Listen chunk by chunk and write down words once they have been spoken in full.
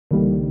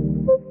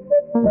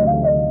Recording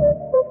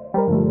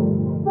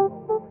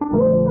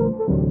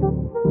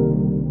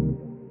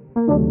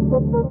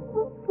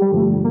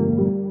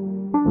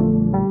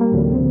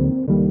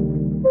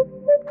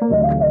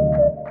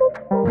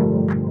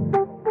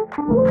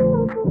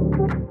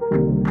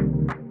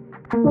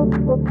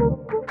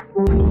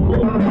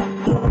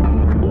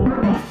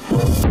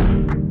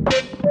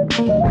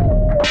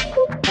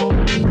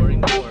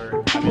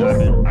more. I mean,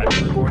 I've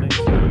been recording,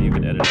 so you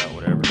could edit out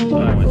whatever. But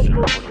I want you to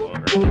record a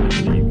little early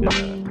so you could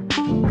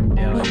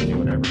do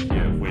whatever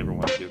if we ever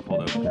want to do a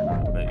cold open or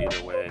not. But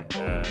either way,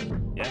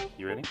 yeah,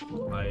 you ready?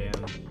 I am.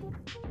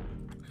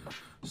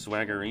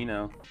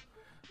 Swaggerino.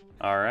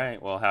 All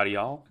right, well, howdy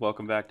y'all.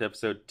 Welcome back to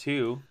episode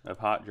 2 of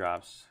Hot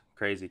Drops.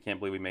 Crazy, can't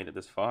believe we made it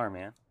this far,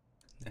 man.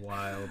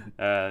 Wild.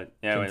 Yeah,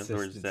 we're just,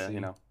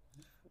 Consistency.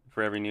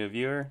 for every new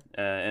viewer,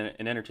 an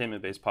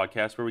entertainment-based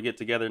podcast where we get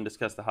together and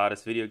discuss the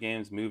hottest video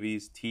games,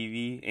 movies,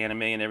 TV,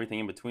 anime, and everything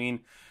in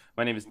between.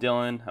 My name is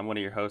Dylan. I'm one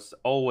of your hosts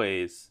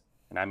always,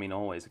 and I mean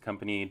always,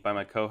 accompanied by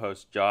my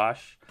co-host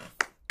Josh.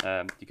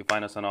 You can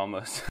find us on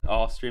almost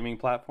all streaming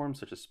platforms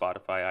such as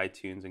Spotify,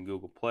 iTunes, and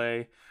Google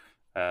Play.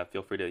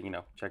 Feel free to,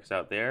 check us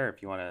out there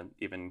if you want to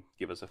even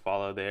give us a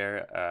follow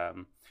there.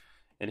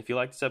 And if you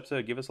like this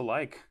episode, give us a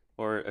like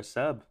or a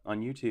sub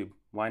on YouTube.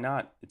 Why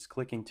not? It's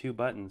clicking 2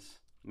 buttons.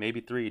 Maybe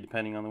 3,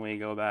 depending on the way you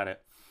go about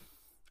it.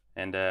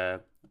 And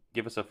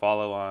give us a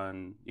follow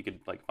on, you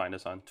could find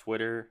us on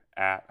Twitter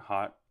at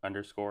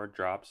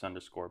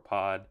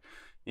hot_drops_pod,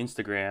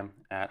 Instagram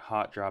at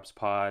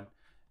hotdropspod,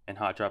 and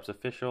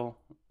hotdropsofficial.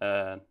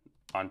 On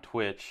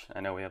Twitch, I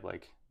know we have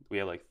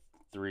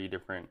 3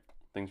 different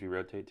things we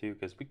rotate to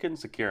because we couldn't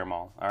secure them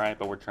all. All right,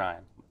 but we're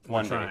trying.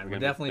 We're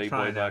definitely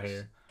trying out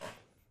here.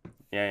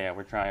 Yeah,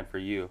 we're trying for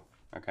you.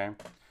 Okay,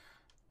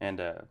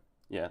 and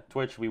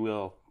Twitch we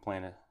will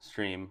plan a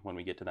stream when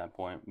we get to that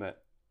point,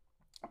 but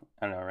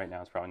I don't know, right now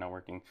it's probably not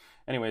working.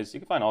 Anyways, you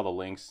can find all the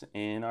links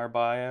in our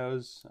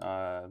bios,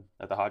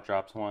 at the Hot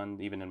Drops one,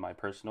 even in my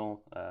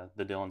personal,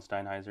 the Dylan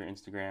Steinheiser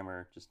Instagram,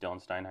 or just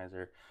Dylan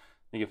Steinheiser.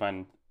 You can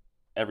find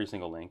every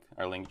single link,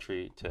 our link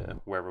tree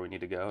to wherever we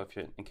need to go.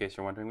 In case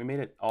you're wondering, we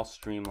made it all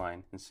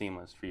streamlined and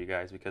seamless for you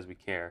guys because we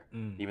care,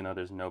 even though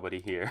there's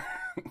nobody here.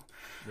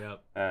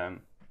 Yep.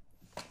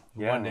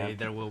 One day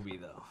there will be,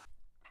 though.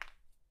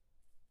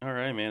 All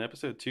right, man.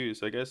 Episode 2.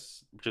 So I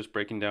guess just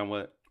breaking down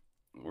what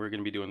we're going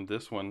to be doing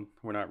this one.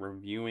 We're not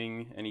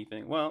reviewing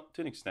anything. Well,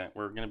 to an extent,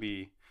 we're going to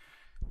be,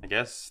 I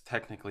guess,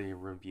 technically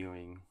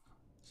reviewing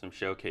some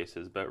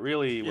showcases. But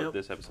really, what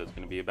this episode's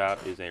going to be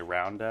about is a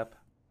roundup.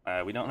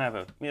 We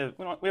have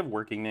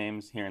working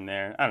names here and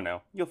there. I don't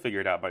know. You'll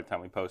figure it out by the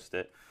time we post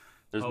it.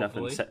 There's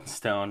Hopefully. nothing set in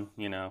stone.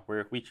 We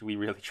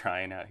really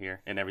trying out here,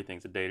 and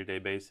everything's a day-to-day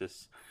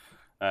basis.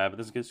 But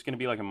this is just going to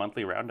be like a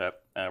monthly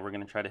roundup. We're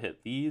going to try to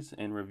hit these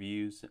in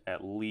reviews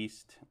at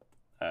least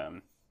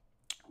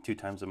 2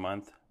 times a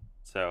month.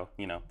 So,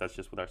 that's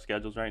just with our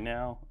schedules right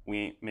now. We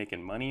ain't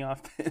making money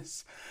off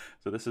this.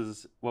 So this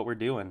is what we're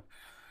doing.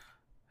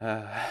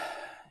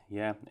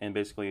 And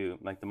basically,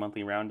 the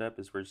monthly roundup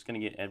is we're just going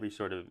to get every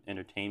sort of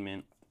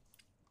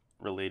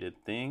entertainment-related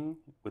thing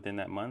within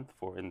that month.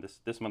 And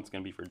this month's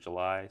going to be for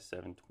July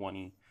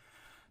 7/20,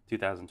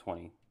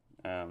 2020.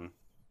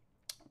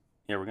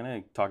 We're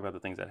going to talk about the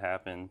things that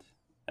happened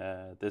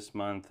this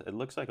month. It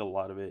looks like a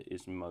lot of it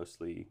is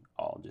mostly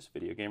all just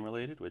video game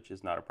related, which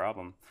is not a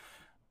problem.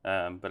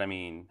 But I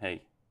mean,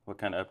 hey, what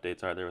kind of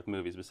updates are there with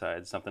movies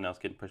besides something else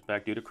getting pushed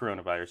back due to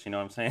coronavirus? You know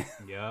what I'm saying?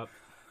 Yep.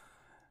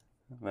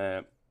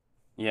 But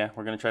yeah,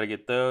 we're going to try to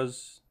get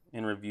those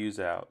in reviews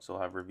out. So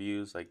we'll have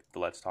reviews like the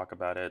Let's Talk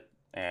About It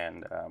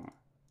and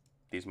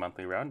these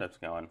monthly roundups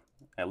going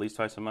at least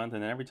twice a month.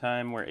 And then every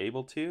time we're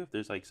able to, if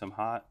there's some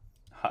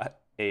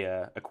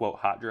a quote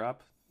hot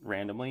drop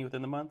randomly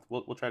within the month,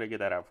 we'll try to get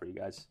that out for you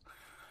guys.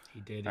 He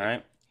did All it.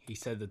 right. He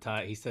said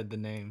he said the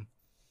name.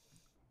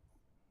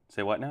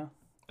 Say what now?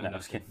 No, I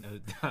was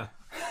kidding.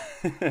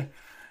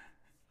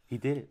 He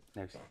did it.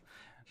 No,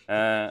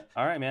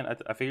 all right, man.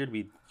 I figured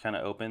we'd kind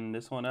of open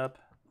this one up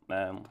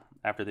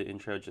after the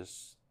intro,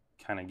 just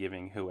kind of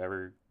giving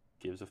whoever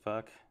gives a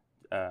fuck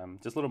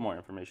just a little more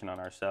information on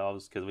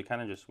ourselves, because we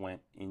kind of just went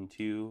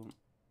into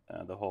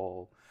the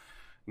whole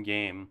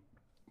game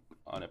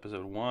on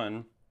episode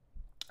 1.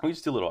 We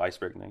just do a little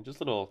iceberg thing, just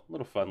little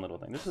fun little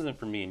thing. This isn't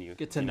for me and you.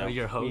 Get to know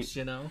your host,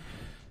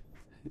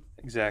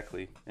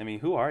 Exactly. I mean,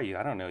 who are you?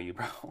 I don't know you,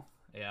 bro.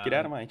 Yeah. Get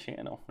out of my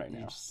channel right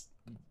now.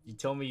 You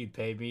told me you'd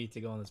pay me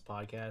to go on this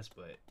podcast,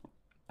 but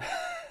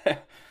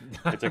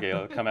it's okay.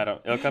 It'll come out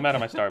of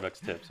my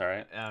Starbucks tips. All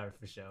right.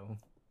 For sure.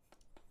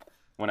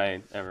 When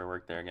I ever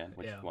work there again,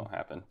 which won't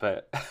happen.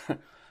 But all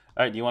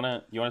right, you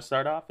wanna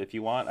start off? If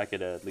you want, I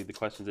could lead the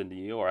questions into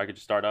you, or I could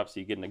just start off so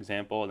you get an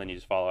example and then you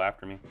just follow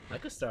after me. I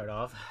could start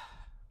off.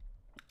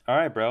 All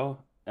right, bro.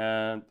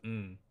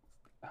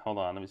 Hold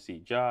on. Let me see,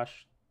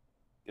 Josh.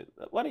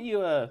 Why don't you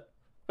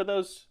for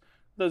those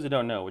who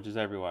don't know, which is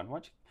everyone, why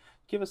don't you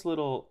give us a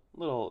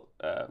little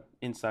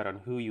insight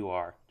on who you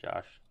are,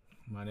 Josh?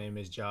 My name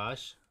is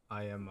Josh.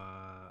 I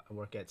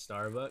work at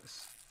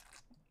Starbucks.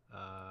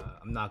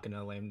 I'm not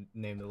gonna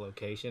name the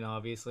location,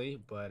 obviously,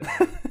 but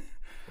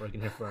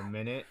working here for a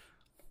minute.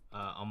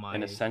 On my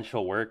An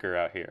essential worker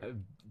out here.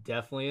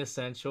 Definitely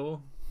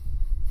essential.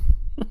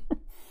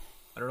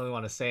 I don't really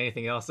want to say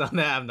anything else on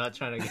that. I'm not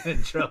trying to get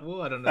in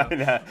trouble. I don't know,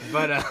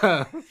 but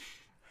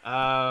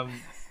I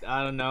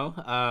don't know.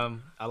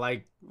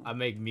 I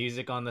make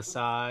music on the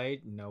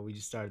side. We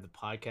just started the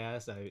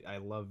podcast. I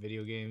love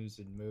video games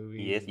and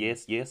movies.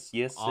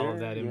 Yes, all sir. of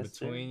that in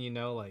between.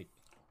 Sir. Like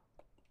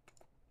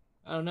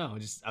I don't know.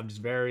 I'm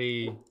just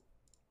very.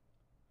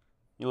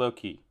 You low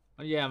key.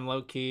 Yeah, I'm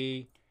low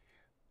key.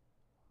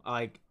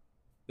 Like,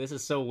 this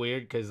is so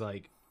weird because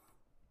like.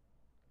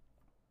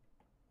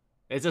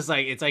 It's just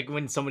like it's like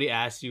when somebody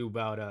asks you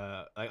about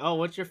like, oh,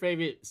 what's your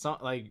favorite song,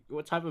 like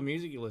what type of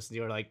music you listen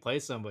to, or like play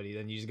somebody,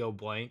 then you just go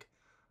blank.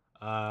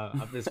 I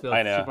just feel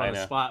super on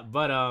the spot,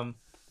 but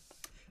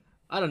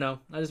I don't know.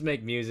 I just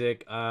make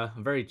music.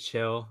 I'm very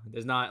chill.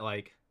 There's not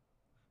like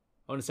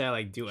I wouldn't say I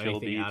like do chill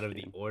anything out of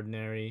the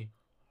ordinary.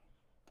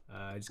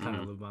 I just kind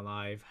of live my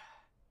life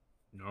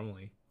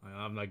normally.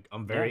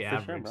 I'm very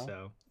average, sure,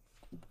 so.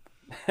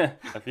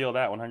 I feel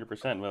that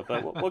 100%.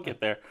 But we'll get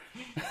there.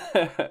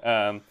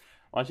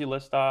 Why don't you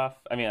list off?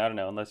 I mean, I don't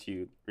know, unless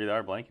you really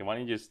are blanking. Why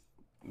don't you just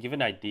give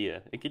an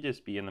idea? It could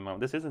just be in the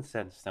moment. This isn't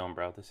set in stone,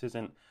 bro. This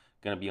isn't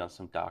gonna be on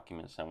some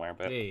document somewhere.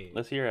 But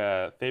let's hear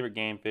a favorite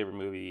game, favorite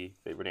movie,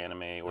 favorite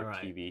anime or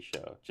TV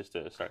show, just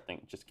to start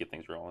just to get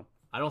things rolling.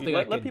 I don't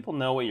think let people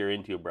know what you're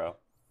into, bro.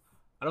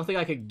 I don't think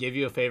I could give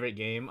you a favorite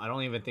game. I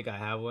don't even think I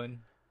have one.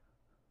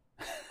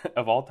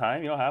 Of all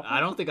time, you don't have one? I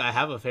don't think I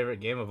have a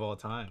favorite game of all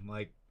time.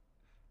 Like.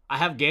 I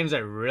have games I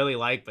really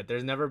like, but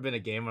there's never been a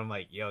game where I'm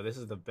like, yo, this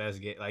is the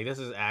best game. Like, this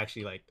is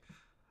actually like,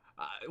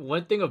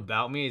 one thing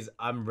about me is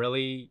I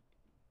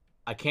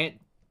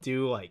can't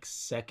do like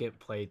second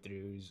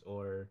playthroughs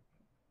or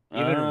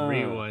even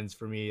reruns.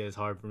 For me is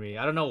hard for me.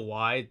 I don't know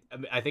why.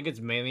 I think it's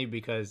mainly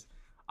because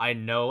I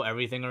know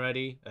everything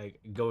already,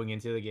 like going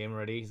into the game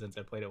already since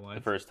I played it once.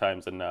 The first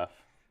time's enough.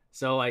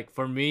 So like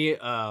for me,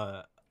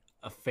 a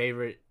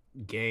favorite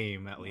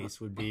game at least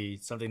would be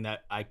something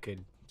that I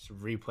could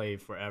replay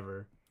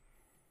forever.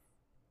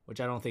 Which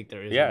I don't think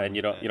there is. Yeah, and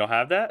you don't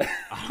have that?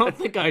 I don't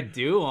think I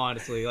do,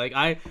 honestly. Like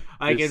I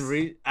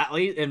can at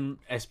least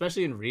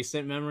especially in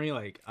recent memory,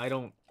 like I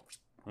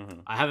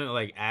haven't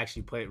like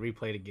actually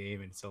replayed a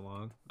game in so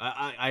long.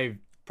 I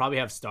probably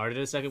have started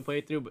a second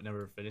playthrough but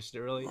never finished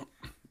it really.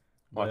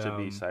 Watch it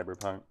be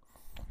Cyberpunk.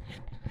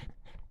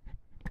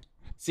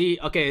 See,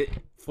 okay,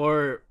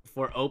 for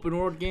open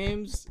world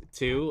games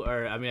too,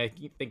 or I mean I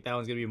think that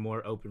one's gonna be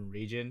more open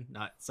region.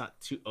 It's not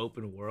too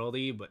open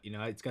worldy, but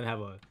it's gonna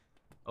have a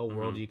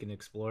world you can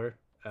explore.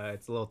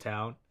 It's a little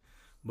town,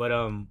 but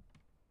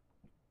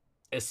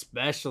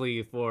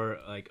especially for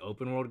like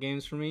open world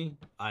games for me,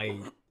 I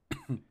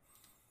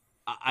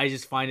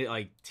just find it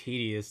like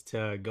tedious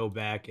to go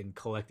back and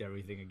collect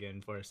everything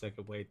again for a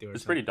second playthrough.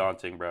 It's pretty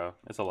daunting, bro.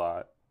 It's a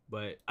lot.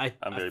 But I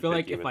feel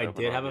like if I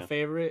did have a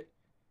favorite,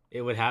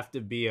 it would have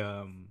to be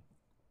it'd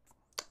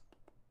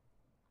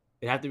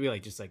have to be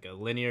like just like a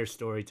linear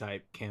story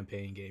type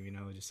campaign game,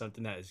 just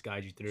something that just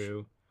guides you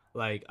through.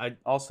 Like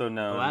also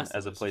known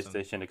as a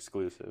PlayStation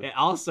exclusive. Yeah,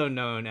 also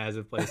known as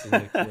a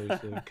PlayStation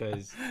exclusive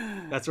because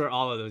that's where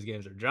all of those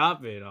games are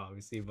dropping,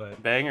 obviously.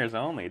 But bangers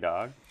only,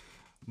 dog.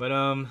 But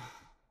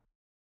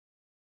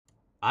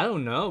I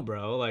don't know,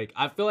 bro. Like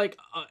I feel like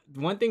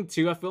one thing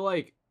too. I feel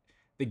like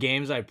the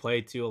games I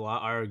play too a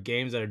lot are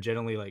games that are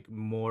generally like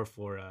more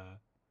for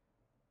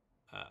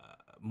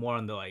more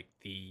on the like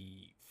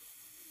the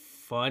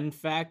fun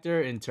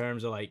factor in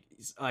terms of like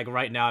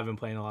right now I've been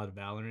playing a lot of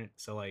Valorant,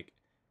 so like.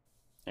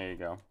 There you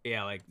go.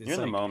 Yeah, like you're in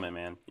the moment,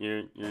 man.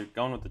 You're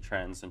going with the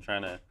trends and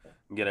trying to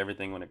get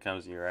everything when it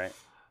comes to you, right?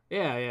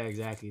 Yeah,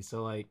 exactly.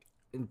 So like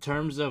in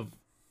terms of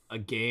a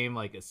game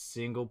like a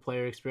single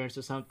player experience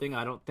or something,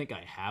 I don't think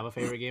I have a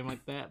favorite game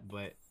like that.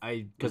 But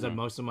because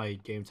most of my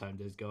game time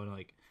does go into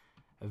like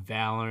a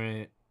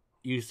Valorant.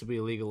 Used to be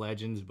League of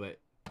Legends, but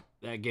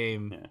that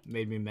game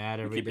made me mad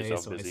every day,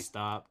 so busy. I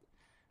stopped.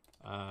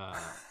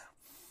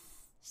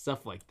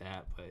 Stuff like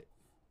that, but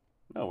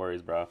no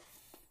worries, bro.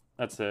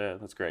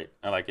 That's great.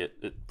 I like it.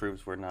 It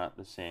proves we're not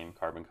the same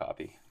carbon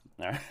copy.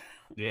 All right.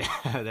 Yeah,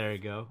 there you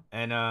go.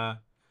 And all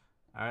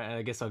right,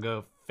 I guess I'll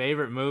go.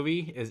 Favorite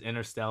movie is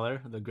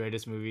Interstellar, the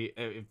greatest movie.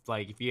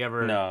 If you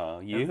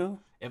ever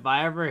if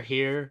I ever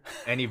hear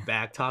any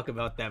back talk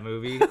about that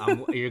movie,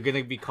 I'm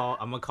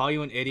gonna call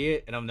you an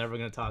idiot, and I'm never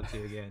gonna talk to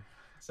you again.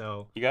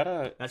 So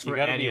that's for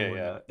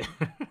anyone.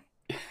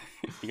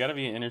 You gotta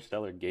be an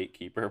Interstellar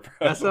gatekeeper, bro.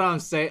 That's what I'm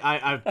saying.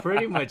 I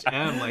pretty much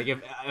am. Like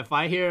if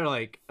I hear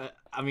like,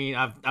 I mean,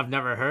 I've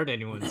never heard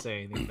anyone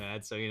say anything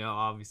bad. So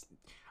obviously,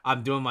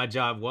 I'm doing my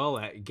job well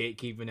at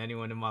gatekeeping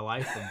anyone in my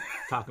life and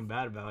talking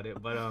bad about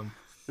it. But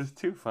it's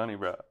too funny,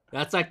 bro.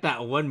 That's like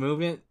that one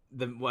movement.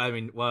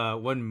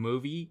 One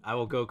movie I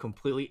will go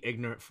completely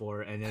ignorant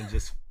for, and then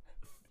just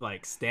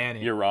like stand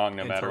it. You're wrong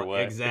no matter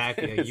what.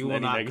 Exactly. You will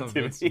not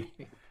convince me.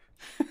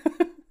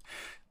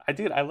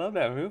 I love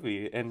that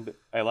movie and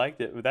I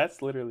liked it. But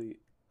that's literally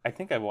I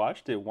think I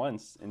watched it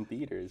once in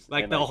theaters.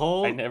 Like the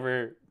whole. I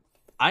never.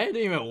 I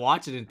didn't even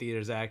watch it in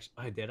theaters.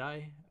 Actually, did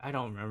I? I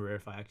don't remember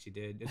if I actually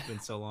did. It's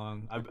been so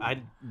long.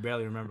 I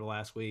barely remember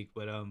last week,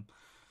 but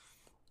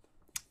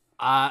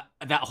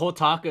that whole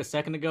talk a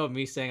second ago of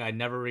me saying I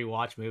never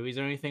rewatch movies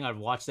or anything. I've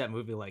watched that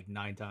movie like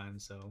 9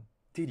 times. So,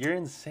 dude, you're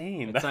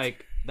insane. It's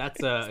like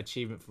that's a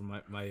achievement for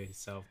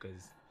myself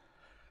because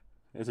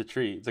it's a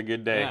treat. It's a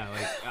good day. Yeah,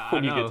 like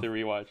when you get to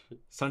rewatch it.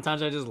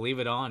 Sometimes I just leave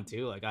it on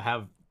too. Like I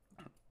have.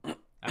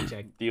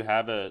 Actually, do you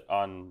have it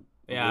on?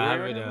 Yeah, I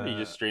have it. You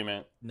just stream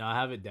it. No, I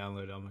have it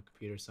downloaded on my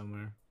computer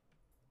somewhere.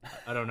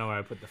 I don't know where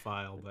I put the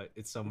file, but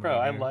it's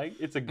somewhere. Bro,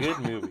 it's a good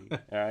movie. All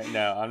right,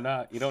 no, I'm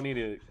not. You don't need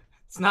to.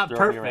 It's not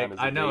perfect.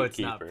 I know it's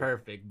not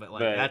perfect, but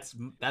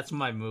that's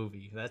my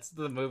movie. That's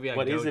the movie I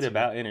What is it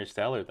about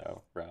Interstellar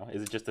though, bro?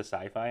 Is it just the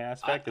sci-fi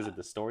aspect? Is it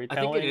the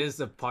storytelling? I think it is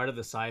a part of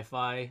the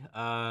sci-fi.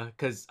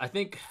 Because I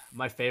think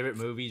my favorite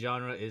movie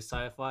genre is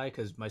sci-fi.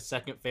 Because my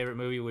second favorite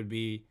movie would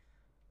be,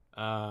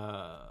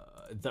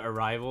 The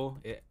Arrival.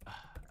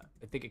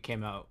 I think it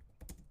came out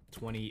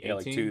 2018. Yeah,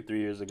 like 2-3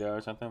 years ago or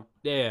something.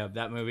 Yeah,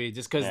 that movie.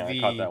 Just because I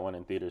caught that one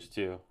in theaters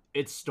too.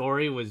 Its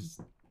story was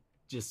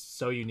just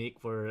so unique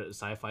for a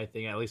sci-fi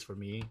thing, at least for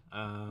me.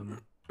 I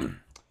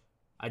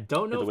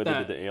don't know the way if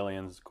that they did the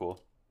aliens is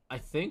cool. I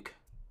think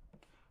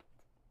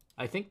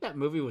that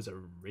movie was a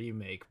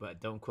remake, but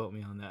don't quote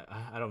me on that.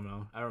 I don't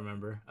know. I don't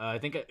remember. I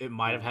think it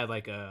might have had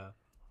like an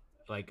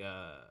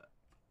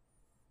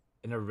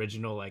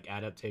original like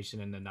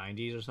adaptation in the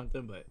 90s or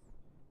something, but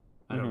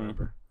I don't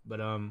remember. But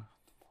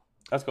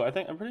that's cool.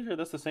 I'm pretty sure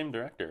that's the same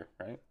director,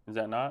 right? Is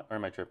that not, or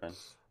am I tripping?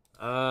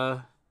 I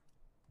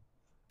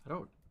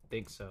don't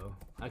think so.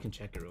 I can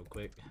check it real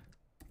quick.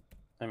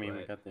 I mean,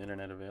 we got the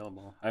internet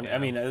available. I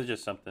mean, it was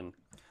just something.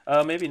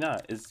 Maybe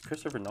not. Is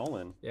Christopher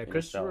Nolan? Yeah,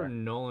 Christopher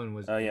Nolan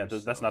was. Oh yeah,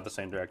 that's not the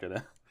same director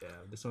then. Yeah,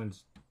 this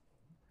one's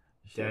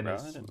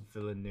Denis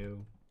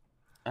Villeneuve.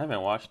 I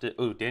haven't watched it.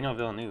 Ooh, Daniel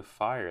Villeneuve,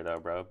 fire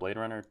though, bro. Blade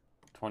Runner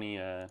 20,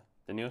 the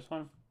newest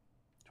one,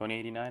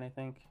 2089, I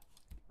think.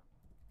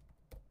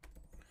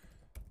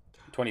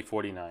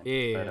 2049.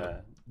 Yeah,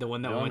 but, the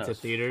one that went to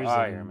theaters.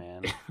 Fire,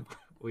 man.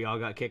 We all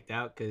got kicked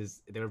out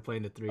because they were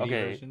playing the 3D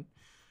version.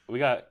 We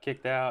got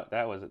kicked out.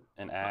 That was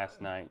an ass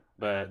night,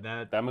 but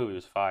that movie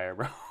was fire,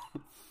 bro.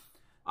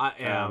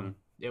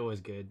 It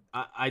was good.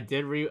 I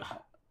did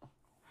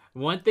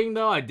one thing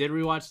though. I did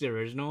rewatch the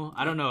original.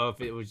 I don't know if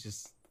it was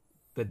just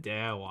the day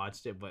I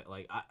watched it, but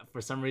like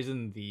for some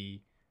reason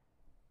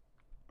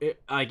it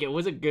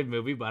was a good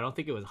movie, but I don't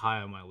think it was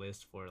high on my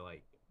list for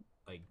like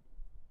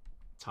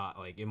top,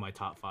 like in my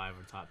top 5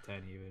 or top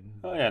 10 even.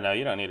 Oh yeah, no,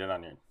 you don't need it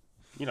on your.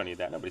 You don't need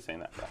that. Nobody's saying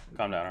that, bro.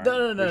 Calm down.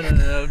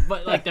 No.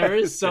 But like, there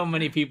is so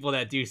many people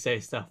that do say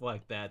stuff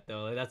like that,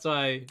 though. Like, that's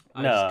why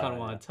I just kind of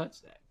want to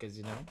touch that,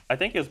 because I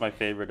think it was my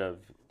favorite of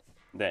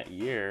that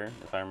year,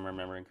 if I'm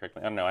remembering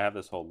correctly. I don't know. I have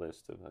this whole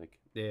list of like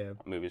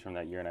movies from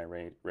that year, and I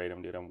rate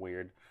them, dude. I'm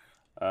weird.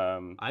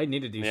 I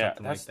need to do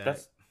something like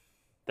that.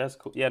 That's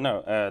cool. Yeah,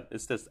 no.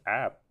 It's this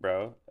app,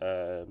 bro.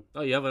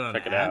 Oh, you have it on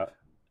check an it app? out.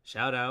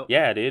 Shout out.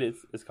 Yeah, dude.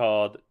 It's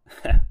called.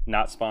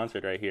 Not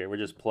sponsored right here. We're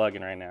just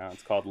plugging right now.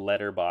 It's called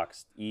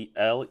Letterboxd.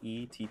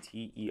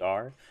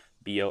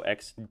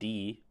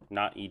 Letterboxd,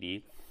 not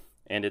ed.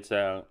 And it's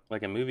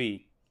like a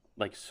movie,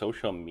 like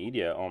social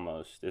media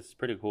almost. It's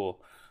pretty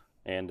cool.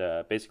 And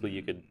basically,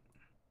 you could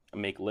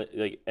make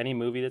like any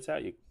movie that's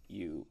out.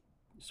 You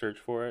search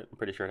for it. I'm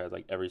pretty sure it has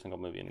like every single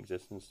movie in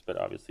existence, but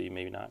obviously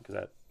maybe not, because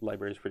that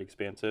library is pretty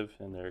expansive,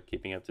 and they're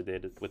keeping up to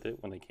date with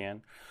it when they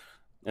can.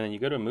 And then you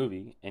go to a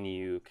movie and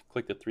you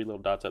click the 3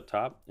 little dots up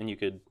top, and you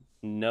could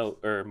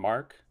note or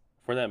mark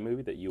for that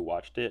movie that you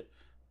watched it,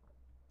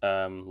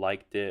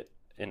 liked it,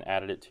 and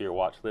added it to your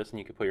watch list. And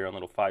you could put your own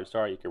little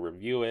 5-star. You could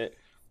review it.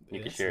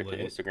 You could share it to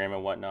Instagram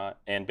and whatnot.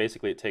 And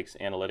basically, it takes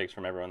analytics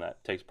from everyone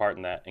that takes part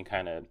in that and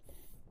kind of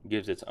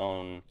gives its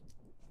own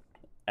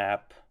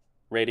app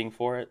rating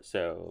for it.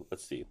 So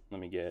let's see.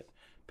 Let me get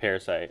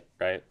Parasite,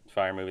 right?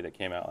 Fire movie that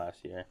came out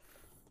last year.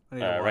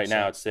 Right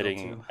now it's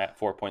sitting at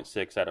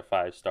 4.6 out of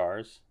 5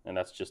 stars, and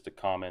that's just a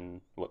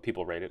common what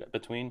people rate it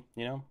between,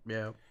 Yeah.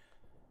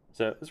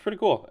 So it's pretty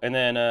cool. And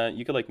then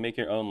you could like make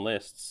your own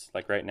lists.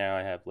 Like right now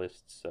I have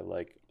lists of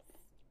like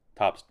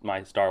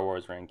my Star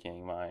Wars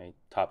ranking, my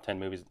top 10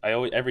 movies.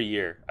 Every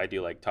year I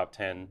do like top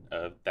 10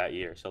 of that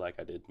year. So like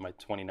I did my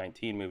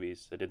 2019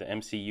 movies. I did the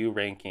MCU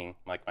ranking,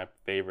 like my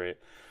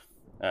favorite.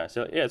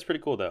 So yeah, it's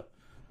pretty cool though.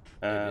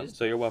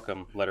 So you're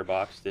welcome,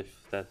 Letterboxd, if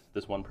that's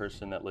this one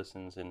person that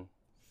listens and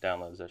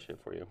downloads that shit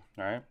for you.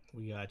 All right,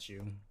 we got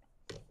you.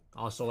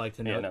 Also, like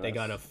to note they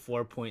got a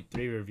 4.3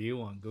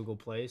 review on Google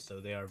Play,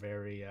 so they are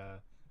very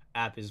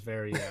app is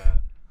very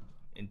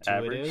intuitive.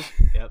 Average?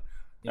 Yep,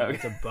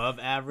 it's above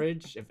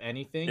average, if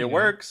anything. It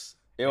works.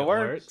 It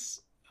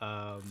works.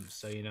 So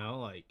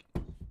like,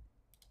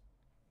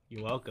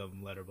 you're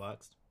welcome,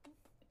 Letterboxd.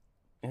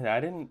 Yeah, I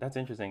didn't. That's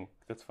interesting.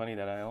 That's funny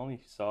that I only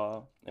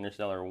saw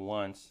Interstellar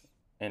once,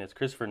 and it's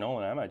Christopher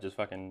Nolan. I might just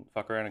fucking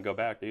fuck around and go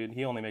back, dude.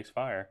 He only makes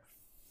fire.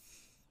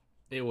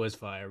 It was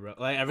fire, bro.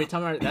 Like every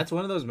time that's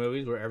one of those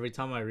movies where every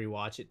time I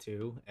rewatch it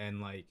too,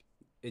 and like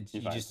you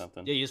find just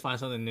something. Yeah, you just find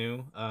something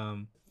new.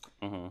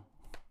 Mm-hmm.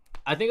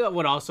 I think that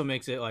what also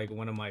makes it like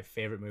one of my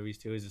favorite movies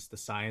too is just the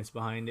science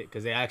behind it,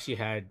 because they actually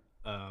had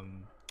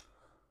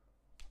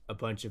a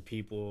bunch of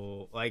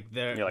people like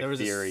there was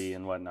theory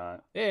and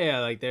whatnot. Yeah,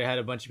 like they had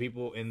a bunch of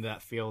people in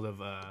that field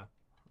of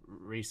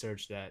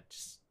research that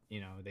just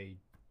they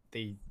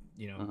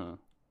Mm-hmm.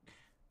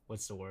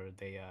 what's the word,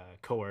 they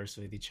coerce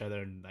with each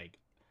other and like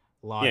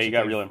Yeah, you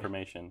got real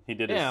information. He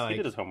did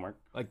his homework.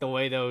 Like the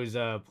way those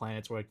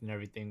planets worked and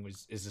everything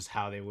is just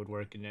how they would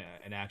work in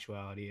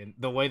actuality. And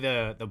the way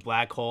the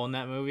black hole in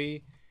that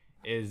movie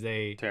is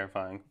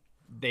terrifying.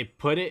 They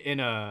put it in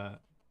a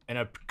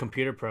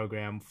computer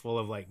program full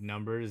of like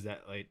numbers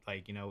that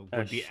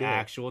would be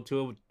actual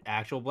to an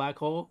actual black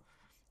hole,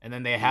 and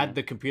then they had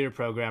the computer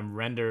program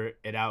render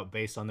it out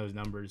based on those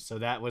numbers. So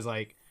that was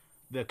like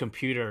the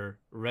computer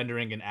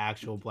rendering an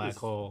actual black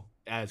hole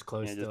as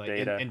close to like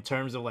in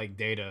terms of like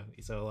data.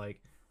 So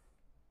like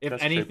if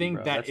that's anything,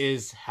 trippy, that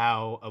is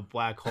how a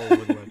black hole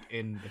would look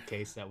in the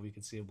case that we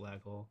could see a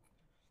black hole.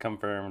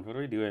 Confirmed. What are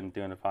we doing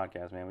a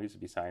podcast, man? We used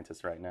to be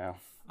scientists right now.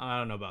 I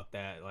don't know about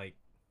that. Like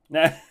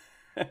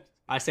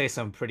I say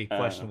some pretty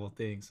questionable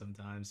things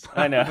sometimes.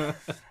 I know.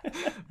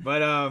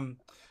 but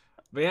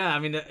yeah, I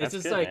mean it's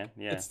just good, like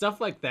it's stuff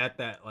like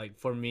that like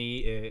for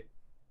me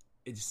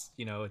it's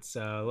it's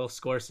a little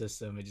score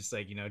system. It's just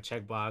like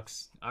check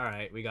box. All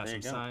right, we got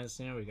some science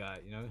here. We got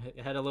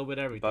it had a little bit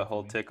of everything.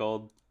 Butthole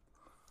tickled.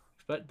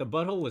 But the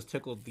butthole was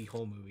tickled the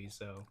whole movie,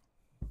 so.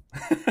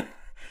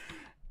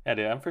 Yeah,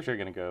 dude, I'm for sure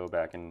gonna go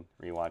back and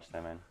rewatch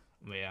them, man.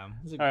 Yeah.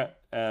 All right.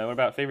 What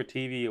about favorite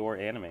TV or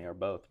anime or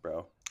both,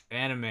 bro?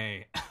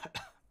 Anime.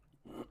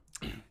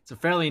 It's a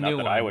fairly new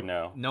one. I would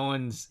know. No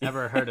one's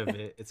ever heard of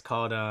it. It's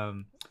called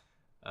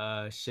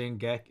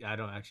Shingeki. I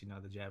don't actually know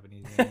the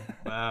Japanese name.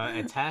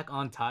 Attack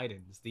on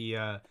Titans.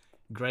 The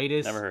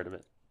greatest. Never heard of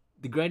it.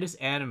 The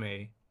greatest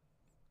anime.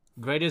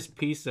 Greatest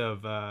piece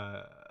of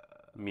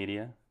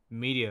media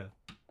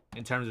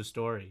in terms of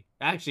story.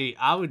 Actually,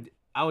 I would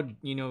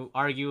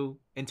argue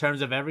in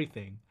terms of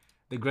everything.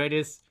 The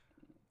greatest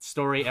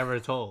story ever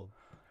told.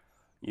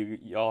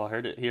 You all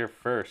heard it here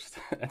first.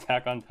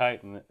 Attack on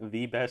Titan,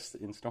 the best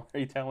in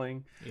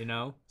storytelling.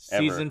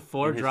 Season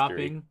 4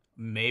 dropping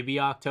maybe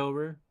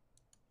October.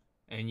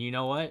 And you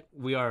know what?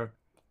 We are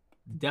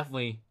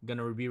definitely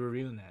gonna be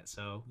reviewing that.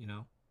 So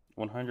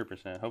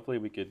 100%. Hopefully,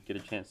 we could get a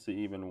chance to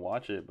even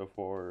watch it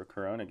before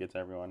Corona gets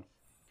everyone.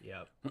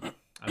 Yep.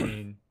 I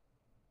mean,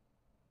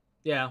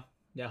 yeah.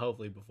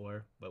 Hopefully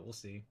before, but we'll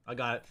see. I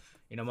got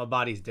my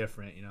body's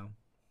different.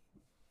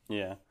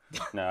 Yeah.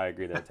 No, I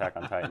agree. That Attack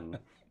on Titan.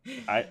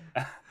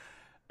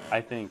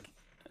 I think,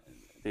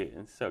 dude,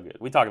 it's so good.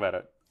 We talk about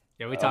it.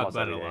 Yeah, we talk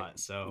about it a lot.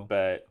 So,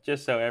 but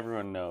just so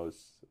everyone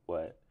knows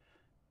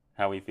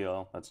how we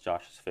feel, that's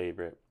Josh's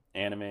favorite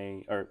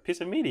anime or piece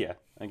of media.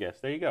 I guess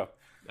there you go.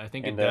 I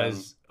think it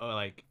does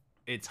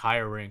it's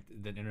higher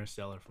ranked than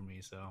Interstellar for me.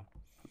 So,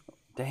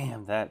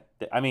 damn that.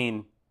 I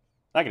mean,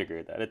 I can agree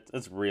with that.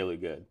 It's really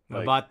good.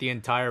 I bought the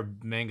entire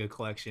manga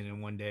collection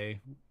in one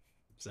day,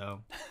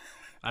 so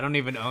I don't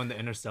even own the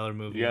Interstellar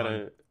movie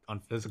on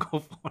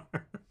physical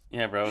form.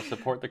 Yeah, bro.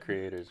 Support the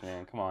creators,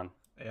 man. Come on.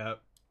 Yeah,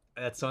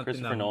 that's something.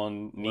 Christopher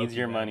Nolan needs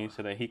your money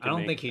so that he can. I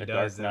don't think he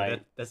does. Dark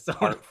Knight that's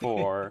Part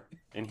 4,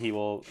 and he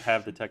will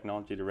have the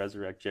technology to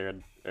resurrect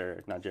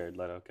not Jared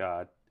Leto.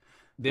 God.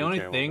 The only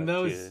thing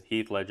though is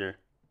Heath Ledger.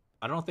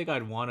 I don't think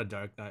I'd want a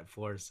Dark Knight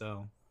 4.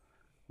 So.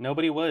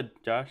 Nobody would,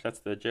 Josh. That's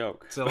the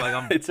joke. So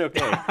like it's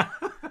okay.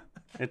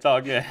 It's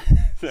all good.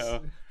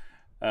 So,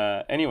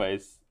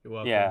 anyways,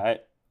 yeah,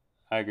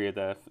 I agree with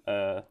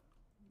that.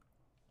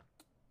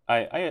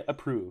 I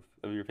approve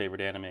of your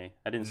favorite anime.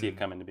 I didn't see it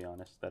coming, to be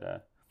honest.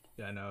 But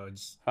yeah, I know.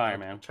 It's fire,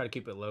 man. Try to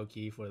keep it low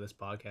key for this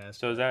podcast.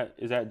 So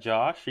is that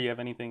Josh? Do you have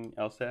anything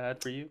else to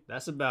add for you?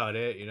 That's about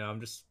it.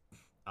 I'm just.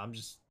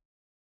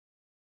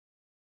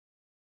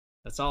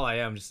 That's all I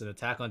am. Just an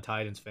Attack on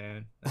Titans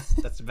fan.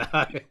 That's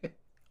about it.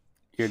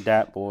 You're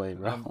that boy,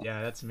 bro.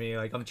 Yeah, that's me.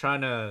 Like I'm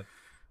trying to,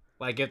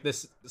 like, if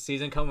this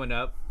season coming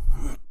up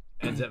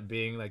ends up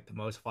being like the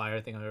most fire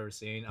thing I've ever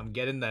seen, I'm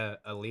getting a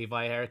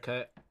Levi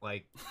haircut.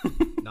 Like,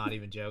 not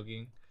even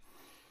joking.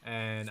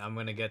 And I'm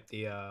gonna get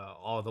the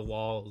all the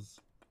walls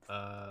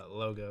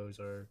logos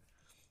or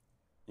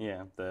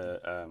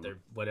the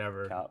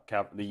whatever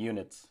the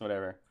units,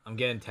 whatever. I'm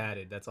getting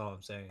tatted. That's all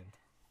I'm saying.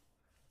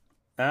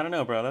 I don't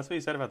know, bro. That's what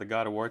you said about the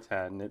God of War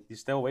tat, and you're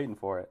still waiting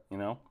for it.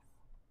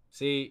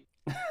 See.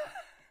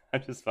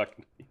 I'm just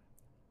fucking.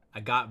 I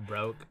got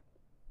broke.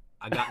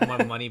 I got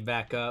my money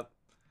back up,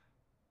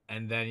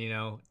 and then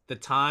the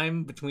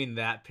time between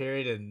that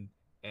period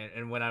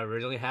and when I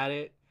originally had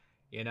it,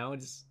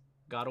 just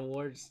God of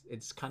War.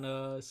 It's kind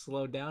of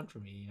slowed down for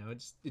me.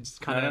 It's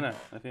kind of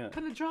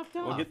dropped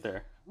off. We'll get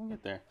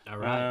there. All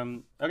right.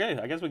 Okay.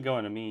 I guess we go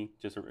into me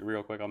just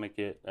real quick. I'll make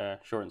it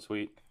short and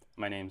sweet.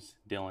 My name's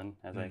Dylan,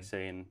 as I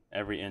say in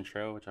every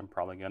intro, which I'm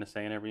probably gonna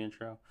say in every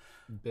intro.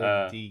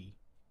 Big D.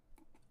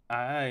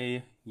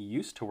 I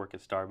used to work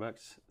at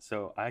Starbucks,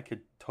 so I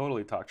could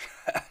totally talk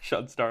trash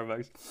on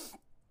Starbucks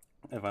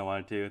if I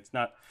wanted to. It's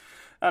not,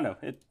 I don't know,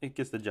 it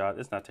gets the job.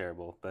 It's not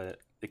terrible, but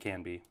it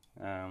can be.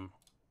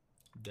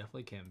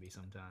 Definitely can be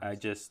sometimes. I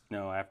just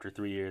know after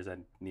 3 years I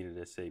needed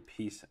to say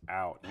peace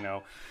out,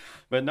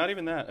 But not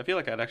even that. I feel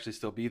like I'd actually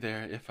still be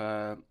there if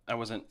I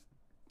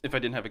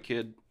didn't have a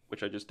kid,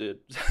 which I just did.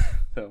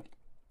 So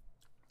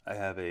I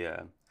have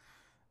a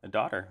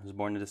daughter who was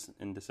born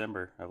in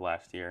December of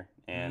last year,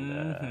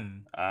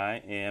 and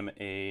I am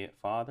a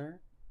father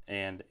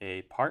and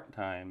a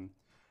part-time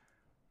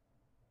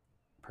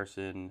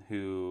person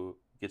who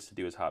gets to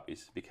do his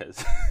hobbies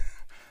because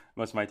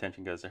most of my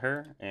attention goes to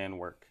her and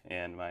work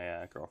and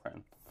my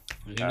girlfriend.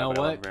 You know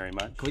what? Very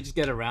much. Can we just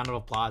get a round of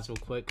applause real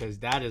quick? Because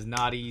that is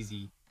not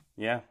easy.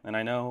 Yeah, and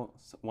I know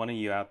one of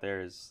you out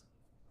there is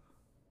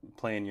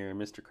playing your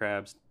Mr.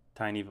 Krabs'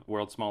 tiny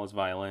world's smallest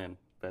violin,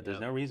 but there's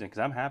no reason because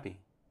I'm happy.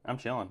 I'm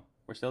chilling.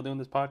 We're still doing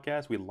this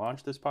podcast. We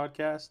launched this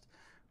podcast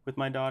with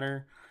my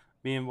daughter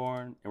being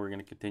born, and we're going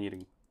to continue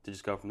to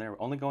just go from there.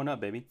 We're only going up,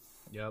 baby.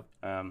 Yep.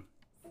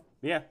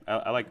 Yeah,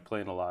 I like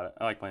playing a lot.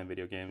 I like playing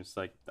video games.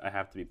 Like, I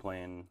have to be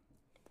playing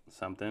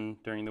something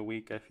during the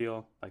week, I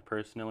feel, like,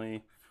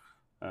 personally.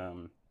 I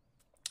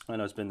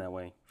know it's been that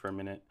way for a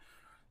minute.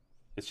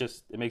 It's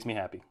just, it makes me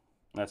happy.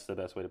 That's the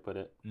best way to put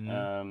it.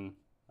 Mm-hmm.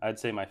 I'd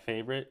say my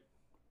favorite,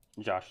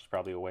 Josh is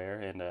probably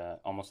aware, and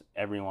almost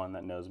everyone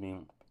that knows me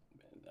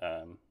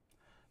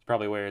is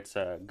probably aware, it's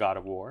God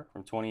of War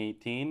from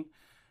 2018.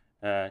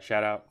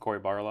 Shout out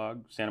Cory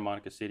Barlog, Santa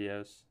Monica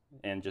Studios,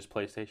 and just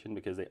PlayStation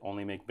because they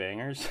only make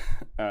bangers.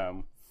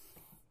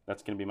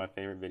 That's going to be my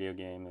favorite video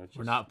game.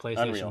 We're not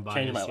PlayStation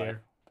buyers here. Life.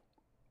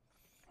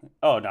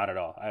 Oh, not at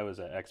all. I was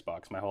at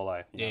Xbox my whole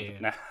life. Yeah.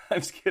 Nah, I'm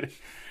just kidding.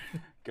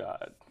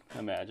 God,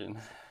 imagine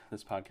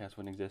this podcast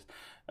wouldn't exist.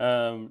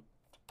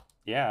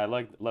 Yeah, I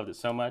loved it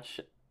so much.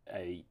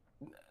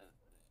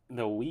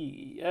 The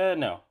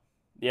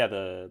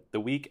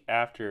week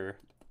after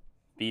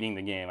beating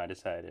the game, I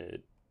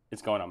decided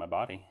it's going on my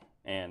body,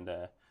 and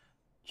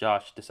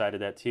Josh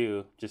decided that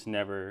too. Just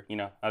never,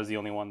 I was the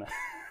only one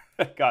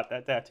that got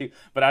that tattoo,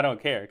 but I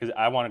don't care because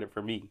I wanted it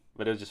for me.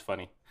 But it was just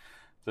funny.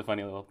 It's a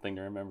funny little thing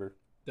to remember.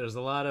 There's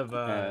a lot of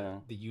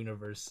the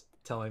universe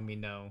telling me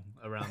no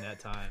around that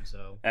time.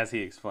 So as he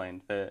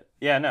explained, but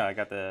yeah, no, I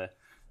got the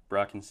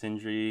Brock and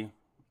Sindri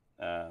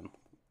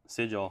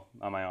sigil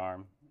on my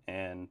arm,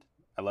 and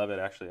I love it.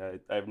 Actually,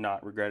 I have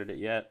not regretted it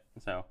yet.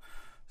 So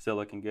still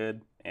looking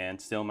good, and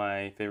still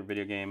my favorite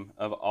video game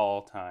of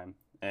all time.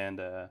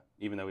 And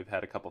even though we've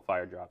had a couple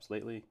fire drops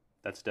lately,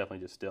 that's definitely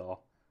just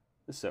still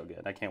it's so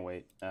good. I can't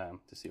wait to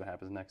see what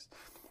happens next.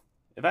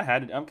 If I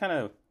had, I'm kind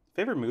of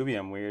favorite movie.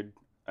 I'm weird.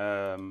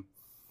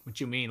 What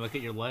you mean? Look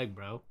at your leg,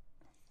 bro.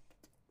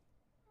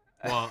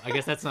 Well, I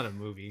guess that's not a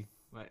movie.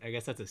 I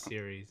guess that's a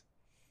series.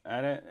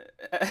 Or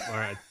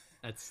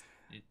that's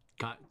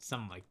got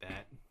something like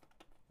that.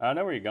 I don't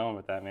know where you're going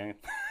with that, man.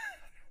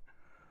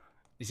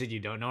 You said you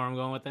don't know where I'm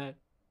going with that?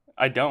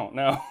 I don't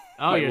know.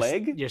 Oh, your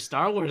leg? Your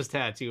Star Wars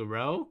tattoo,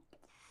 bro.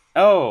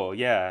 Oh,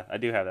 yeah. I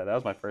do have that. That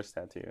was my first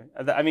tattoo.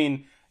 I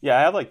mean, yeah,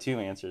 I have like two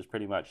answers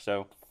pretty much.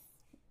 So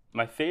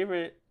my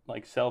favorite,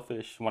 like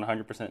selfish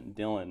 100%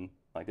 Dylan,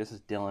 like this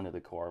is Dylan to the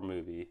core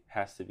movie,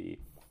 has to be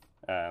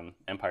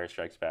Empire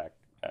Strikes Back,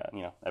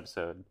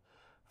 episode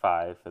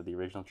 5 of the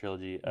original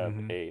trilogy of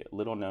a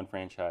little known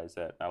franchise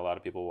that not a lot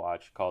of people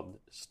watch called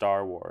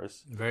Star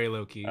Wars. Very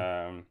low key.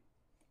 I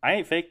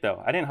ain't fake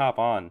though. I didn't hop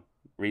on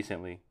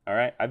recently. All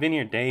right, I've been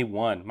here day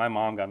one. My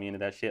mom got me into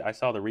that shit. I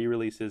saw the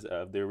re-releases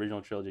of the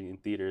original trilogy in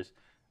theaters.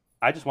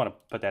 I just want to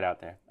put that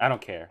out there. I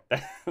don't care.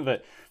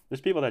 But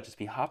there's people that just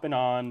be hopping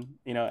on,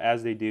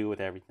 as they do with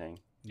everything,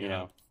 you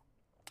know.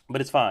 But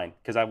it's fine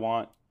because I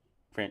want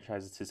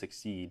franchises to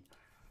succeed,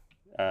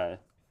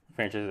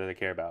 franchises that I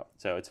care about.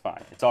 So it's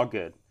fine. It's all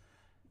good.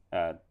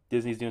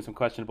 Disney's doing some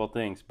questionable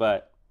things,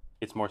 but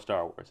it's more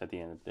Star Wars at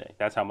the end of the day.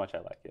 That's how much I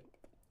like it.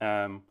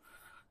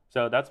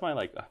 So that's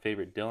my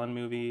favorite Dylan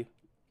movie.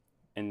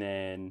 And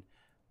then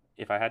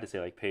if I had to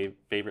say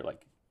favorite,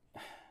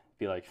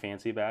 be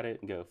fancy about it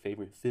and go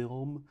favorite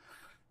film,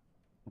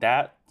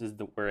 that is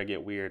where I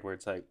get weird, where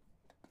it's I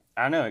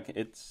don't know,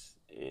 is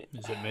it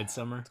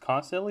Midsommar? It's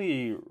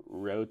constantly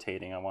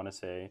rotating, I want to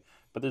say,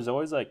 but there's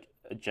always a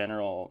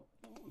general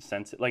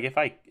sense.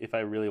 If I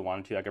really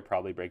wanted to, I could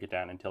probably break it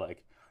down into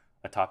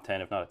a top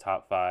 10, if not a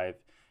top 5,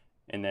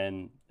 and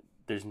then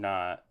there's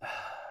not.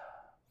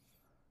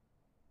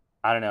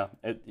 I don't know.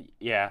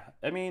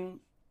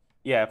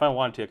 If I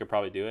wanted to, I could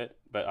probably do it,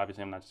 but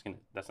obviously I'm not just gonna.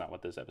 That's not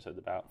what this episode's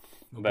about.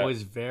 The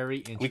boy's very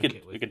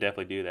intricate. We could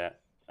definitely do that.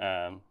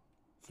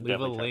 Leave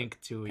a link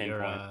to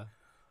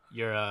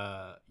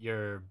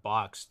your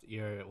boxed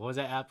what was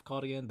that app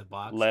called again? The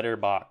box.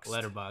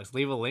 Letterboxd.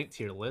 Leave a link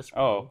to your list,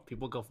 bro. Oh,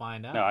 people go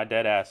find out. No, I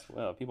dead ass.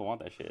 Well, people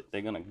want that shit.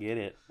 They're gonna get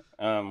it.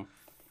 Yeah,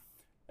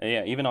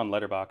 even on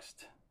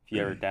Letterboxd, if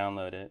you ever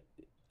download it,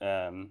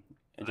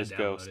 just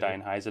go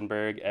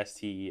Steinheisenberg,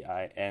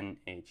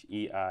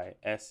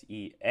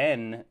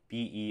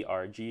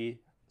 SteinHeisenberg,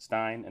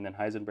 Stein, and then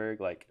Heisenberg,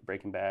 like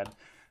Breaking Bad.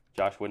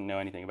 Josh wouldn't know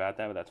anything about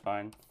that, but that's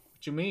fine.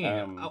 What you mean?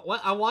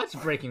 I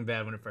watched Breaking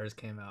Bad when it first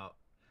came out,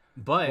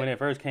 but when it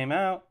first came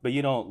out, but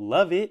you don't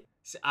love it.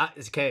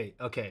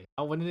 Okay.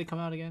 When did it come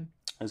out again?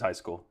 It was high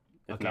school.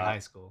 High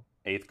school.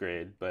 8th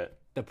grade, but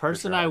the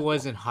person I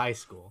was in high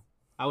school,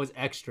 I was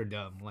extra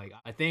dumb. Like,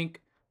 I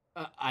think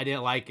I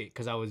didn't like it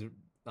because I was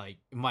like,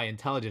 my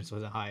intelligence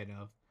wasn't high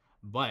enough.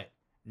 But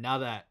now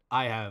that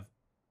I have,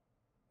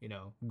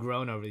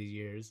 grown over these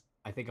years,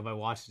 I think if I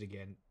watched it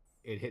again,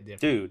 it hit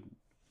different.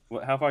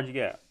 Dude, how far did you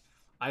get?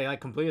 I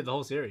completed the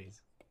whole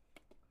series.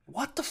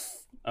 What the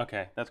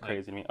Okay, that's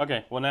crazy to me.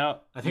 Okay, well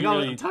now I think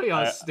I'll tell you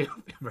how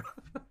stupid, bro.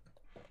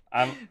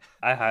 I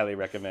highly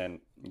recommend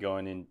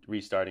going and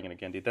restarting it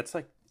again, dude. That's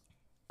like,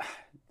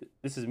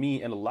 this is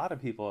me and a lot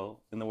of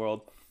people in the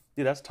world.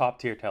 Dude, that's top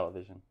tier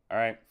television. All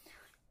right,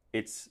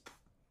 it's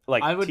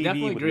like I would TV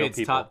definitely agree. It's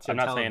people. Top tier. I'm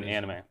not television. saying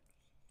anime.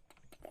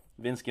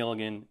 Vince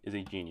Gilligan is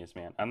a genius,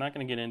 man. I'm not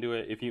gonna get into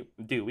it. If you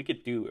do, we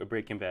could do a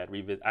Breaking Bad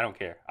revisit. I don't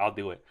care. I'll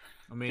do it.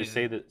 I mean, just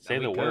say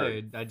the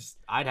word.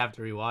 I'd have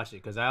to rewatch it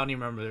because I only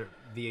remember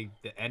the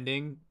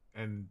ending,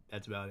 and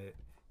that's about it.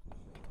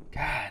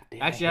 God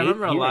damn. Actually, I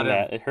remember a lot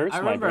of. It hurts. I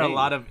remember a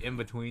lot of in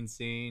between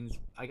scenes.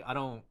 I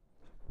don't.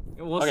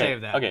 We'll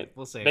save that. Okay.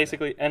 We'll save.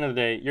 Basically, end of the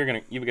day,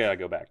 you gotta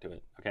go back to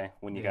it. Okay,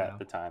 when you got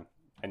the time,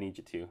 I need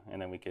you to, and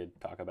then we could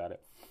talk about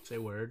it. Say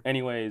word.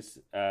 Anyways,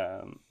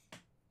 where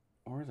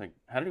was I?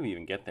 How did we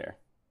even get there?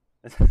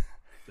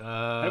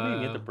 How did we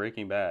even get to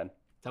Breaking Bad?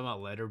 Talking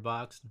about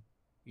Letterboxd,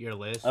 your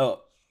list.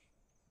 Oh,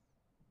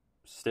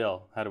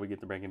 still, how do we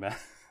get to Breaking Bad?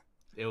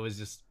 It was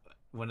just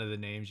one of the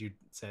names you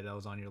said that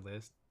was on your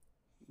list.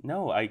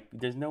 No,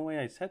 there's no way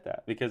I said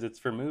that because it's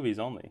for movies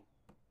only.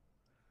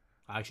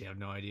 I actually have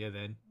no idea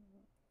then.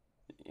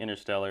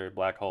 Interstellar,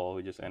 Black Hole,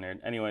 we just entered.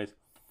 Anyways,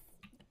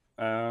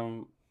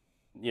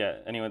 yeah,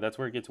 anyway, that's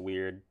where it gets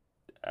weird.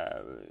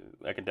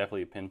 I could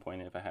definitely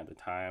pinpoint it if I had the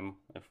time,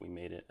 if we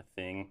made it a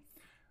thing.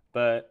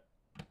 But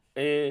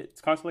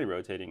it's constantly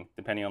rotating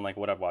depending on like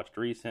what I've watched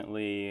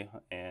recently.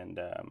 And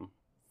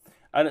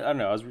I don't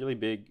know, I was really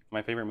big.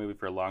 My favorite movie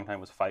for a long time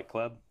was Fight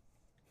Club.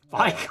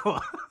 Fight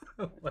Club?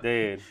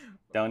 Dude,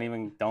 I'm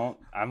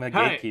gonna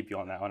gatekeep you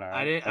on that one. All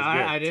right?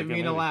 I didn't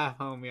mean to laugh,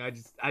 homie. I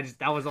just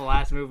that was the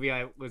last movie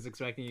I was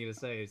expecting you to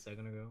say a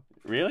second ago.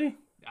 Really?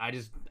 I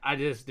just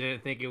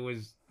didn't think it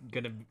was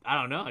gonna be, I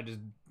don't know. I just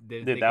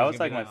didn't. Dude, think that it was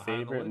like my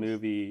favorite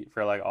movie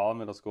for like all of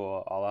middle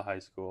school, all of high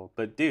school.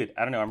 But dude,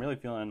 I don't know. I'm really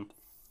feeling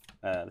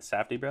the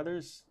Safdie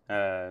brothers.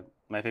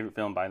 My favorite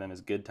film by them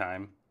is Good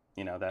Time.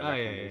 You know that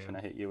recommendation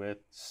I hit you with.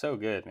 So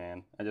good,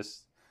 man. That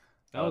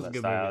was a good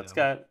style.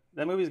 Movie.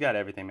 That movie's got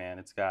everything, man.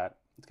 It's got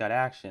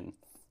action.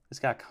 It's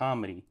got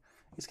comedy.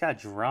 It's got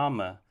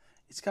drama.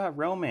 It's got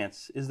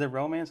romance. Is the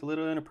romance a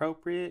little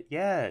inappropriate?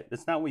 Yeah,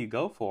 that's not what you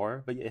go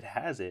for, but it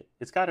has it.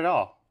 It's got it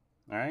all.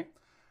 All right.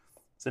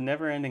 It's a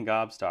never-ending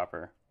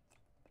gobstopper.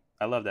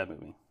 I love that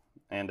movie.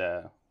 And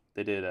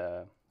they did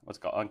what's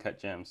called Uncut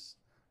Gems.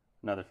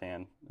 Another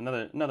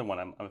one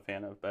I'm a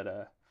fan of.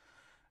 But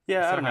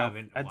yeah, I don't know.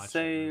 I'd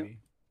say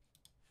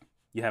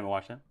you haven't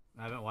watched it.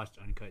 I haven't watched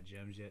Uncut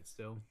Gems yet.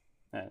 Still,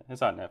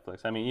 it's on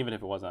Netflix. I mean, even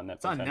if it was on Netflix,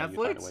 it's on Netflix.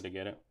 You find a way to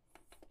get it.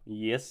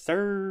 Yes,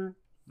 sir.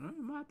 I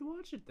might have to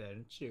watch it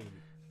then. Shoot.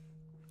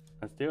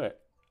 Let's do it.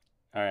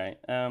 All right.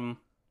 But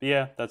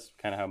yeah, that's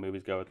kind of how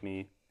movies go with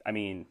me. I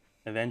mean,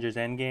 Avengers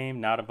Endgame,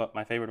 not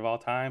my favorite of all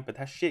time, but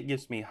that shit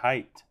gets me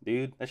hyped,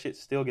 dude. That shit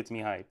still gets me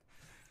hyped.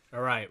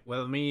 All right.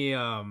 Well, me,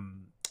 I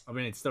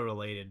mean, it's still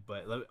related,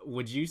 but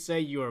would you say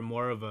you are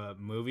more of a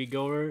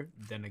moviegoer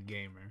than a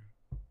gamer?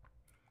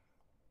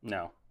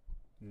 No.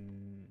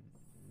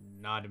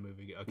 Not a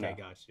movie. Okay, no.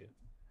 Got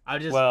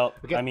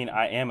you. I mean,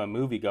 I am a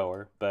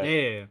moviegoer, but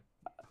yeah.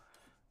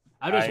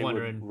 I'm just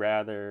wondering. Would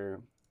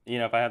rather,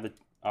 if I have the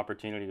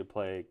opportunity to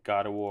play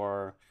God of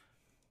War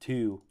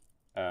 2,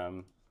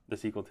 the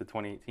sequel to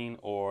 2018,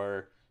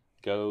 or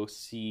go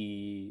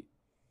see,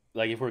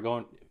 like, if we're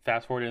going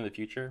fast forward into the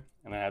future,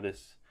 and I have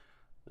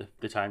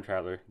the time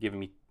traveler giving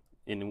me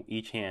in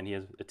each hand, he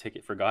has a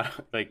ticket for God.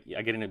 Like,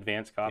 I get an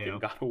advanced copy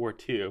of God of War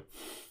 2,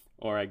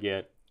 or I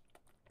get.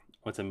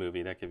 What's a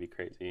movie that could be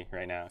crazy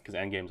right now? Because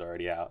Endgame's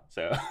already out.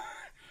 So,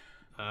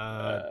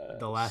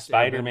 the last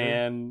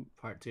Spider-Man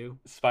Part 2.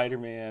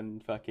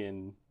 Spider-Man,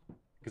 fucking.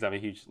 Because I'm a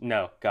huge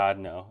no.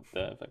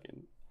 The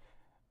fucking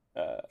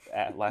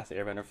Last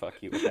Airbender.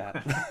 Fuck you with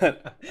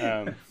that.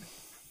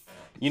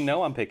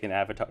 I'm picking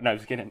Avatar. No, I'm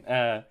just kidding.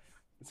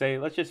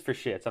 Let's just for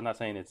shits. I'm not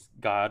saying it's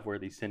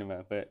God-worthy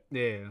cinema, but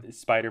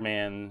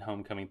Spider-Man,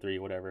 Homecoming 3,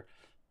 whatever.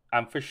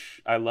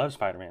 I love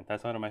Spider-Man.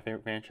 That's one of my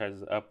favorite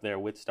franchises up there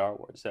with Star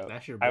Wars. So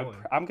that's your boy.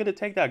 I'm gonna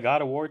take that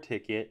God of War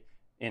ticket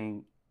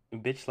and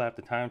bitch slap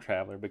the time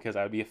traveler because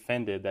I would be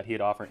offended that he'd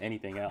offer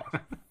anything else.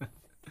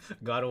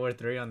 God of War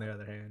 3, on the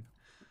other hand,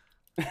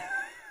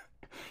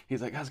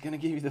 he's like, I was gonna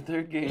give you the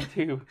third game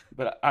too,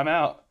 but I'm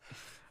out.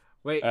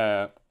 Wait,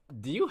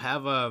 do you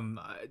have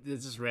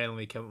this just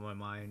randomly came up in my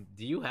mind.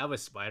 Do you have a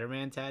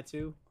Spider-Man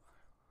tattoo?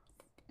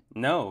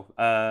 No,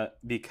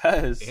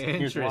 because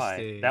here's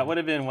why. That would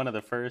have been one of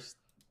the first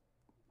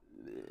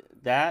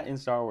That and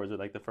Star Wars are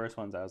like the first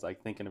ones I was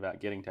like thinking about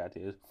getting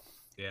tattoos.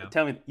 Yeah.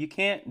 Tell me, you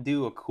can't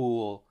do a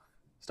cool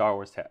Star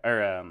Wars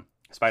or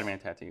Spider-Man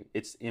tattoo.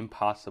 It's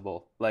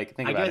impossible. Like,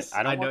 think about it.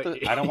 I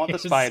don't want the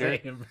spider.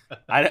 Saying,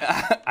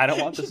 I don't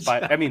want the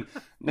spider. I mean,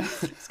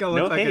 it's gonna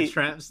look like a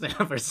tramp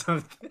stamp or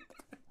something.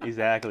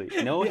 Exactly.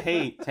 No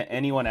hate to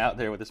anyone out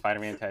there with a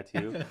Spider-Man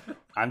tattoo.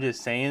 I'm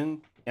just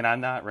saying, and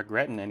I'm not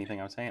regretting anything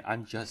I'm saying.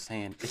 I'm just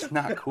saying it's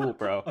not cool,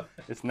 bro.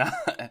 It's not.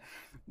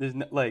 There's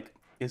no, like,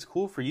 it's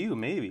cool for you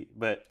maybe,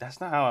 but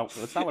that's not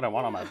what I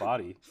want on my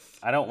body.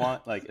 I don't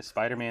want like a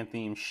Spider-Man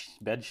themed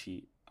bed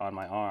sheet on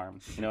my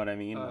arm. You know what I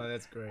mean? Oh,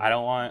 that's great. I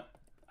don't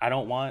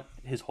want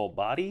his whole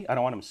body. I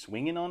don't want him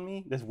swinging on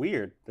me. That's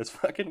weird. That's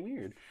fucking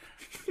weird.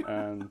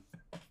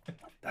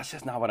 That's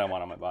just not what I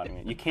want on my body,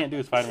 man. You can't do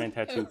a Spider-Man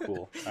tattoo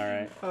cool, all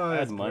right? Oh, I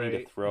have money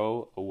to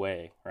throw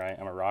away, right?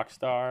 I'm a rock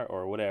star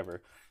or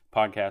whatever.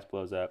 Podcast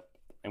blows up,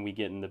 and we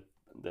get in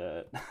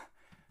the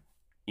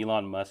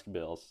Elon Musk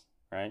bills,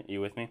 right? You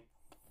with me?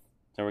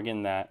 So we're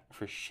getting that.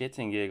 For shits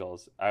and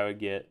giggles, I would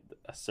get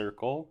a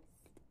circle.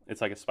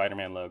 It's like a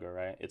Spider-Man logo,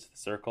 right? It's the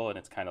circle, and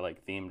it's kind of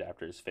like themed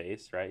after his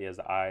face, right? He has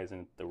the eyes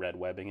and the red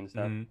webbing and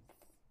stuff. Mm-hmm.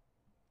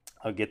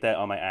 I'll get that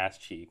on my ass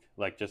cheek,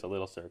 like just a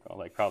little circle,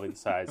 like probably the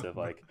size of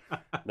like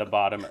the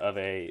bottom of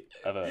a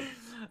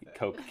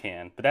Coke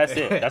can. But that's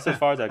it. That's as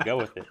far as I go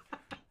with it.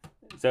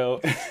 So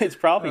it's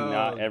probably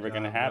not ever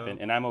going to happen,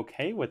 and I'm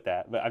okay with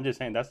that. But I'm just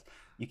saying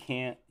you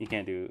can't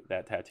do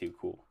that tattoo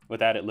cool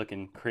without it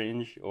looking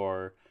cringe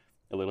or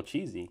a little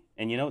cheesy.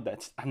 And you know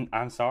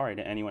I'm sorry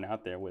to anyone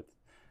out there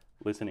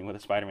listening with a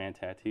Spider-Man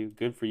tattoo.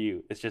 Good for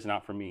you. It's just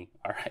not for me.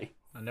 All right.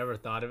 I never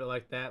thought of it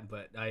like that,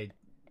 but I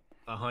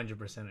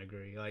 100%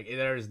 agree. Like,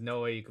 there's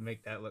no way you can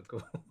make that look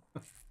cool.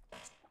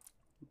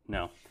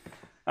 No.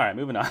 All right,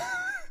 moving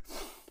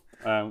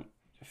on.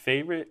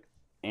 Favorite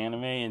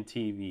anime and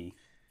TV.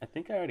 I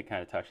think I already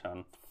kind of touched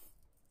on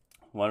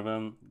one of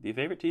them. The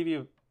favorite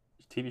TV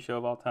show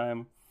of all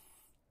time.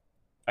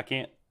 I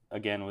can't,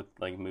 again, with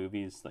like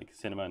movies, like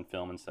cinema and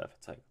film and stuff.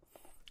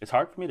 It's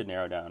hard for me to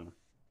narrow down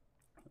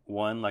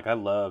one. Like, I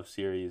love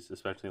series,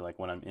 especially like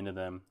when I'm into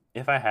them.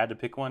 If I had to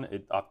pick one,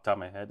 off the top of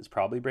my head, it's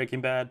probably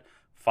Breaking Bad.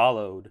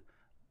 Followed,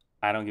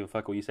 I don't give a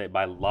fuck what you say,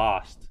 by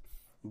Lost.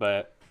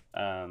 But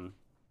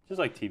just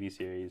like TV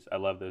series, I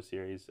love those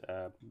series.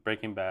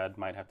 Breaking Bad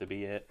might have to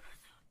be it.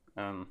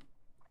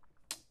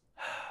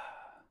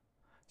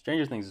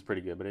 Stranger Things is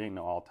pretty good, but it ain't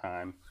no all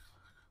time.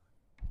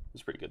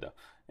 It's pretty good though.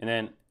 And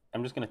then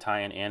I'm just gonna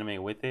tie in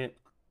anime with it.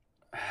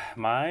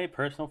 My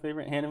personal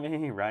favorite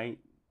anime right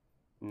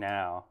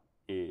now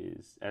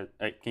is.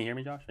 Can you hear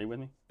me, Josh? Are you with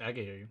me? I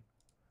can hear you.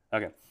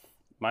 Okay,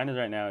 mine is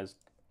right now is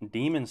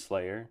Demon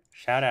Slayer.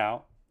 Shout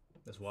out.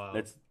 That's wild.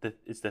 It's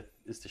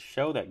the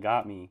show that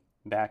got me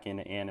back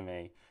into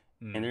anime,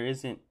 and there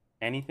isn't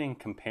anything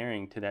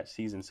comparing to that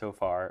season so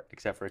far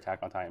except for Attack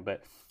on Titan.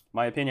 But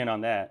my opinion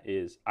on that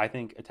is, I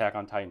think Attack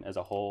on Titan as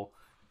a whole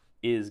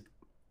is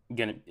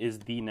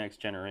the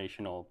next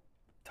generational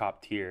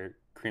top tier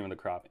cream of the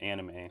crop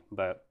anime.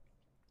 But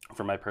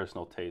for my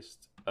personal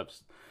taste of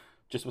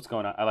just what's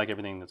going on, I like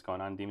everything that's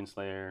going on. Demon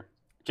Slayer,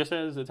 just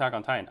as Attack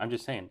on Titan. I'm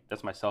just saying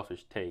that's my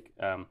selfish take.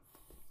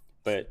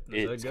 But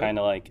it's kind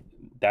of like,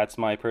 that's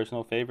my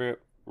personal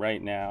favorite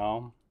right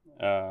now.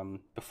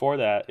 Before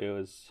that, it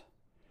was,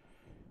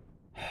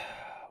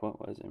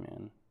 what was it,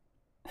 man?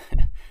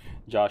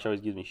 Josh always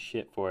gives me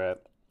shit for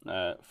it.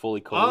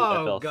 Fully Cold,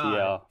 FLCL,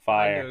 God.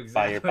 Fire,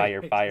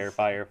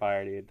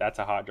 dude. That's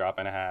a hot drop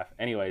and a half.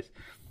 Anyways,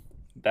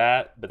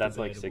 but that's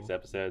like 6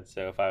 episodes.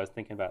 So if I was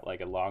thinking about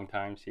like a long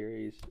time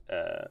series,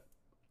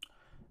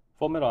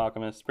 Full Metal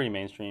Alchemist, pretty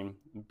mainstream.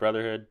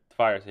 Brotherhood,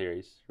 Fire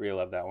series, really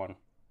love that one.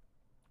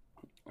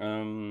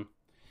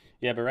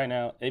 Yeah, but right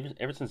now,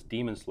 ever since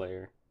Demon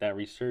Slayer, that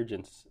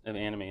resurgence of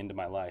anime into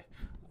my life,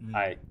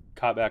 I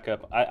caught back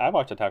up. I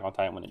watched Attack on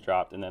Titan when it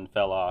dropped, and then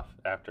fell off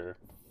after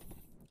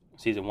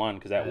season 1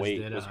 because that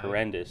wait was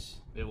horrendous.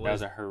 That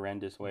was a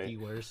horrendous wait.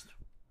 The worst.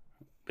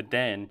 But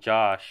then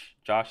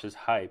Josh's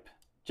hype,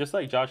 just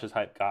like Josh's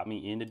hype got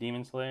me into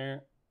Demon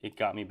Slayer, it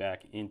got me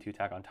back into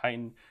Attack on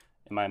Titan,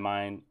 and my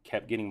mind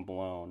kept getting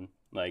blown.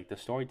 Like, the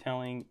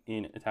storytelling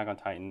in Attack on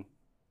Titan,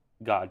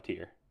 god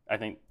tier. I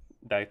think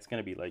that's going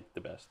to be like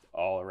the best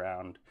all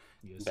around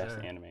best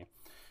anime.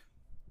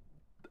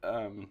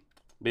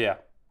 But yeah,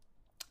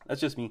 that's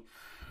just me.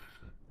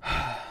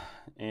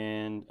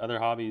 And other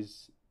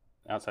hobbies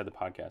outside the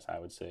podcast, I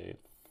would say,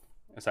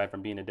 aside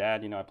from being a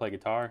dad, I play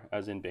guitar. I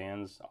was in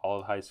bands all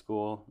of high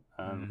school.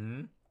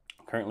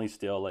 Currently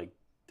still like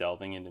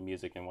delving into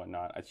music and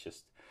whatnot. It's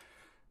just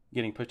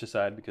getting pushed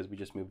aside because we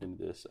just moved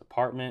into this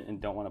apartment and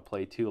don't want to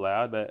play too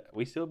loud, but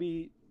we still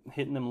be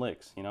hitting them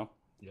licks,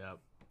 Yeah.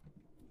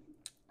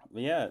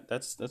 But yeah,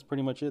 that's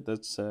pretty much it.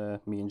 That's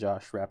me and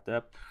Josh wrapped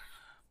up.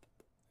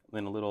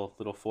 Then a little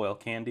foil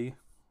candy.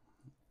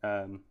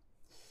 I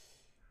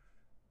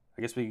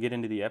guess we can get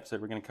into the episode.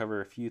 We're going to cover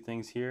a few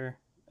things here.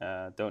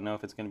 Don't know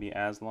if it's going to be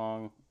as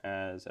long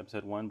as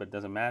episode 1, but it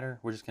doesn't matter.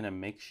 We're just going to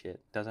make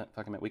shit. Doesn't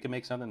fucking matter. We can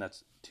make something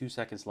that's 2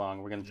 seconds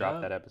long. We're going to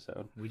drop that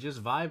episode. We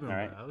just vibing,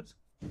 right? bros.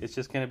 it's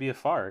just gonna be a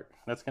fart.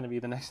 That's gonna be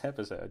the next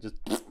episode. Just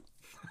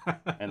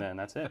and then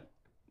that's it.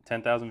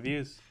 10,000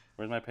 views.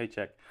 Where's my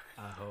paycheck?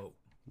 I hope.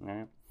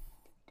 All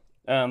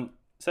right.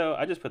 So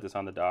I just put this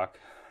on the doc.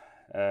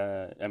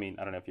 I mean,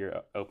 I don't know if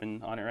you're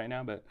open on it right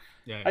now, but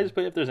yeah. I just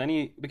put if there's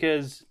any,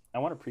 because I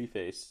want to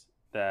preface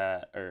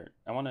that, or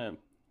I want to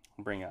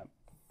bring up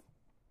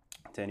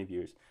to any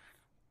viewers.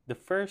 The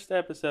first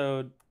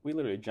episode, we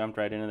literally jumped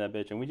right into that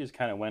bitch, and we just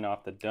kind of went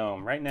off the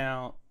dome. Right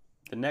now,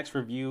 the next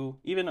review,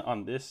 even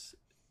on this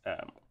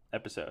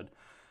episode,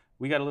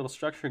 we got a little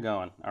structure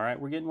going. All right,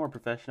 we're getting more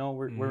professional.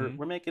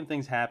 We're making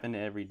things happen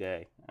every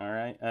day. All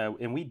right,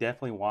 and we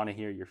definitely want to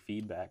hear your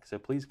feedback. So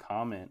please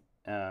comment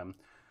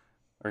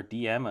or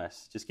DM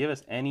us. Just give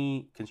us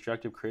any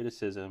constructive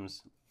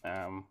criticisms.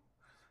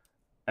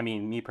 I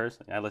mean, me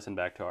personally, I listened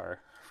back to our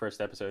first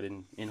episode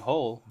in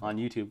whole on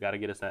YouTube. Got to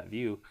get us that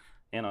view,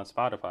 and on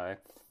Spotify,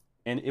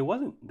 and it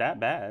wasn't that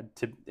bad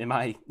in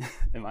my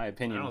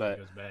opinion. I don't but think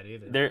it was bad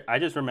either. I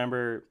just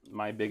remember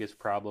my biggest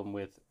problem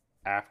with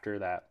after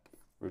that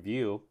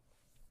review.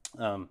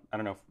 I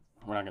don't know if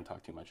we're not going to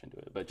talk too much into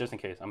it, but just in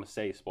case, I'm going to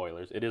say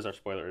spoilers. It is our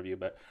spoiler review,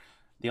 but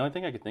the only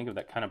thing I could think of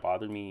that kind of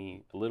bothered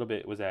me a little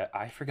bit was that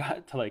I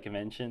forgot to like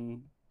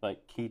mention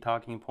like key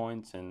talking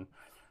points and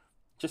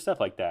just stuff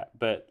like that.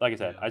 But like I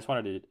said, I just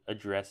wanted to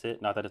address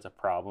it. Not that it's a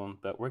problem,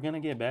 but we're going to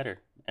get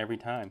better every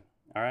time.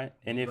 All right.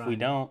 And if we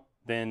don't,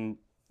 then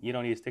you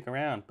don't need to stick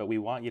around, but we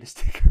want you to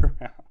stick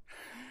around.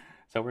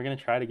 So we're going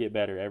to try to get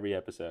better every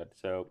episode.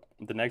 So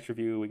the next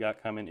review we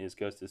got coming is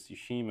Ghost of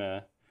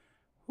Tsushima.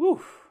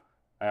 Whew.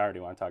 I already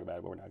want to talk about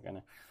it, but we're not going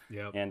to.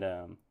 Yep. And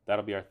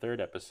that'll be our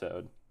third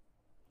episode.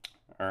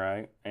 All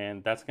right.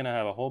 And that's going to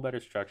have a whole better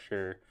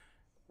structure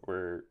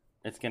where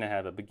it's going to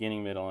have a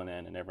beginning, middle, and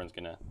end, and everyone's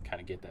going to kind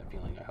of get that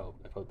feeling. I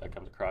hope that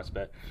comes across.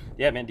 But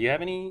yeah, man, do you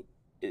have any,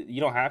 you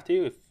don't have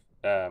to, if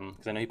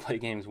because I know you play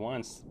games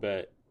once,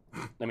 but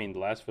I mean, The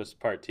Last of Us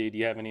Part 2, do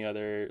you have any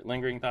other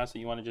lingering thoughts that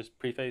you want to just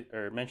preface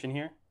or mention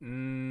here?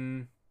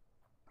 You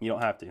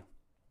don't have to.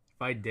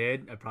 If I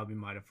did, I probably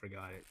might have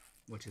forgot it,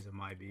 which is a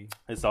might be.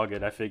 It's all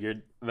good. I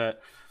figured.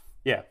 But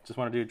yeah, just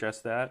wanted to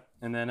address that.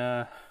 And then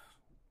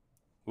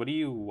what are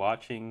you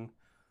watching,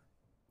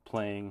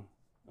 playing,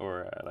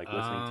 or like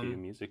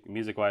listening to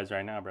music-wise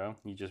right now, bro?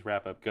 You just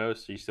wrap up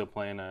Ghost. Are you still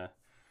playing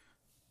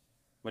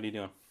what are you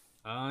doing?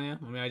 Oh, yeah.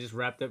 I mean, I just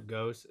wrapped up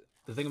Ghost.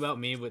 The thing about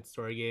me with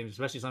story games,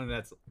 especially something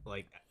that's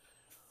like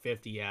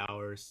 50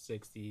 hours,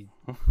 60,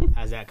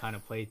 has that kind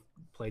of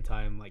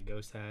playtime like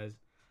Ghost has.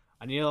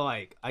 I need to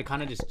I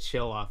kind of just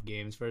chill off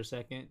games for a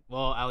second.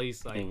 Well, at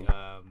least like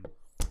a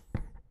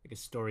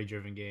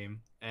story-driven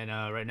game. And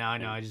right now, I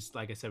know I just,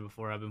 like I said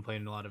before, I've been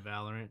playing a lot of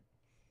Valorant.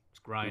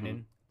 Just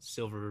grinding.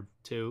 Silver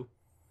 2.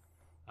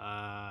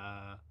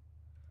 But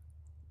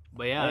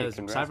yeah, hey,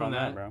 aside from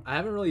that, bro. I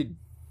haven't really...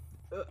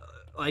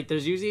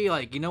 there's usually,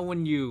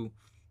 when you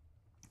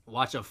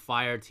watch a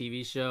fire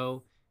TV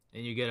show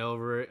and you get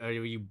over it, or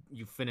you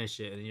finish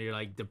it and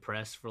you're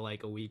depressed for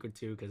a week or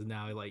two because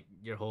now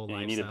your whole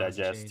life. You need to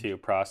digest to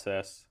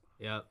process.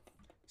 Yep.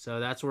 So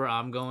that's where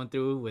I'm going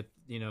through with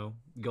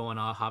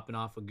hopping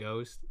off a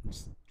Ghost,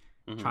 just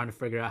trying to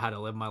figure out how to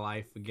live my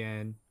life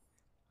again.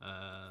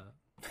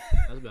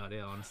 That's about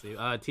it, honestly.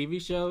 TV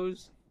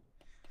shows.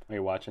 Are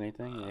you watching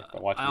anything?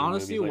 I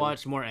honestly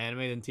watch more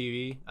anime than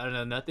TV. I don't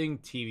know, nothing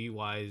TV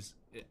wise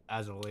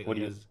as of late.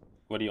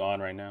 What are you on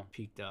right now?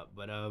 Peaked up,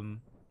 but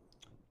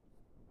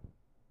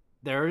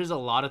there is a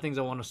lot of things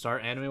I want to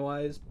start anime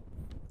wise,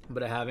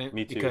 but I haven't.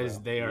 Me too, because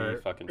bro. they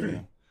are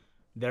fucking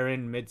they're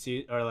in mid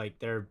season, or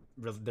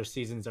their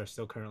seasons are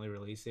still currently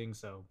releasing,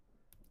 so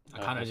I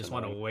kind of just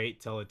want to wait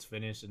till it's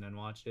finished and then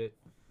watch it.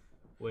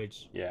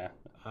 Which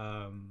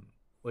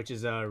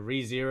is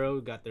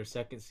ReZero got their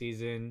second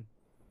season.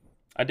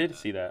 I did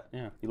see that.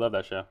 Yeah, you love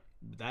that show.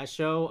 That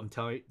show, I'm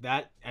telling you,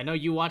 that I know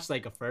you watched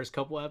a first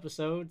couple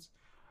episodes.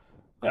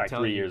 Like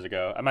 3 years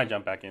ago. I might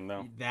jump back in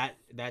though.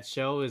 That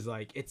show is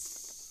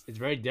it's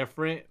very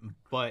different,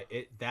 but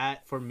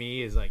that for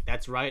me is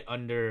that's right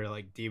under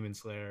Demon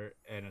Slayer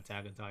and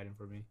Attack on Titan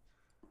for me.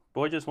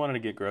 Boy just wanted to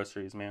get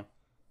groceries, man.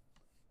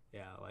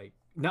 Yeah,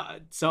 no.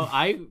 So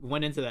I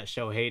went into that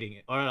show hating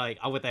it, or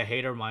with a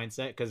hater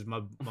mindset, because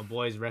my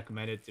boys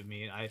recommended it to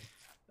me, and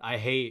I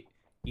hate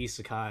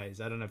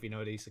isekais. I don't know if you know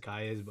what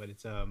isekai is, but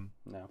it's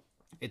no.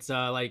 It's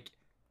like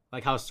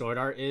how Sword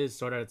Art is.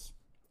 Sword Art's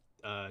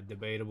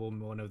debatable,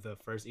 one of the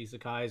first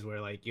isekais where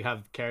you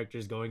have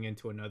characters going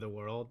into another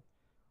world.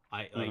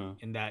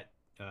 In that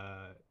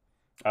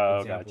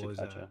example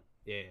gotcha.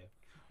 Yeah.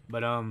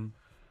 But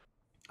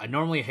I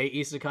normally hate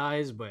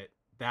isekais, but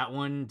that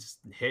one just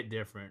hit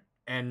different.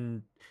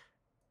 And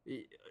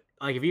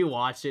if you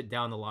watch it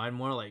down the line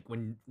more,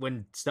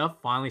 when stuff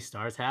finally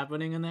starts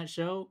happening in that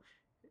show,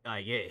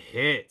 it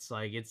hits.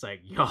 It's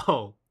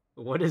yo,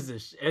 what is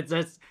this?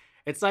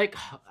 It's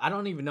I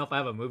don't even know if I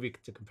have a movie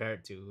to compare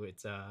it to.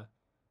 It's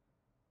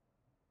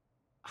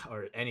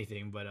or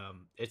anything, but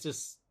it's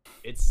just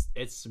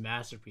it's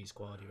masterpiece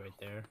quality right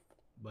there.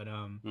 But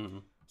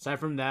aside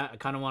from that, I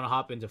kind of want to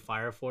hop into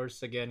Fire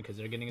Force again because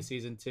they're getting a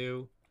season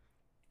 2,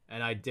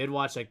 and I did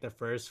watch like the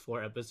first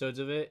 4 episodes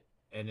of it,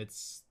 and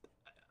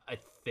I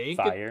think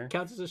Fire. it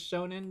counts as a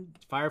shonen.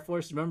 Fire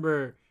Force.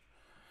 Remember,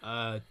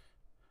 that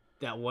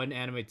one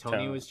anime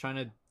Tony was trying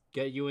to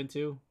get you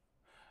into?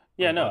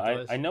 Yeah, no,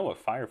 I know what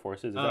Fire Force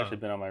is. It's actually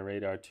been on my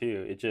radar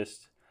too. It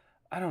just,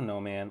 I don't know,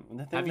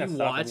 man. Have you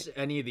watched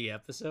any of the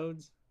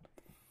episodes?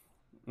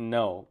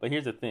 No, but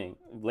here's the thing.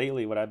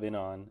 Lately, what I've been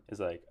on is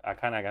like I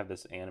kind of got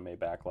this anime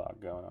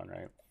backlog going on,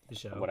 right?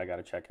 What I got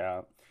to check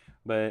out.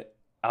 But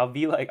I'll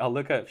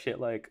look up shit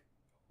like,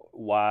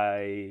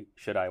 why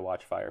should I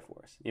watch Fire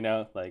Force? You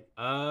know, like,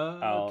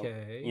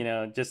 okay. You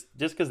know, just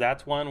because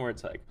that's one where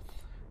it's like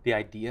the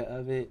idea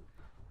of it,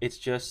 it's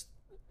just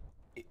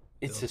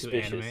it's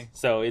suspicious.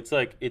 So it's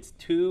like it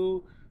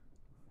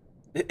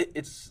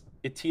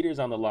teeters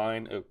on the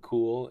line of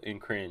cool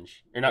and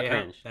cringe, or not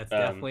cringe. That's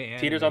definitely anime.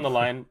 Teeters on the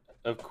line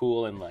of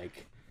cool and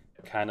like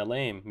kind of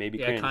lame, maybe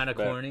cringe, kind of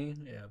corny.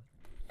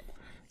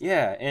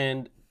 Yeah,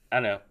 and I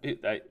don't know.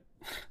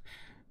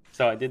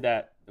 So I did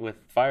that with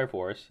Fire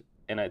Force,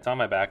 and it's on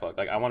my backlog.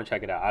 Like I want to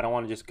check it out. I don't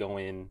want to just go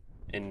in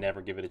and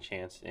never give it a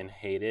chance and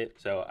hate it.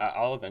 So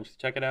I'll eventually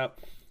check it out.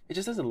 It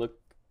just doesn't look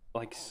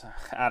like,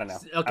 I don't know.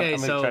 Okay,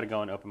 I'm gonna try to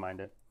go in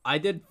open-minded. I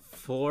did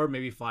 4,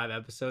 maybe 5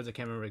 episodes. I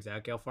can't remember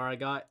exactly how far I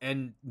got,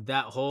 and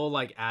that whole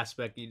like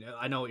aspect. You know,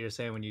 I know what you're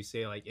saying when you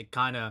say like it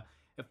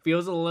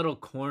feels a little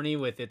corny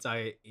with its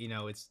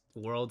its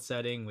world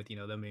setting with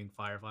them being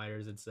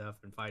firefighters and stuff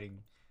and fighting.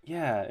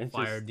 Yeah, it's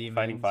fire just demons.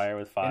 Fighting fire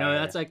with fire.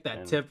 That's like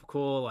that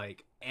typical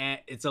like.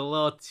 It's a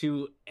little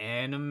too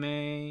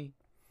anime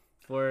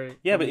for.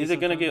 Yeah, but is it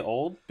gonna get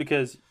old?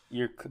 Because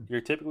you're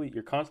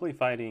constantly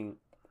fighting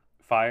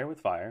fire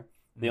with fire.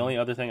 The only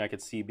other thing I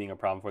could see being a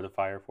problem for the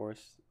Fire Force,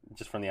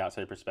 just from the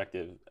outside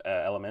perspective,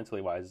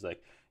 elementally wise, is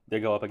like they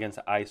go up against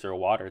ice or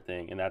water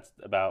thing, and that's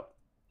about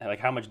like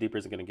how much deeper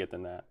is it going to get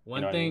than that?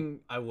 One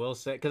thing I will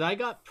say, because I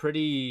got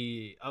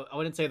pretty, I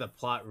wouldn't say the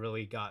plot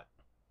really got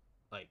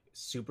like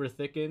super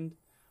thickened,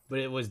 but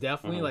it was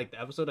definitely like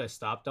the episode I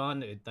stopped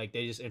on. Like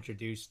they just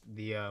introduced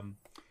the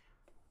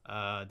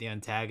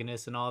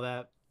antagonist and all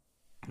that.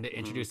 They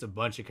introduced a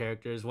bunch of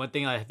characters. One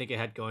thing I think it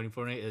had going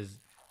for it is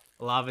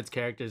a lot of its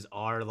characters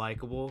are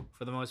likable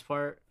for the most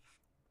part.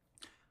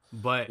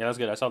 But yeah, that's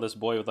good. I saw this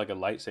boy with like a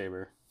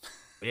lightsaber.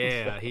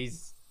 Yeah,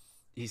 he's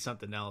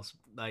something else.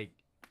 Like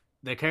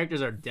the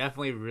characters are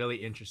definitely really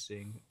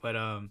interesting, but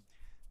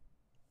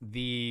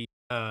the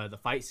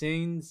fight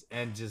scenes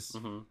and just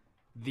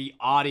the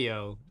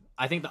audio.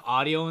 I think the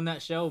audio in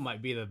that show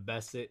might be the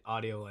best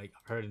audio like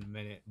I've heard in a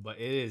minute. But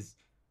it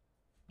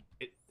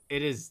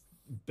is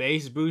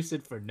bass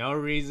boosted for no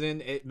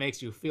reason. It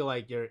makes you feel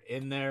like you're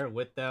in there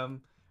with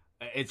them.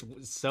 It's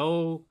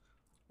so,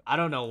 I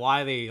don't know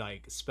why they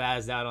like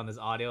spazzed out on this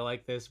audio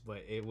like this,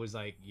 but it was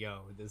like,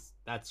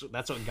 that's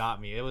what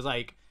got me. It was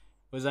like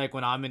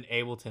when I'm in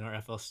Ableton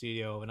or FL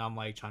Studio and I'm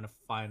like trying to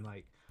find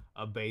like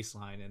a bass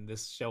line, and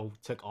this show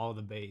took all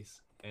the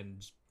bass and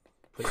just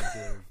put it into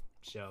the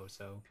show.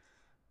 So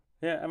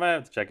yeah, I might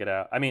have to check it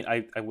out. I mean,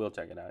 I will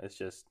check it out. It's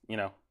just,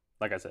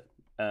 like I said,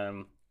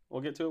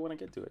 we'll get to it when I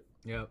get to it.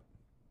 Yep.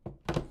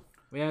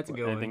 We had to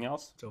go. Anything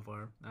else so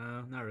far?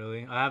 Not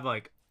really. I have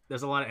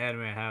there's a lot of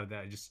anime I have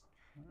that I just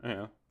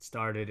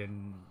started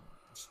and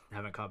just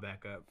haven't caught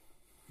back up.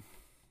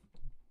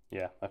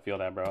 Yeah, I feel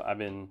that, bro. I've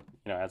been,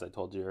 as I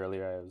told you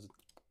earlier,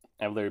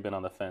 I've literally been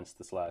on the fence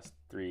this last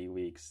 3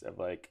 weeks of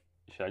like,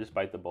 should I just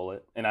bite the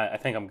bullet? And I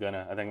think I'm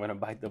gonna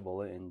bite the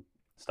bullet and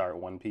start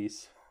One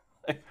Piece.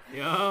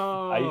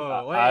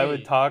 I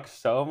would talk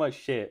so much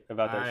shit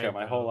about that show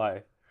my whole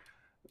life.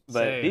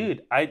 But same.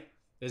 Dude,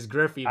 it's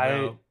Griffey,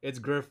 bro. It's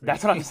Griffey.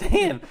 That's what I'm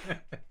saying.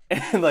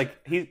 And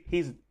like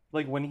he's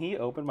like, when he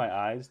opened my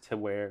eyes to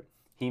where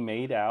he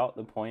made out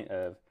the point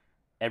of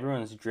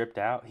everyone's dripped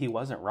out, he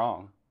wasn't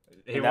wrong.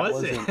 He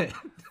wasn't.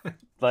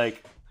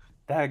 Like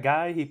that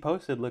guy he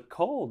posted looked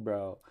cold,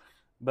 bro.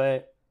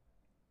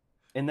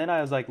 And then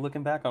I was like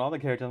looking back on all the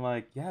characters, I'm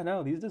like, yeah,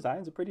 no, these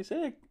designs are pretty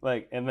sick.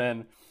 Like, and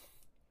then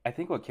I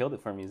think what killed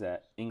it for me is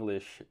that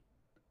English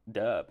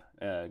dub.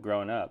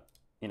 Growing up,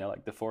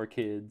 like the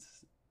 4Kids.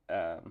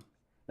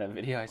 That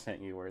video I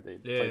sent you where they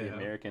play the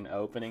American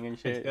opening and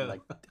shit. Yeah.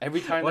 Like every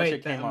time that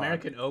shit came on.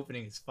 American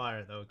opening is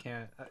fire though.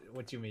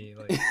 What you mean?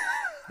 Like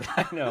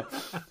I know,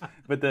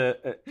 but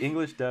the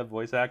English dub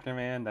voice actor,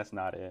 man, that's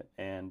not it.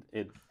 And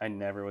I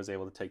never was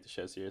able to take the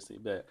show seriously.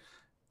 But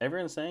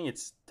everyone's saying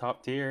it's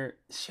top tier.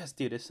 It's just,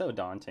 dude, it's so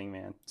daunting,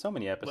 man. So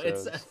many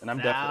episodes, and I'm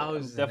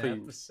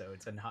definitely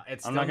episodes, and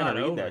it's I'm not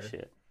gonna read that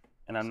shit.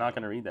 And I'm not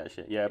gonna read that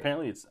shit. Yeah,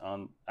 apparently it's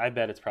on. I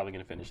bet it's probably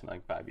gonna finish in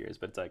like 5 years.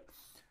 But it's like.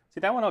 See,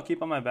 that one I'll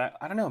keep on my back.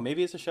 I don't know.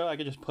 Maybe it's a show I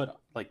could just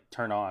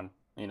turn on,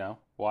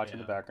 watch in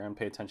the background,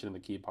 pay attention to the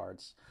key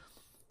parts.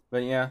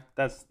 But yeah,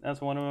 that's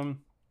one of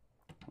them.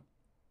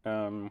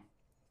 Let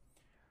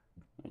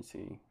me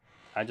see.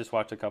 I just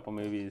watched a couple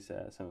movies.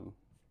 Some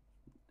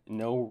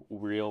no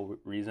real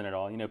reason at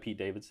all. Pete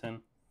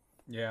Davidson.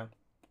 Yeah.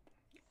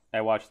 I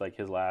watched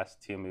his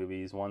last 2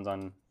 movies. One's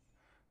on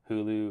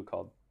Hulu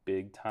called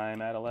Big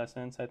Time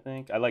Adolescence, I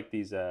think. I like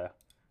these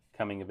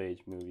coming of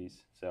age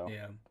movies. So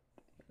yeah.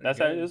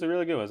 It was a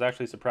really good one. I was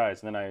actually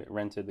surprised. And then I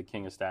rented The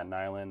King of Staten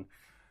Island.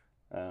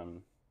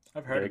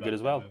 I've heard very about good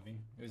as well. Movie.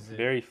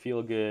 Very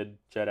feel good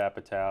Judd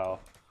Apatow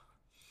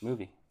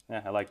movie.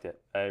 Yeah, I liked it.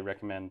 I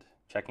recommend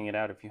checking it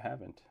out if you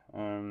haven't.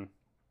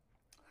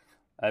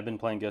 I've been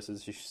playing Ghost of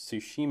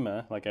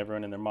Tsushima like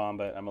everyone and their mom,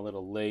 but I'm a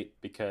little late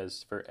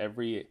because for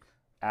every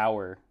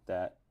hour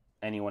that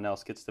anyone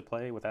else gets to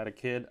play without a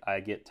kid, I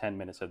get 10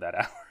 minutes of that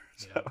hour.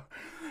 So,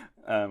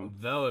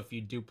 though if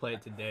you do play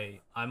it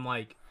today, I'm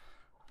like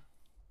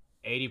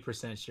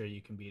 80% sure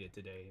you can beat it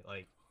today,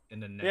 like in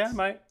the next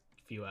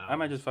few hours. I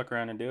might just fuck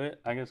around and do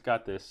it. I just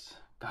got this.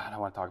 God, I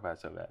want to talk about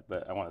it so bad,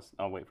 but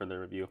I'll wait for the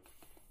review.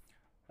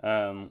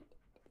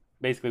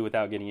 Basically,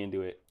 without getting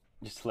into it,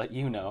 just to let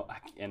you know,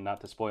 and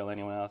not to spoil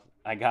anyone else,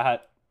 I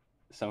got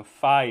some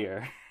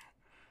fire.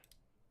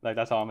 Like,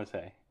 that's all I'm gonna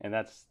say, and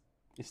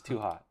it's too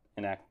hot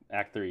in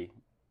Act 3.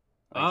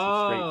 Like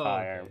some straight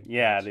fire. Okay.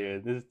 Yeah,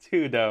 dude, this is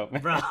too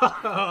dope, bro.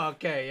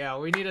 Okay, yeah,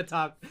 we need to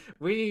talk.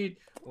 We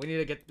need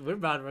to get. We're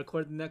about to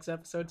record the next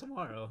episode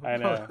tomorrow. I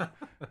know.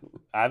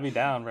 I'd be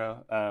down,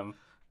 bro.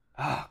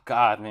 Oh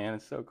God, man,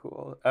 it's so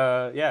cool.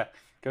 Yeah,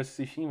 Ghost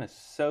of Tsushima is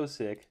so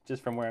sick.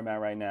 Just from where I'm at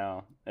right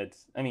now,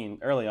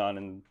 early on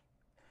in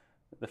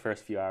the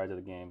first few hours of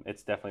the game,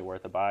 it's definitely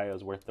worth a buy. It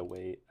was worth the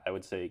wait. I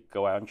would say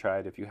go out and try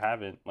it if you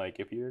haven't. Like,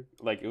 if you're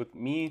like with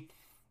me,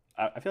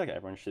 I feel like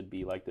everyone should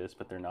be like this,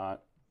 but they're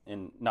not.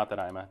 And not that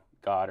I'm a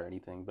god or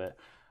anything, but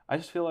I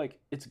just feel like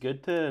it's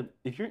good to,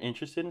 if you're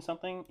interested in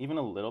something even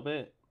a little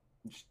bit,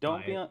 just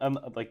don't be on,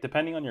 like,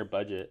 depending on your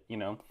budget, you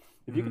know,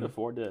 if you can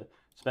afford to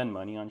spend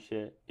money on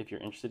shit, if you're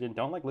interested in,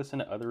 don't like listen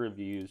to other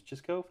reviews,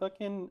 just go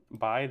fucking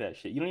buy that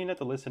shit. You don't even have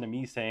to listen to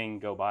me saying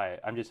go buy it.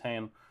 I'm just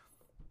saying,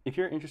 if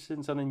you're interested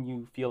in something,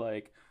 you feel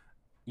like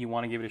you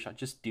want to give it a shot,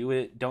 just do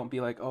it. Don't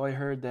be like, oh, I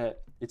heard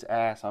that it's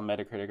ass on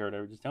Metacritic or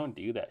whatever. Just don't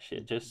do that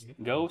shit. Just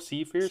go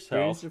see for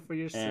yourself. Experience it for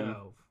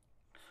yourself.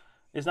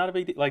 It's not a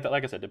big deal. Like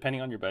I said,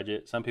 depending on your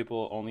budget, some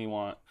people only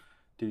want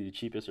to do the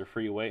cheapest or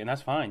free way, and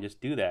that's fine. Just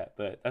do that.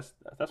 But that's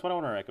what I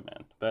want to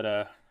recommend. But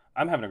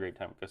I'm having a great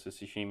time with Ghost of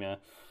Tsushima.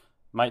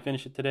 Might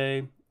finish it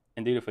today,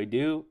 and dude, if we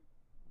do,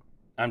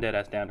 I'm dead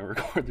ass down to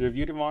record the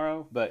review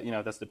tomorrow. But you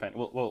know, that's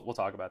dependent. We'll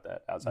talk about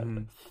that outside of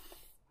the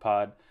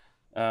pod.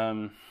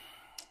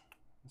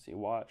 Let's see,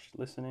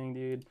 listening,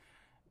 dude,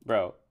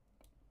 bro.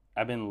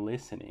 I've been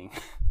listening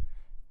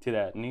to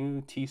that new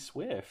T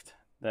Swift.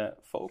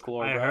 That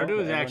Folklore. I heard it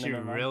was actually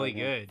really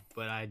good,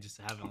 but I just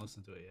haven't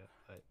listened to it yet.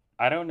 But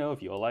I don't know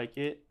if you'll like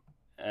it.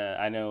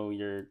 I know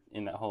you're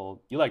in that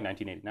whole. You like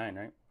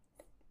 1989, right?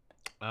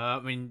 I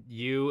mean,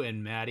 you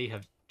and Maddie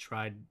have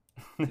tried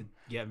to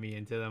get me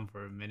into them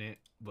for a minute,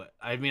 but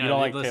I mean, you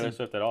don't like Taylor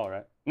Swift at all,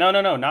 right? No,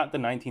 not the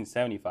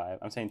 1975.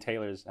 I'm saying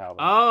Taylor's album.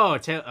 Oh,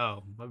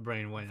 my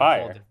brain went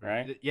fire,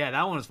 right? Yeah,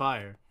 that one was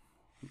fire.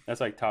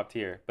 That's like top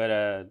tier.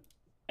 But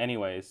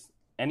anyways,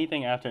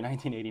 anything after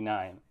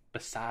 1989.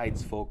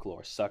 Besides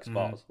Folklore sucks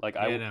balls. Like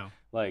I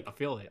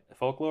feel it.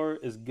 Folklore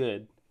is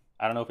good.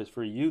 I don't know if it's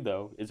for you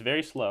though. It's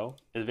very slow.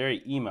 It's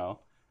very emo.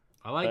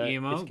 I like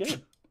emo. It's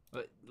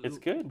good. It's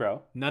good,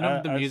 bro. None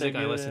of the music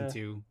I listen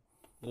to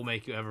will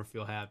make you ever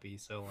feel happy.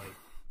 So like,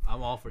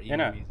 I'm all for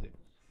emo music.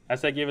 I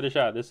say give it a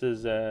shot. This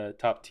is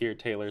top tier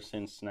Taylor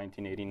since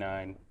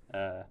 1989.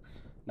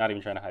 Not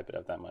even trying to hype it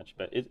up that much,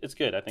 but it's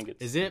good. I think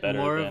it's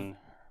better than.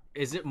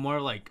 Is it more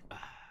like?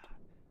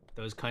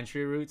 Those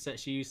country roots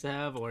that she used to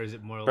have, or is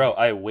it more? Bro,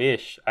 I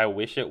wish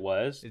it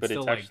was, but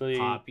it's actually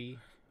like poppy.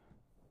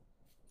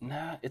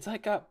 Nah, it's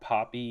like got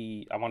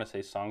poppy. I want to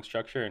say song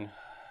structure and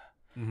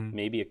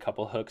maybe a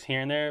couple hooks here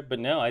and there, but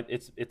no,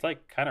 it's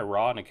like kind of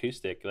raw and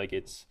acoustic. Like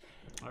it's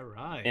all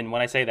right. And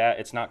when I say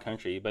that, it's not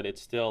country, but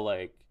it's still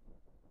like,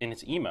 and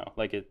it's emo.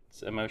 Like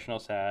it's emotional,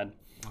 sad.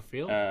 I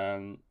feel.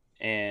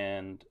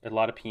 And a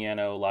lot of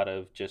piano, a lot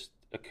of just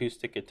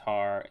acoustic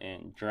guitar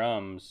and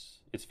drums.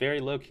 It's very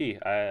low key.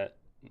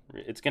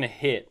 It's gonna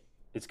hit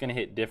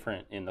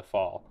different in the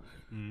fall.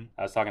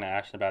 I was talking to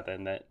Ashton about that,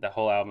 and that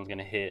whole album's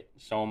gonna hit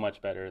so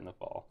much better in the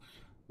fall.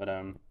 But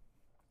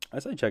I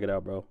say check it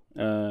out, bro.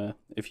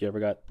 If you ever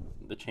got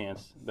the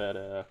chance.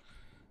 But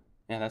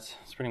yeah, that's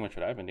pretty much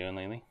what I've been doing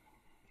lately.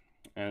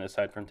 And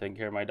aside from taking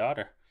care of my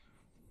daughter.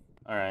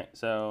 All right,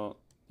 so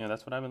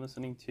that's what I've been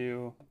listening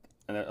to,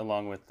 and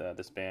along with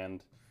this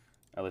band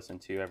I listen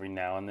to every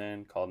now and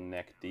then called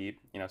Neck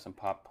Deep. Some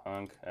pop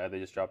punk. They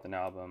just dropped an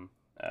album.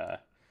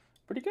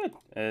 Pretty good.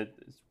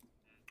 It's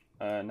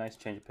a nice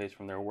change of pace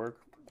from their work.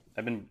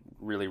 I've been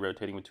really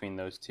rotating between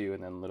those two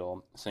and then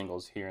little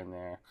singles here and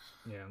there.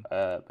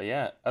 Yeah. But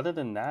yeah, other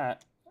than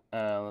that,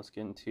 let's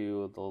get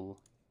into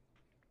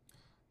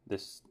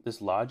this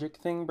Logic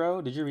thing,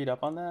 bro. Did you read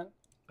up on that?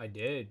 I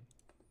did.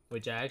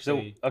 Which I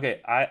actually... So,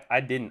 okay, I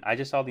didn't. I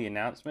just saw the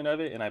announcement of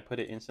it and I put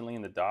it instantly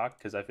in the doc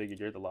because I figured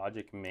you're the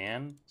Logic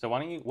man. So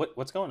why don't you...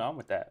 What's going on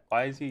with that?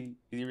 Why is he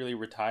really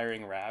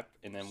retiring rap?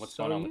 And then what's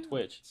going on with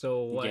Twitch?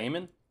 So what?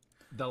 Gaming?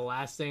 The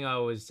last thing I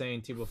was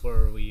saying to you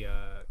before we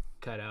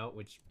cut out,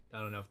 which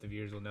I don't know if the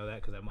viewers will know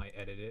that because I might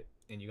edit it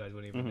and you guys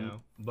wouldn't even know.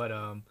 But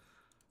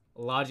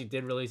Logic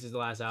did release his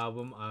last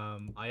album.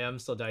 I am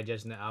still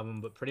digesting the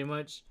album, but pretty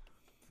much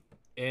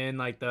in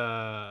like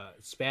the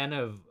span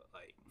of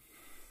like,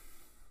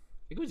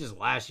 I think it was just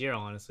last year,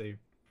 honestly.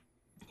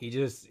 He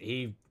just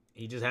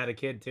had a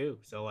kid too,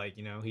 so like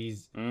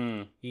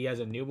he has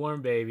a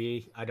newborn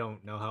baby. I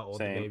don't know how old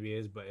the baby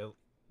is, but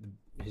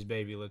his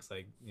baby looks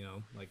like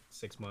like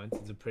 6 months.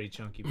 It's a pretty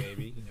chunky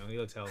baby. He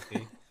looks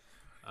healthy.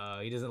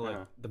 He doesn't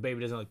look the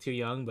baby doesn't look too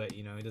young, but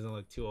he doesn't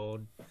look too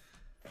old.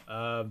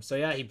 So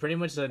yeah, he pretty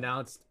much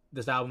announced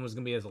this album was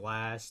gonna be his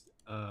last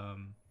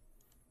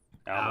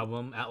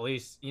album. At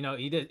least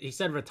he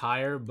said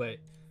retire, but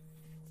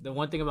the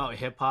one thing about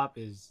hip hop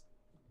is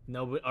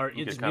nobody, or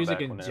it's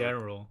music in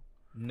general.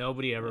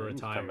 Nobody ever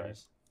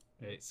retires.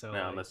 Right? So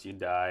unless you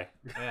die.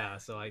 Yeah,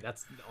 so like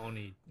that's the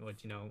only what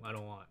I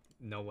don't want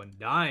no one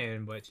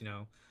dying, but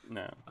No.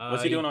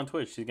 What's he doing on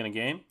Twitch? He's gonna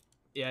game?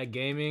 Yeah,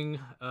 gaming.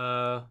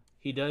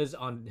 He does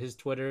on his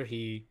Twitter.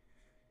 He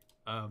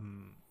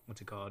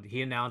what's it called?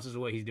 He announces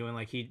what he's doing.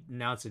 Like he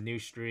announced a new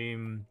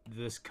stream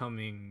this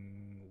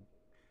coming.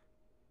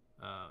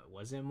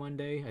 Was it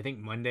Monday? I think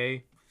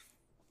Monday.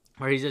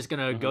 Where he's just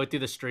gonna go through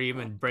the stream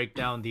and break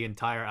down the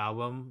entire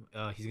album.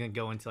 He's gonna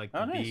go into like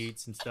the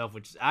beats and stuff,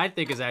 which I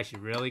think is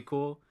actually really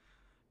cool.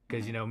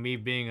 Because me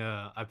being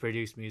I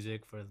produce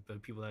music for the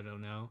people that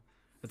don't know.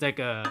 It's like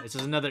it's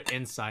just another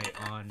insight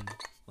on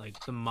like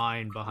the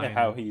mind behind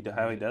how he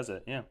does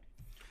it. Yeah.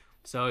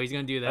 So he's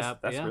gonna do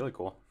that. That's really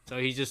cool. So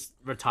he's just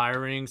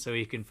retiring so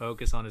he can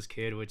focus on his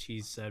kid, which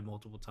he's said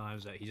multiple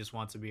times that he just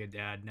wants to be a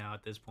dad now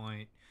at this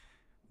point.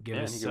 Give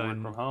his son,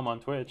 can work from home on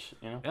Twitch.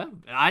 Yeah,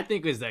 I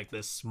think it's like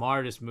the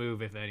smartest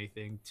move, if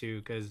anything, too.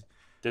 Because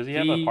does he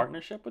have a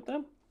partnership with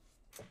them?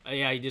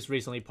 Yeah, he just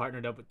recently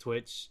partnered up with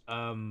Twitch.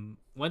 One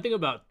thing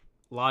about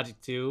Logic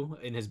too,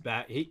 in his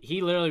back,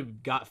 he literally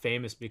got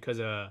famous because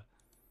of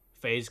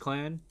FaZe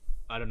Clan.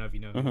 I don't know if you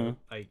know,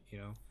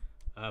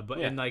 but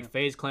in like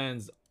FaZe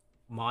Clan's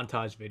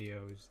montage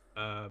videos,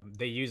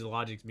 they use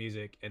Logic's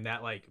music, and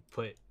that like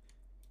put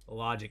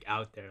Logic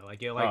out there.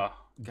 Like it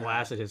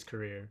blasted his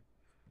career.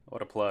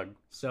 What a plug.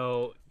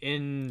 So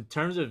in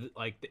terms of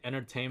like the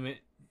entertainment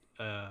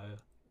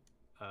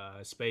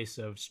space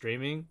of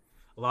streaming,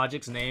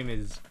 Logic's name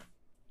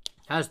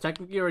has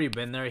technically already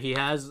been there. He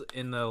has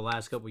in the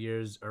last couple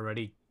years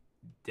already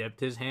dipped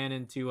his hand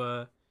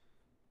into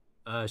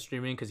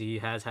streaming because he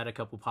has had a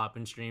couple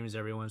pop-in streams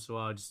every once in a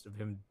while just of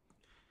him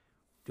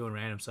doing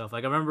random stuff.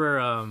 Like I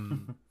remember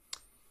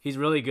he's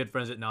really good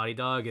friends at Naughty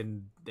Dog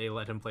and they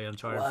let him play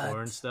Uncharted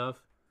 4 and stuff.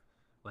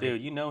 Like,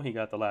 dude, he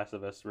got The Last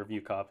of Us review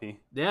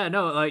copy. Yeah,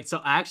 no, like so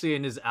actually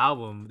in his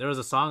album there was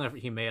a song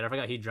he made. I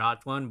forgot he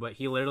dropped one, but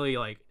he literally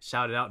like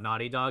shouted out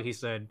Naughty Dog. He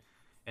said,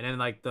 and then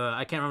like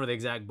I can't remember the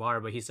exact bar,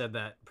 but he said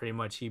that pretty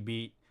much he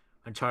beat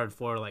Uncharted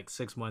 4 like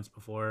 6 months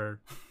before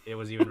it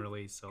was even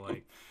released. So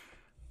like,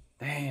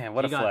 damn,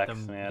 what a flex,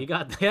 man!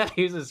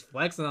 He was just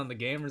flexing on the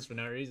gamers for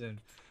no reason.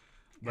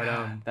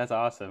 But that's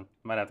awesome.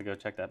 Might have to go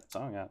check that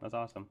song out. That's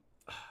awesome.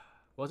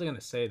 What was I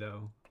gonna say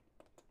though?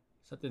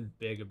 Something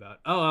big about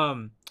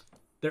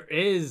there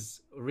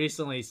is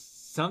recently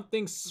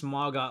something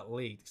small got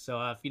leaked.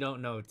 So if you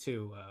don't know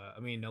too, I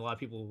mean a lot of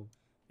people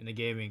in the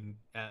gaming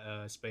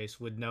space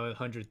would know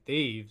 100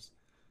 Thieves.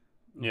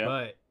 Yeah.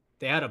 But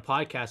they had a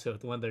podcast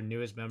with one of their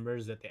newest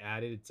members that they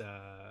added. It's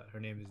her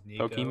name is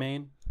Nico.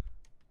 Pokimane?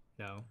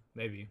 No,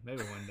 maybe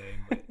one day.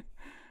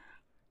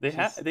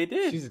 But they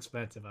did. She's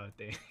expensive, I would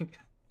think.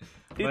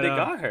 Dude, they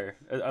got her.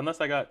 Unless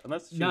she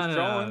was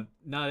trolling.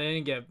 No, they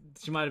didn't get.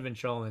 She might have been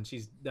trolling.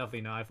 She's definitely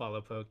not. I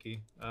follow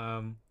Pokey.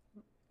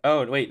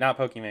 Oh wait, not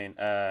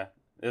Pokimane.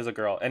 There's a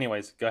girl.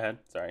 Anyways, go ahead.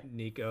 Sorry.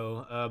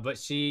 Nico. But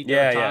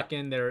they're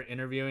talking. They're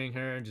interviewing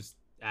her and just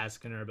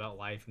asking her about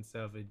life and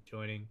stuff and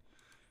joining.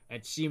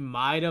 And she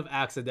might have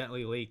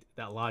accidentally leaked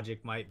that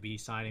Logic might be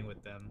signing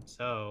with them.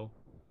 So.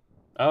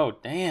 Oh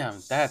damn,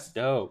 that's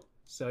dope.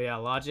 So yeah,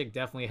 Logic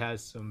definitely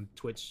has some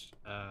Twitch.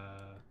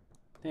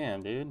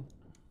 Damn, dude.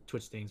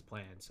 Twitch things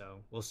planned, so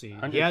we'll see.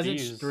 He hasn't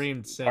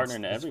streamed since.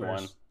 Partnering to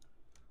everyone.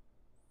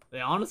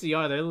 They honestly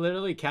are. They're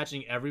literally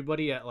catching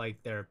everybody at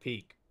like their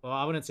peak. Well,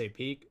 I wouldn't say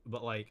peak,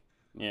 but like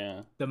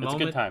the moment. It's a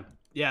good time.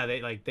 Yeah,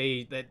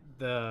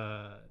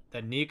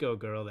 that Nico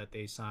girl that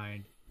they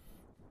signed.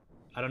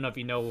 I don't know if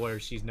you know where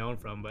she's known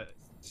from, but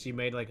she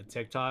made like a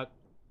TikTok.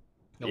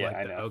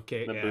 I know.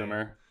 The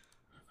boomer.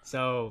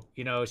 So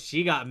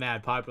she got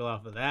mad popular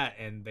off of that,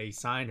 and they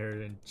signed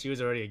her, and she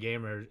was already a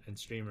gamer and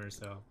streamer.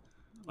 So.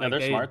 Like,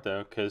 they're smart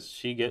though, because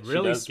she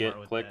does get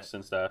clicks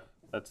and stuff.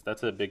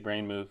 That's a big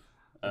brain move.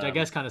 Which I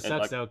guess kind of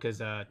sucks though, because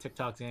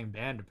TikTok's getting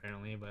banned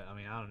apparently. But I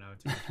mean, I don't know.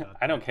 TikTok.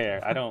 I don't care.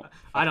 I don't.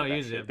 I don't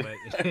use it, but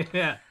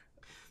yeah.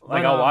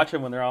 Like I'll watch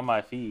them when they're on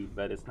my feed,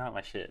 but it's not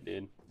my shit,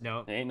 dude.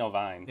 No, it ain't no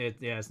Vine.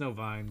 It's no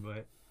Vine,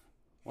 but.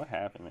 What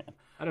happened, man?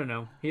 I don't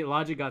know.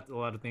 Logic got a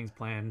lot of things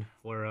planned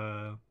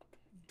for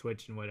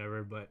Twitch and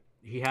whatever, but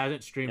he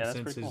hasn't streamed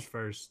since his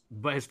first.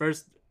 But his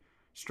first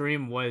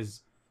stream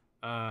was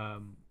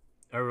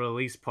a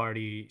release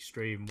party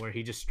stream where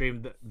he just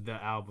streamed the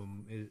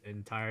album in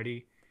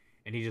entirety,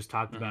 and he just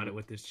talked about it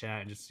with his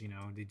chat and just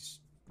they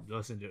just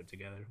listened to it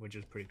together, which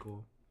was pretty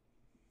cool.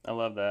 I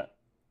love that.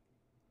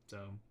 So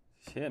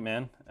shit,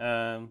 man.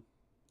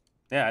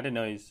 Yeah, I didn't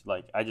know he's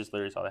like. I just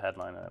literally saw the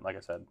headline, like I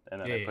said,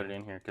 and then I put it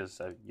in here because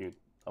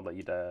I'll let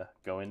you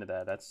go into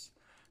that. That's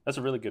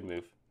a really good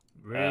move.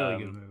 Really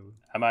good move.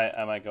 I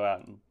might go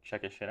out and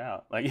check his shit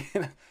out. Like,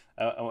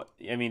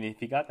 I mean, if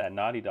he got that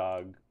Naughty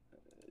Dog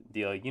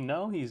deal,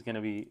 he's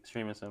gonna be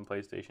streaming some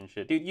PlayStation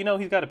shit, dude.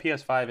 He's got a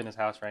PS5 in his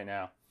house right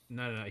now.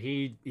 No,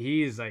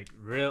 he's like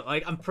real.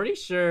 Like, I'm pretty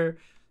sure.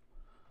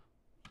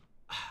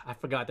 I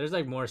forgot. There's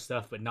like more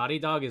stuff, but Naughty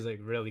Dog is like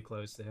really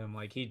close to him.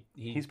 Like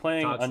he's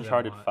playing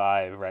Uncharted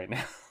 5 right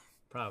now.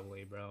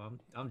 Probably, bro.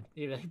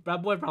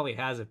 That boy probably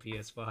has a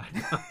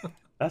PS5.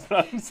 That's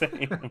what I'm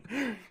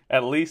saying.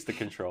 At least the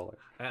controller.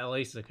 At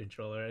least the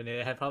controller, and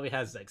it probably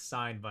has like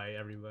signed by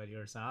everybody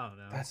or something. I don't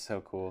know. That's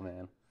so cool,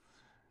 man.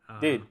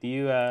 Dude, do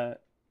you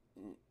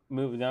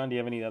moving on? Do you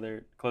have any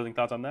other closing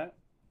thoughts on that?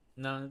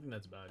 No, I think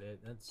that's about it.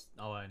 That's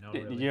all I know.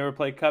 Did you ever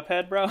play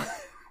Cuphead, bro?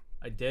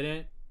 I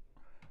didn't.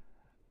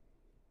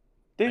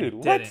 Dude,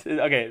 what?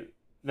 Okay,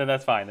 then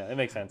that's fine. Then it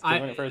makes sense.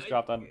 When it first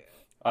dropped on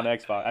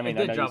Xbox, I mean,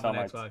 I know you saw on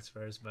Xbox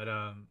first, but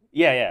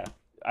yeah.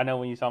 I know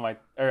when you saw I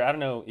don't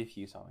know if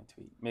you saw my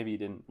tweet. Maybe you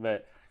didn't,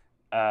 but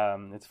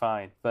it's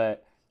fine.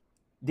 But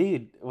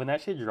dude, when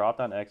that shit dropped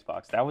on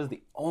Xbox, that was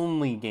the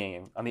only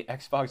game on the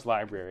Xbox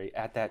library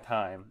at that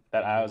time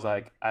that I was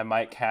like, I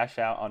might cash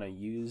out on a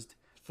used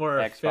for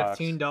a Xbox.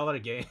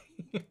 $15 game.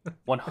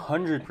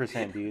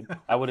 100%, dude.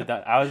 I would have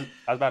done. I was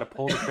about to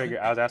pull the trigger.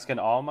 I was asking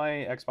all my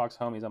Xbox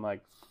homies. I'm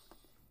like,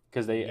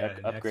 because they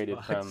upgraded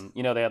Xbox from,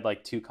 they had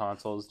like 2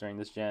 consoles during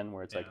this gen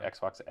where it's like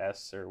Xbox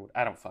S or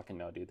I don't fucking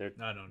know, dude.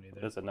 I don't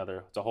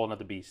either. It's a whole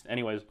nother beast.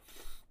 Anyways,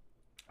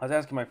 I was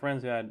asking my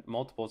friends who had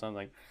multiples. I was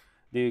like,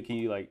 dude, can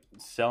you like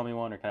sell me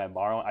one or can I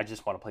borrow one? I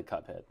just want to play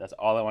Cuphead. That's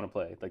all I want to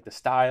play. Like the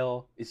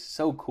style is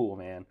so cool,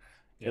 man.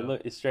 Yeah.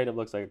 It straight up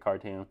looks like a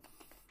cartoon.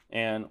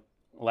 And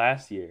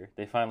last year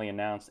they finally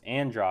announced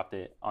and dropped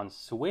it on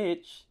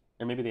Switch,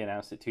 or maybe they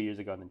announced it 2 years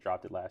ago and then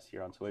dropped it last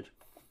year on Switch.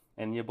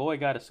 And your boy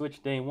got a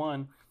Switch day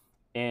one,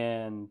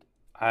 and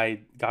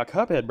I got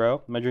Cuphead,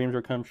 bro. My dreams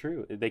were come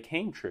true. They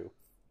came true.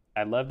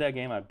 I love that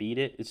game. I beat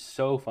it. It's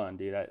so fun,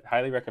 dude. I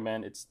highly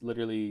recommend. It's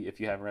literally, if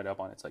you haven't read up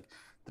on it, it's like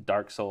the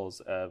Dark Souls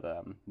of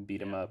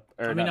beat 'em up.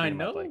 Or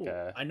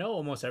I know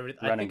almost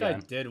everything. I think I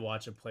did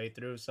watch a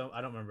playthrough. So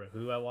I don't remember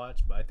who I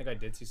watched, but I think I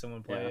did see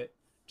someone play it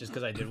just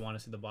because I did want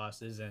to see the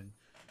bosses, and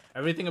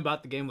everything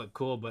about the game looked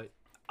cool. But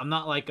I'm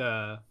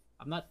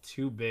not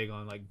too big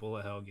on like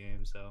bullet hell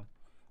games, so.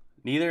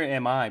 Neither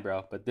am I,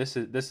 bro. But this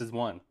is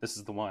one. This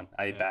is the one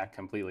I back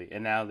completely.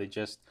 And now they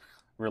just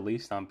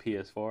released on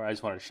PS4. I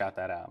just wanted to shout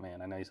that out,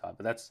 man. I know you saw it,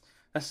 but that's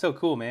so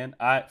cool, man.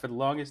 For the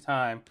longest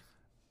time,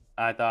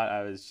 I thought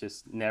I was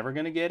just never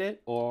gonna get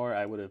it, or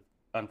I would have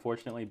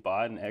unfortunately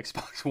bought an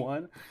Xbox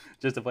One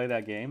just to play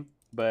that game.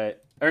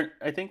 But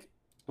I think,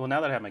 well,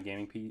 now that I have my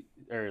gaming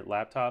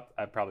laptop,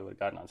 I probably would have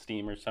gotten on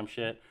Steam or some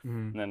shit,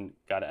 and then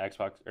got an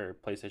Xbox or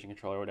PlayStation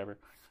controller or whatever.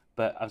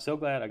 But I'm so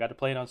glad I got to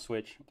play it on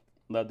Switch.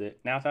 Loved it.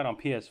 Now it's out on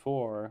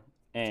PS4,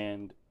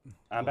 and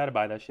I'm about to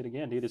buy that shit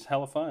again, dude. It's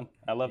hella fun.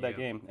 I love that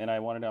game, and I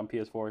wanted it on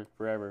PS4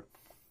 forever.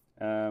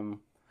 I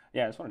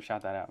just want to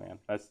shout that out, man.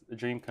 That's a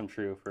dream come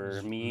true for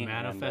me.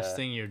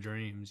 Manifesting your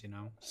dreams,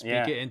 Speak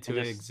it into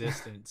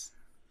existence.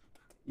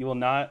 You will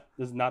not.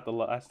 This is not the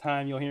last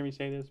time you'll hear me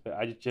say this, but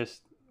I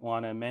just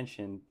want to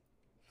mention,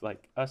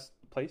 like, us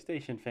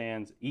PlayStation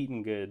fans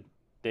eating good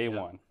day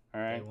one. All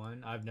right. Day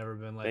one. I've never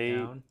been let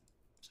down.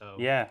 So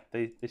yeah,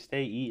 they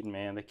stay eating,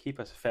 man. They keep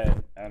us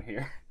fed out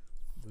here.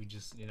 We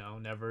just,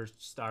 never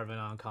starving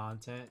on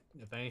content.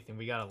 If anything,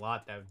 we got a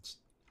lot that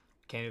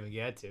can't even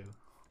get to.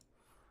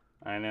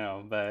 I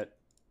know, but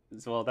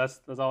that's all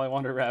I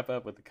wanted to wrap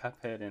up with the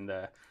Cuphead, and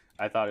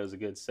I thought it was a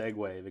good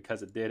segue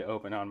because it did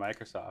open on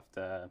Microsoft.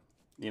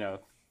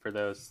 For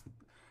those,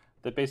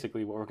 that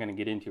basically what we're going to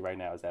get into right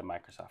now is that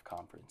Microsoft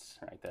conference,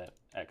 right? That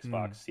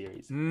Xbox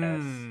Series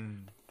S.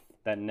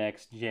 That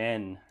next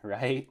gen,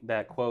 right?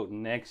 That quote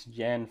next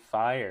gen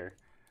fire.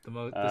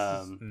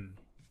 There's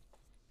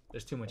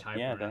too much hype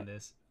around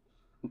this.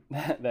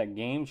 That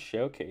game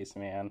showcase,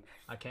 man.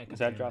 I can't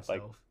contain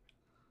myself.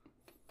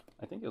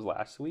 I think it was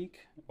last week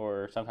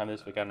or sometime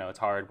this week. I don't know. It's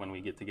hard when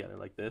we get together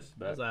like this,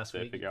 but it was last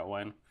week. Figure out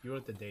when. You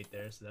wrote the date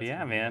there, so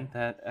that's man.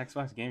 That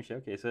Xbox game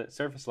showcase,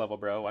 surface level,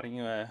 bro. Why don't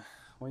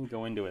you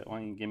go into it? Why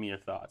don't you give me your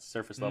thoughts?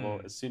 Surface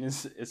level. As soon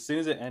as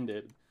it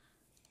ended.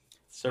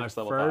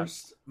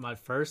 My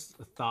first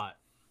thought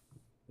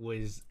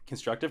was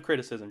constructive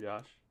criticism,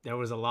 Josh. There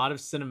was a lot of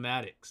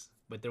cinematics,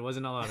 but there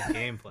wasn't a lot of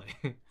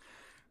gameplay.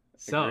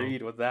 So,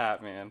 agreed with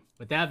that, man.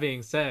 With that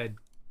being said,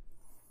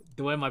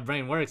 the way my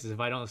brain works is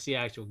if I don't see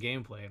actual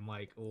gameplay, I'm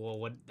like, well,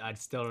 what? I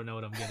still don't know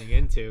what I'm getting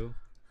into.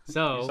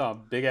 So you saw a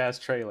big ass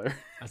trailer.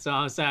 So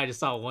I'm saying I just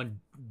saw one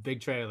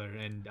big trailer,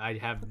 and I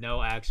have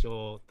no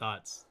actual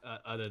thoughts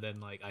other than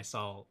like I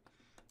saw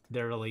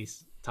their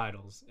release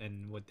titles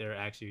and what they're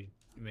actually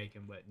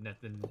making, but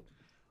nothing.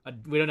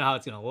 We don't know how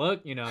it's gonna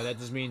look. That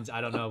just means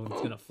I don't know if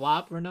it's gonna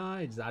flop or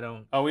not.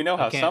 We know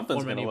how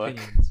something's gonna look.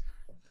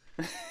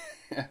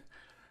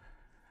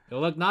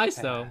 It'll look nice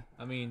though.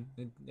 I mean,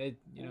 you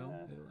know.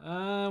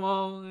 All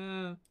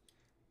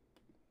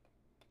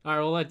right.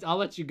 Well, I'll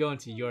let you go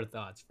into your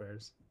thoughts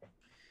first.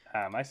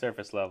 My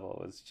surface level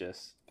was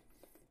just.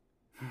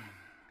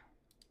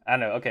 I don't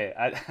know. Okay,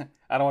 I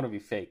don't want to be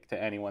fake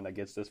to anyone that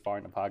gets this far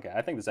in the podcast.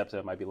 I think this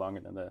episode might be longer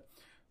than the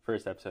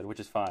first episode, which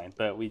is fine.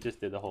 But we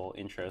just did the whole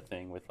intro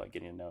thing with like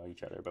getting to know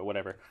each other. But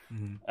whatever,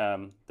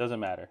 doesn't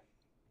matter.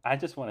 I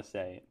just want to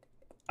say,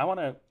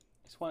 I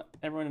just want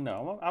everyone to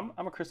know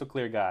I'm a crystal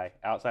clear guy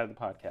outside of the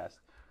podcast.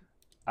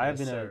 I've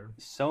been a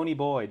Sony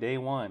boy day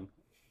one.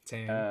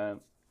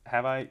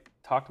 Have I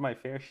talked my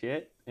fair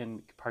shit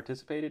and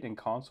participated in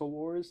console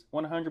wars?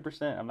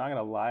 100%. I'm not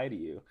gonna lie to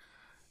you.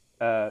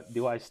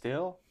 Do I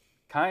still?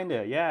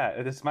 Kinda,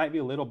 yeah. This might be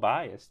a little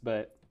biased,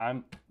 but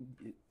I'm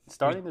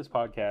starting this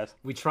podcast.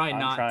 We're trying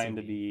not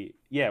to be.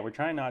 Yeah, we're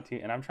trying not to,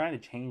 and I'm trying to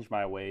change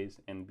my ways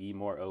and be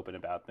more open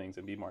about things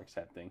and be more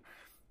accepting.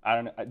 I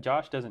don't know.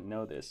 Josh doesn't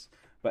know this,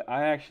 but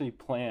I actually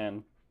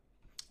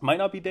might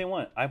not be day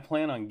one. I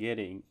plan on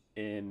getting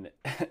in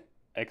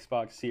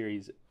Xbox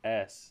Series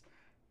S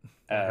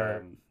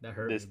that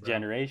hurt this me,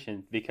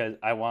 generation because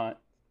I want.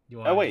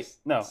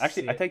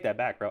 Actually, I take that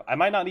back, bro. I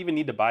might not even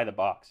need to buy the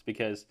box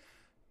because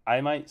I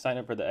might sign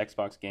up for the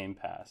Xbox Game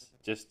Pass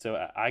just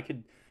so I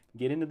could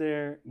get into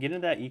that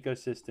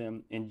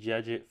ecosystem and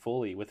judge it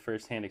fully with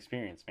firsthand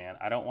experience, man.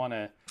 I don't want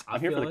to.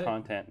 I'm here for the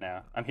content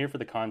now. I'm here for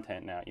the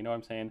content now. You know what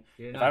I'm saying?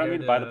 If I don't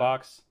need to buy the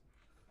box,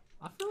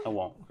 I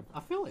won't. I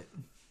feel it.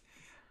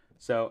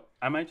 So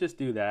I might just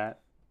do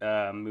that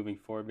moving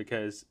forward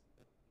because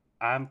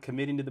I'm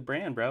committing to the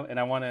brand, bro, and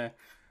I want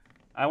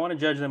to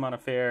judge them on a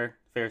fair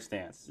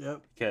stance.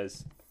 Yep.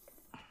 Because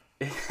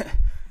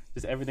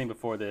just everything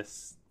before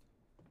this,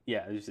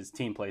 yeah, it's just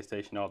Team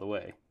PlayStation all the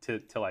way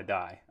till I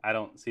die. I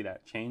don't see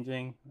that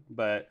changing.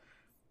 But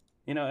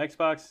you know,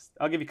 Xbox,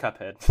 I'll give you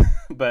Cuphead,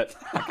 but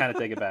I kind of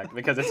take it back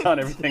because it's on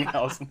everything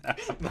else now.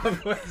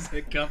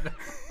 Cuphead.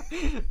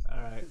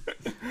 All right.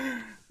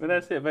 But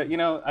that's it. But you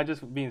know, I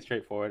just being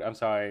straightforward. I'm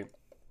sorry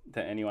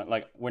to anyone.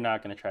 Like, we're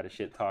not gonna try to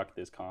shit talk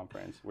this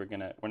conference. We're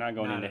not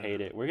going in to hate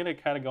it. We're gonna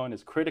kind of go in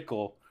as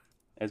critical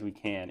as we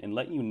can and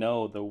let you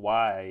know the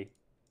why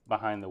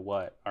behind the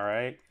what. All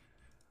right,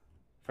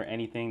 for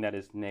anything that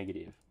is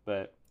negative.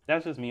 But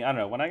that's just me. I don't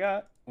know.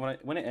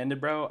 When it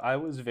ended, bro, I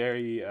was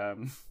very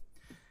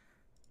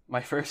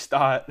my first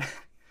thought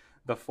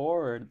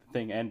before the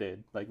thing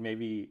ended, like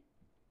maybe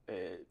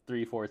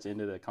 3/4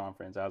 into the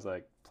conference, I was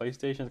like,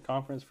 PlayStation's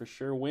conference for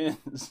sure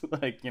wins.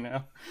 Like, you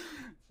know,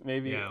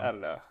 maybe I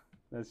don't know.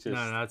 That's just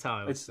that's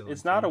how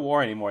it's not a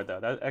war anymore though.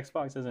 That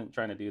Xbox isn't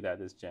trying to do that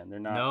this gen. They're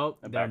not. Nope,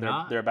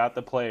 They're about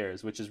the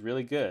players, which is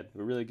really good.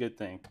 A really good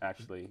thing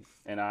actually.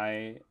 And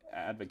I'm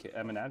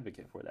an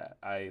advocate for that.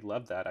 I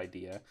love that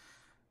idea.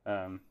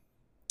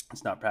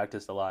 It's not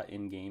practiced a lot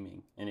in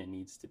gaming, and it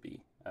needs to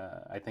be.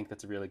 I think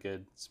that's a really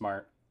good,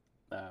 smart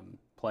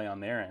play on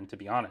their end. To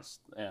be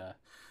honest, I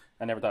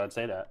never thought I'd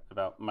say that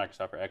about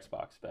Microsoft or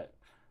Xbox, but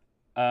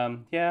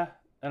yeah,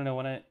 I don't know.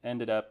 When it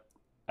ended up,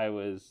 it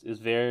was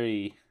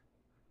very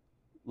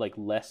like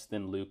less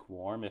than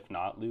lukewarm, if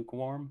not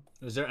lukewarm.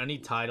 Was there any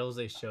titles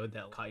they showed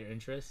that caught your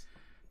interest?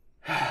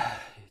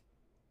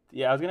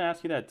 Yeah, I was gonna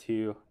ask you that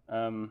too.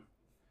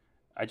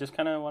 I just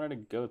kind of wanted to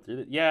go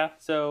through it. Yeah,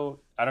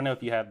 so I don't know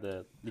if you have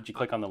did you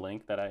click on the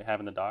link that I have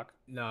in the doc?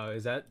 No,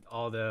 is that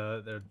all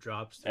the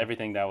drops?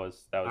 Everything that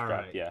was dropped,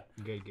 right. Yeah.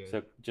 Good.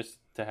 So just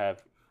to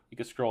have, you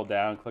could scroll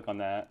down, click on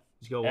that.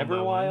 Did you go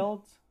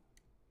Everwild?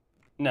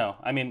 No,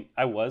 I mean,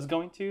 I was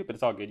going to, but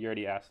it's all good. You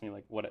already asked me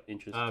like what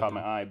interest caught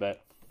my eye, but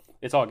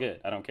it's all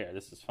good. I don't care.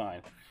 This is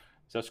fine.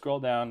 So scroll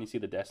down, you see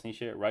the Destiny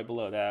shit right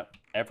below that.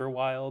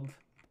 Everwild,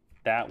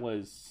 that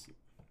was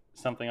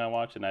something I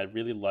watched, and I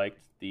really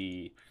liked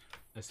the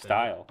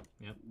style.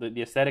 Yep.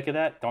 The aesthetic of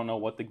that. Don't know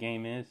what the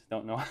game is.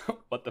 Don't know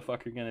what the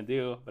fuck you're gonna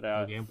do. But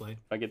gameplay.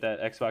 If I get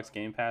that Xbox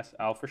Game Pass,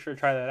 I'll for sure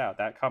try that out.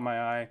 That caught my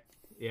eye.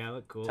 Yeah,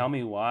 look cool. Tell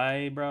me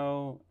why,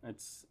 bro. I'm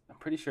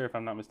pretty sure, if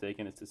I'm not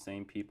mistaken, it's the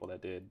same people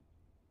that did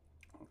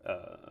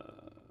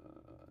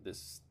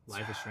this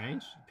Life is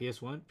Strange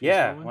PS1.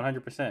 Yeah,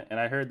 100%. And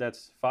I heard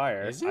that's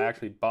fire. Is it?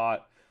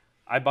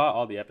 I bought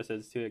all the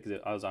episodes to it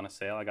because I was on a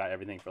sale. I got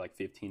everything for like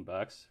 $15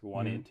 for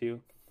 1 and 2.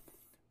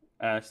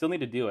 I still need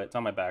to do it. It's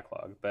on my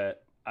backlog,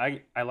 but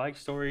I like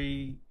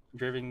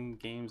story-driven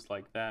games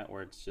like that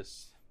where it's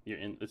just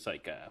it's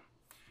like a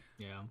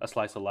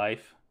slice of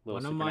life, a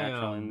little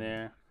supernatural in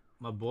there.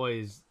 My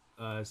boys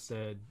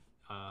said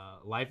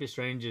Life is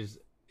Strange is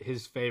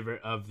his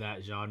favorite of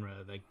that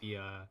genre, like the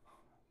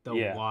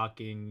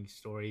walking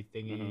story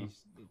thingy,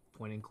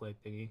 point and click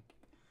thingy.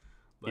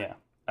 But,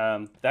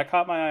 that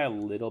caught my eye a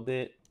little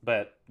bit,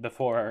 but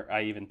before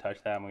I even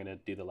touch that, I'm going to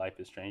do the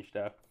Life is Strange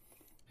stuff.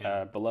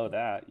 Below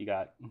that, you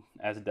got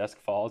As Dusk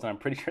Falls, and I'm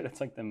pretty sure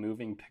that's like the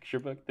moving picture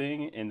book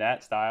thing, and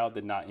that style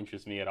did not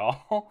interest me at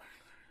all.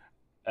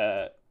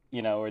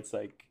 You know, where it's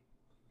like,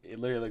 it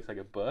literally looks like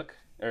a book,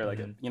 or like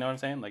a, you know what I'm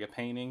saying? Like a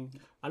painting.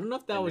 I don't know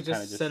if that was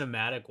just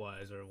cinematic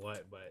wise or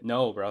what, but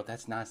no, bro,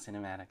 that's not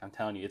cinematic. I'm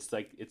telling you, it's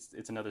like,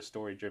 it's another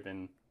story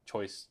driven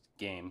choice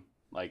game.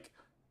 Like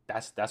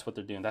that's what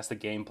they're doing. That's the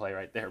gameplay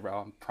right there, bro.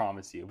 I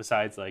promise you.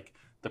 Besides like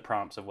the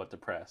prompts of what to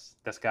press,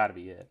 that's got to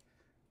be it.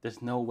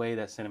 There's no way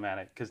that's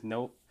cinematic because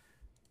no,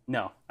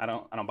 I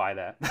don't buy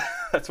that.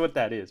 That's what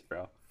that is,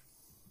 bro.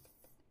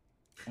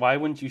 Why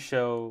wouldn't you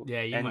show?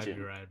 Yeah, you engine? Might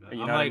be right.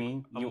 You know what I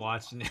mean? I'm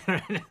watching it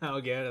right now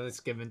again. I'm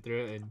skimming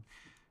through it, and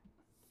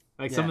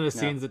like some of the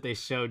scenes that they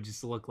showed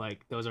just look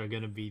like those are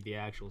gonna be the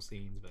actual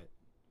scenes. But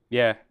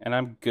yeah, and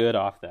I'm good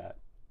off that.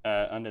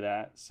 Under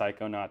that,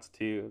 Psychonauts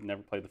 2. I've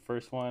never played the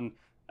first one.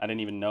 I didn't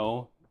even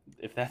know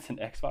if that's an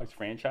Xbox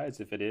franchise.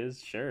 If it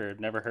is, sure.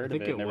 Never heard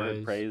of it. Never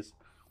heard praise.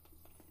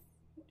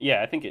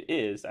 Yeah, I think it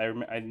is.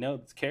 I know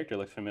this character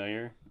looks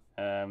familiar.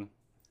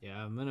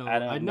 Yeah,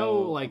 I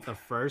know like the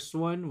first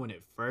one when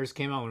it first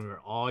came out when we were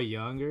all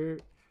younger,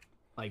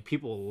 like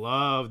people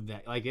loved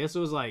that. Like this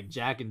was like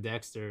Jak and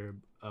Daxter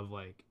of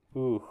like.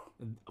 Ooh.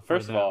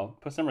 First of all,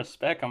 put some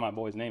respect on my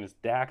boy's name. It's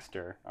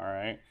Daxter. All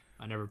right.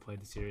 I never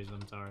played the series.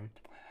 I'm sorry.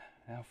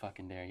 How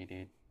fucking dare you,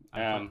 dude?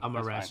 I'm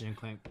a Ratchet and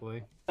Clank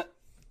boy.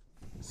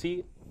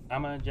 See,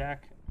 I'm a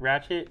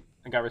Ratchet.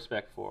 I got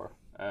respect for,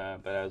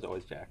 but I was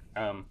always Jak.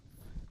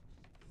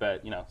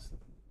 But you know,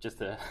 just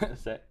to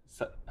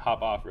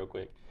hop off real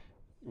quick.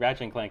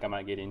 Ratchet and Clank I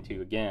might get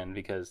into again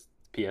because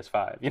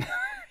PS5, you know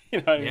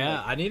what I mean?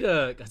 Yeah, I need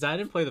to, because I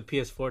didn't play the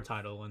PS4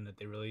 title one that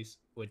they released,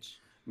 which...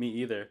 Me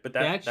either, but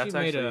that's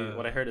actually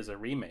what I heard is a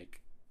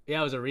remake. Yeah,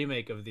 it was a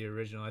remake of the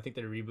original. I think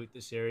they reboot the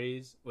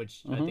series,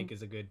 which I think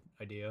is a good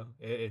idea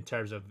in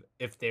terms of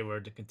if they were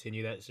to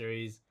continue that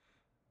series.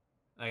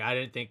 Like, I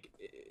didn't think...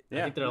 I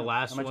think their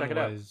last one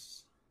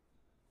was...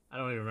 I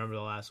don't even remember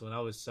the last one.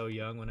 I was so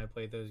young when I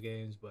played those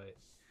games, but...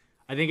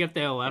 I think if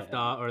they left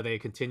off or they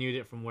continued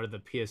it from where the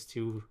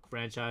PS2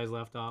 franchise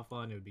left off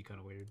on, it would be kind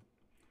of weird.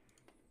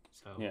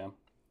 So yeah,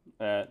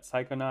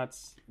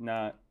 Psychonauts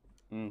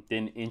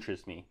didn't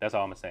interest me. That's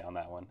all I'm gonna say on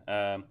that one.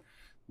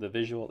 The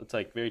visual, it's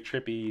like very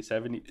trippy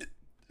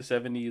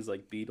 70s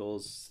like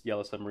Beatles,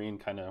 Yellow Submarine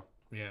kind of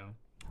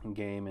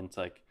game, and it's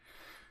like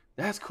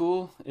that's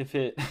cool. If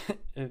it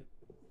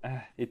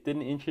it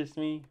didn't interest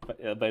me, but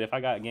if I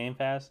got Game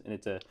Pass and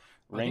it's a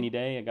rainy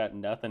day, I got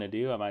nothing to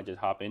do, I might just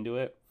hop into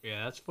it.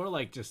 Yeah, that's for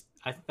like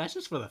that's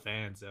just for the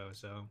fans though.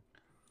 So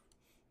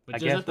I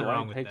guess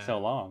why it takes so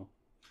long.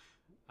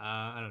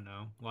 I don't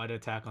know. Why did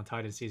Attack on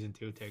Titan season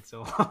 2 take so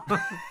long?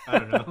 I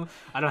don't know.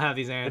 I don't have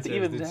these answers.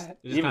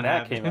 Even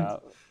that came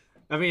out.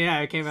 I mean, yeah,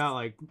 it came out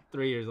like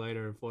 3 years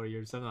later or 4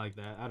 years, something like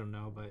that. I don't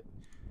know, but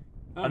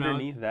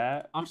underneath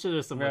that, I'm sure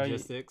there's some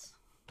logistics.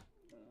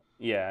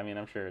 Yeah, I mean,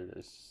 I'm sure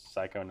there's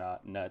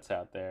Psychonaut nuts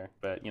out there,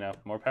 but you know,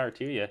 more power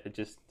to you. It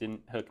just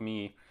didn't hook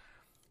me.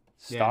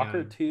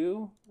 Stalker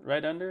 2,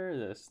 right under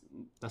this.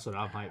 That's what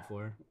I'm hyped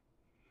for.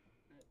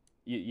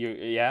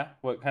 Yeah.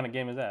 What kind of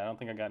game is that? I don't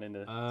think I got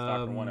into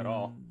Stalker 1 at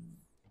all.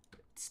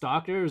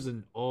 Stalker is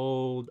an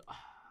old.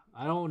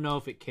 I don't know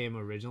if it came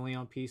originally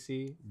on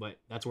PC, but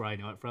that's where I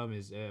know it from. It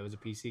was a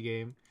PC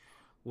game.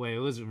 When it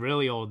was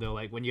really old though,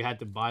 like when you had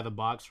to buy the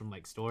box from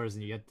like stores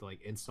and you had to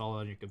like install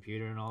it on your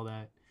computer and all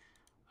that.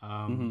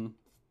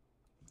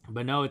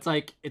 But no,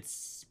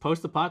 it's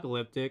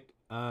post-apocalyptic.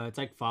 It's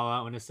like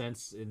Fallout in a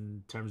sense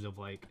in terms of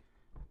like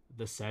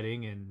the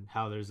setting and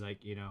how there's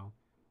like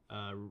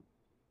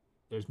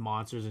there's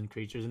monsters and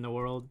creatures in the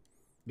world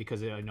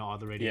because of all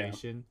the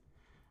radiation.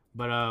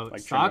 But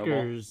like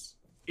Stalkers,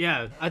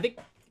 Chernobyl. I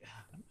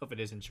hope it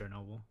is in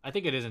Chernobyl. I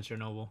think it is in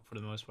Chernobyl for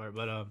the most part,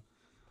 but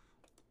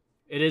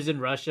it is in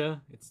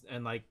Russia. It's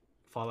and like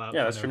Fallout.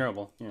 Yeah, that's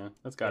Chernobyl. Yeah,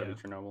 that's got to be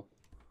Chernobyl.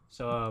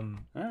 So all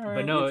right,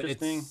 but no,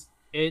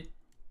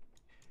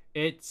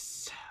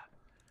 it's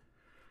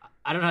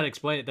I don't know how to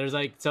explain it. There's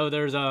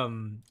there's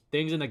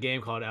things in the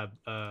game called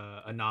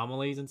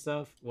anomalies and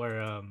stuff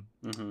where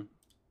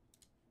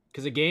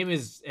because the game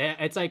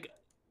it's like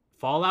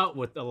Fallout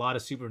with a lot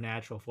of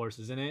supernatural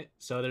forces in it.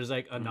 So there's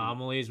like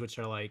anomalies which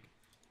are like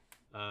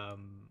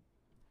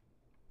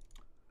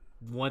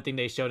one thing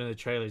they showed in the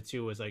trailer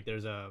too was like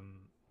there's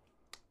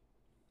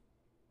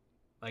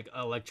like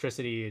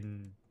electricity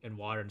and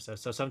water and stuff.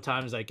 So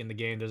sometimes like in the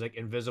game there's like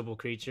invisible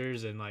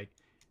creatures and like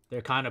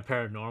they're kind of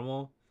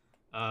paranormal.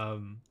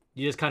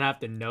 You just kind of have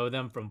to know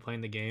them from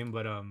playing the game,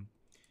 but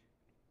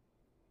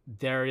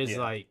there is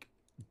like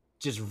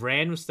just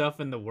random stuff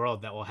in the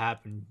world that will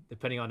happen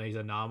depending on these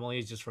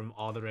anomalies just from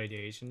all the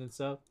radiation and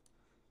stuff.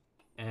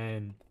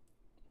 And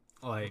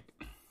like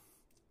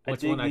I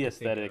dig the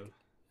aesthetic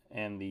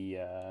and the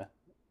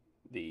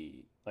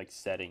like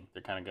setting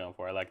they're kind of going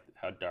for. I like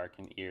how dark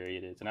and eerie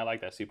it is, and I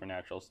like that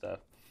supernatural stuff.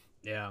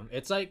 Yeah,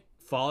 it's like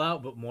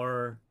Fallout but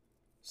more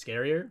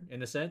scarier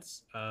in a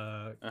sense,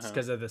 just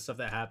because of the stuff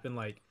that happened.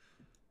 Like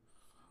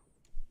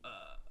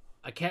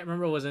I can't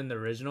remember what was in the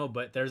original,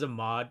 but there's a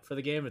mod for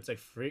the game. It's like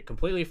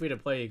completely free to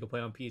play. You can play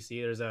on PC.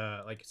 There's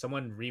like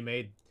someone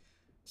remade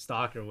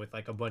Stalker with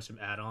like a bunch of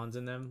add-ons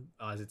in them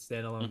as its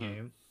standalone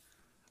game.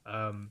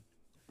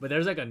 But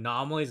there's like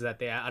anomalies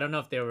that I don't know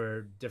if they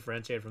were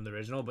differentiated from the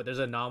original, but there's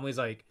anomalies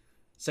like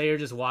say you're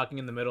just walking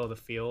in the middle of the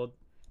field.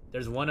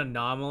 There's one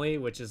anomaly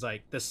which is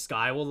like the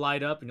sky will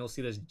light up and you'll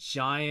see this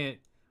giant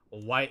a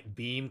white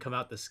beam come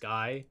out the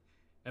sky,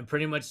 and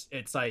pretty much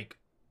it's like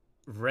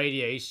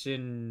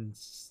radiation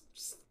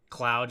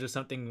clouds or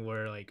something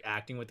were like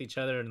acting with each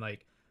other, and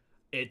like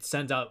it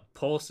sends out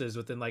pulses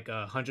within like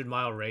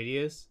 100-mile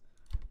radius,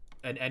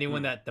 and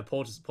anyone that the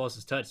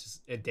pulses touch,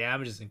 it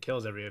damages and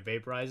kills it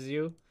vaporizes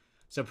you.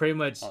 So pretty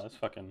much, that's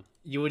fucking.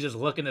 You would just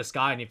look in the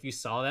sky, and if you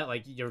saw that,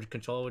 like your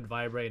controller would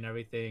vibrate and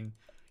everything.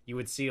 You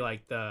would see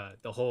like the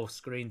whole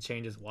screen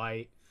changes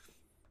white,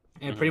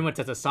 and pretty much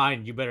as a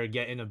sign you better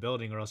get in a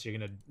building or else you're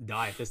gonna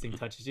die. If this thing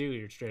touches you,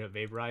 you're straight up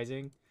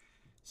vaporizing.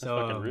 So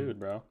that's fucking rude,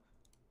 bro.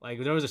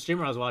 Like there was a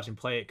streamer I was watching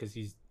play it because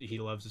he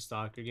loves the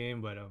stalker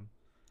game, but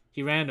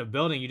he ran in a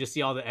building. You just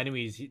see all the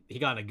enemies. He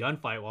got in a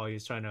gunfight while he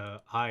was trying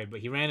to hide, but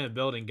he ran in a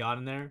building, got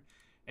in there,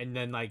 and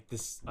then like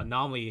this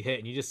anomaly hit,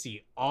 and you just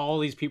see all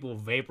these people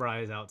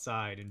vaporize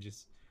outside and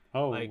just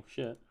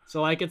shit.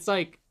 So like it's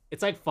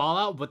like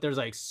Fallout, but there's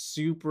like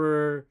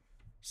super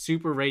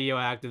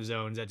radioactive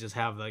zones that just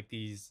have like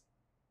these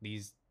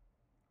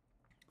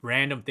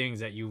random things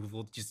that you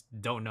will just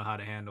don't know how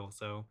to handle.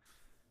 So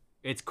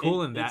it's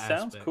cool in that aspect. It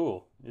sounds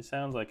cool. It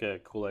sounds like a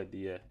cool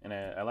idea, and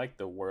I like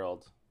the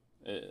world.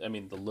 I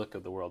mean, the look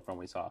of the world from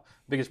what we saw.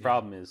 Biggest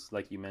problem is,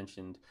 like you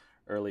mentioned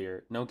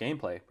earlier, no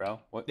gameplay, bro.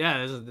 What? Yeah,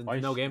 there's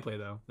no gameplay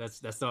though. That's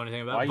the only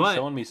thing about it. Why are you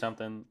showing me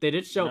something? They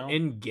did show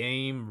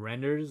in-game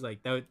renders.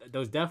 Like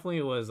those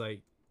definitely was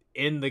like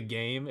in the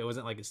game. It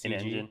wasn't like a CG. In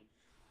engine.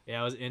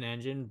 Yeah, it was in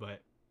engine,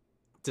 but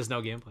just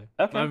no gameplay.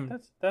 Okay,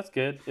 that's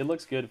good. It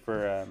looks good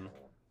for a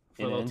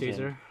little engine,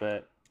 teaser.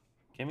 But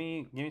give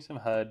me some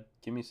HUD.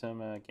 Give me some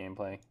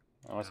gameplay.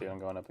 I want to see what I'm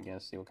going up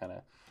against. See what kind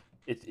of.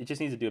 It just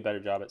needs to do a better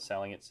job at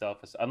selling itself,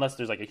 unless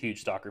there's like a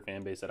huge stalker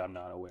fan base that I'm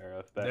not aware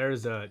of. But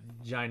there's a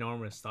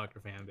ginormous stalker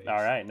fan base. All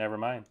right, never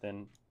mind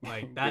then.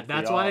 Like that.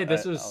 That's why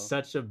this was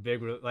such a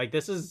big. Like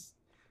this is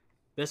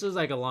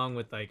like along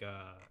with like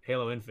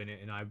Halo Infinite,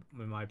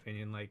 in my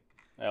opinion, like.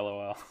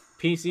 LOL.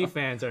 PC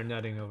fans are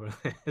nutting over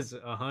this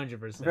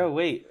 100%. Bro,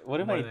 wait,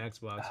 what am I? More than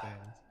Xbox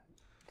fans.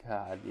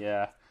 God,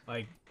 yeah.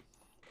 Like,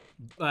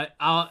 but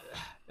I'm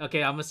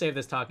gonna save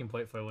this talking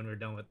point for when we're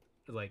done with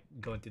like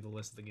going through the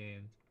list of the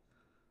games.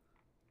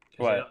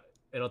 What?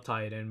 It'll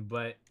tie it in,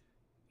 but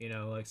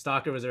like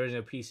Stalker was originally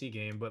a PC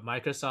game, but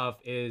Microsoft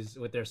is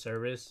with their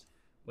service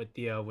with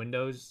the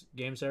Windows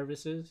game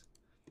services.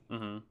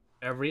 Mm-hmm.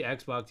 Every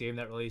Xbox game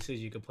that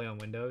releases, you can play on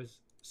Windows.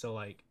 So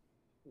like.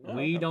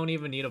 We don't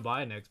even need to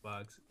buy an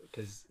Xbox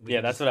because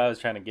that's what I was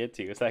trying to get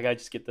to. It's like I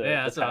just get the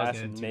pass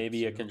and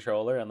maybe a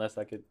controller unless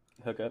I could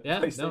hook up.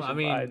 Yeah, no, I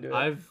mean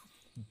I've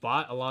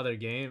bought a lot of their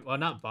games. Well,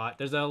 not bought.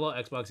 There's a little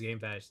Xbox Game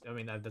Pass. I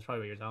mean that's probably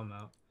what you're talking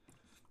about.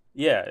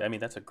 Yeah, I mean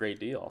that's a great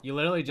deal. You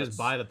literally just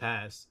buy the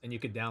pass and you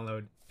could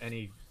download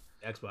any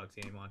Xbox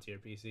game onto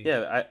your PC.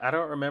 Yeah, I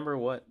don't remember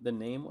what the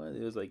name was.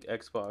 It was like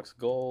Xbox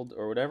Gold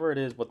or whatever it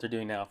is. What they're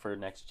doing now for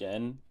next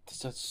gen.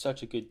 It's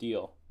such a good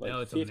deal. Like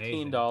it's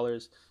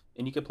 $15.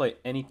 And you could play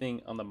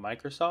anything on the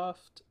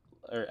Microsoft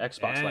or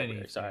Xbox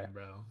library. Sorry,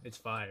 bro, it's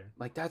fire.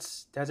 Like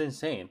that's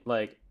insane.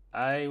 Like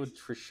I would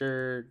for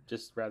sure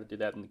just rather do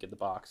that than get the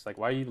box. Like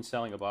why are you even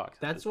selling a box?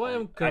 That's why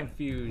I'm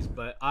confused.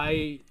 But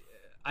I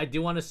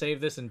do want to save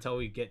this until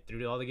we get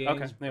through all the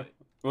games. Okay, yeah,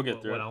 we'll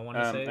get through. What I want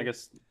to say. I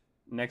guess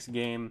next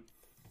game,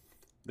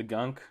 the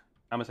Gunk.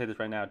 I'm gonna say this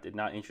right now. Did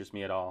not interest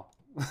me at all.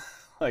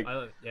 Like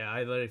I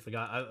literally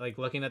forgot. I like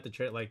looking at the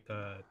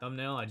the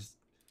thumbnail.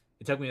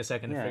 It took me a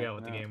second to figure out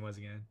what the game was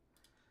again.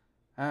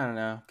 I don't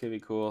know. Could be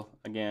cool.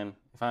 Again,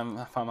 if I'm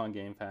on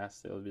Game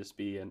Pass, it'll just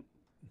be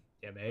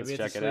maybe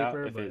check it out.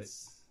 If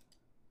it's,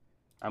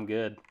 I'm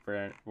good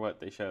for what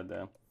they showed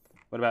though.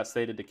 What about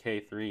State of Decay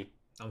 3?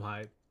 I'm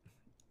hyped.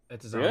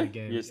 It's a zombie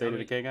game. You're a State of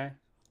Decay guy?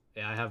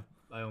 Yeah,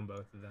 I own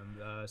both of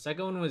them.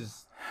 Second one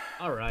was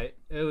all right.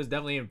 It was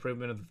definitely an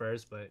improvement of the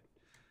first, but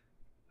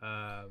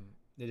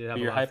they did have.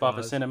 You're hype off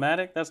a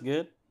cinematic. That's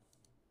good.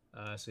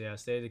 So yeah,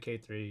 State of Decay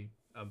 3.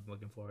 I'm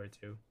looking forward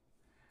to.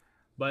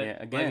 But yeah,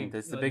 again,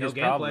 that's the biggest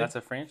problem. That's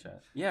a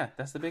franchise. Yeah,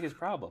 that's the biggest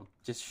problem.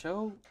 Just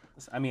show.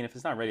 I mean, if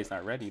it's not ready, it's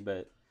not ready.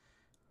 But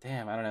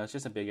damn, I don't know. It's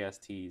just a big ass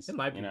tease. It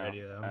might be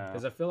ready though,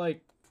 because I feel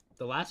like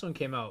the last one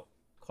came out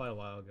quite a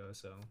while ago.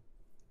 So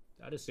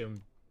I'd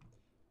assume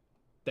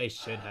they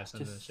should have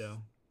something to show.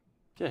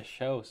 Just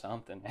show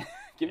something.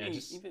 Give me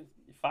even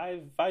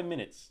 5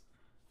 minutes.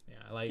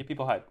 Yeah, get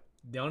people hyped.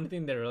 The only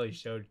thing that really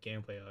showed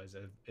gameplay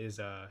is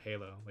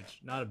Halo,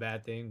 which not a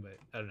bad thing, but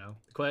I don't know.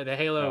 The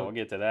Halo. Oh, we'll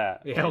get to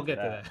that. Yeah, we'll get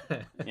to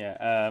that.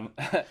 Yeah.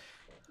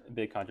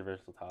 Big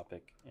controversial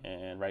topic,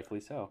 and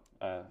rightfully so.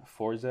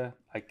 Forza.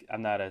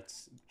 I'm not a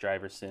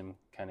driver sim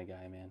kind of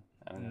guy, man.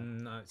 I don't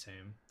know. Not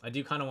same. I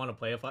do kind of want to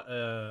play I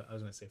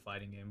was gonna say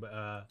fighting game,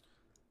 but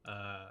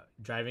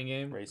driving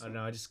game. Racing. I don't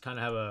know. I just kind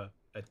of have a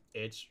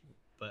itch,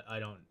 but I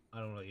don't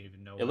really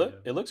even know.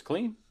 It looks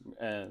clean.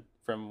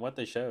 From what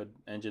they showed,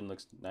 engine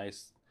looks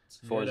nice.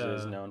 Forza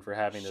is known for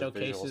having those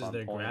visuals on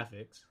their point.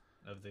 Graphics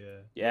of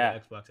the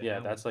Xbox. Yeah,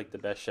 that's like the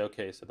best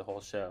showcase of the whole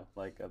show,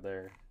 like of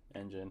their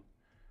engine.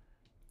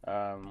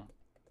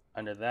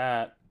 Under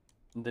that,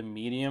 the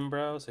medium,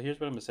 bro. So here's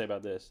what I'm gonna say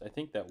about this. I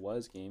think that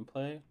was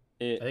gameplay.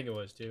 I think it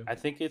was too. I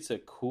think it's a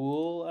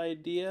cool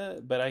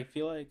idea, but I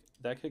feel like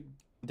that could,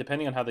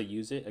 depending on how they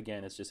use it.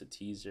 Again, it's just a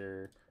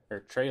teaser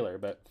or trailer,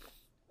 but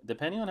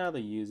depending on how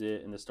they use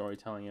it and the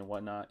storytelling and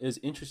whatnot is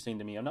interesting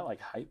to me. I'm not like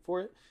hyped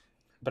for it,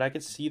 but I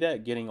could see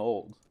that getting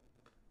old.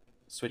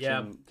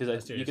 Switching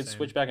because you could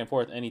switch back and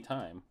forth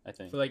anytime. I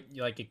think. So like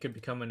it could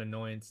become an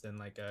annoyance than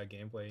like a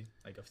gameplay,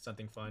 like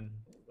something fun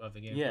of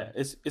the gameplay. Yeah,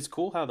 it's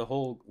cool how the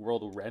whole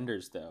world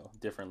renders though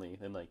differently,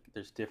 and like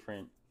there's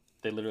different.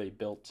 They literally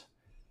built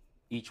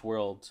each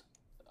world,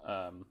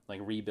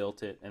 like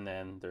rebuilt it, and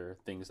then there are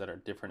things that are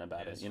different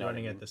about it. You know,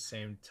 running at the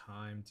same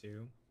time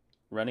too.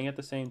 Running at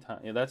the same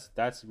time, yeah,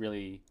 that's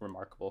really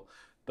remarkable.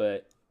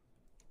 But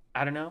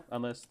I don't know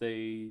unless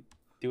they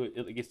do it.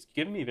 It's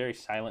giving me very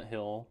Silent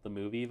Hill the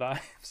movie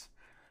vibes.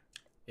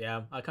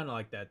 Yeah, I kind of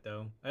like that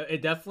though.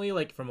 It definitely,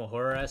 like, from a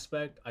horror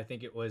aspect, I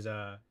think it was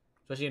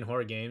especially in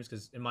horror games,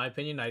 because in my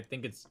opinion, I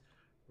think it's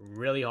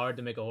really hard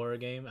to make a horror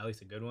game, at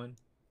least a good one.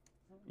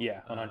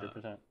 Yeah,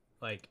 100%.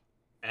 Like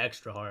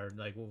extra hard,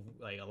 like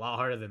a lot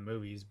harder than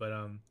movies. But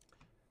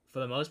for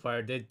the most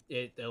part,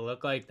 it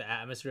looked like the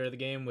atmosphere of the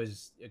game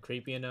was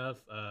creepy enough.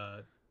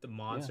 The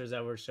monsters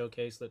that were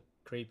showcased looked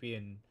creepy,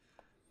 and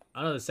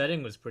I don't know, the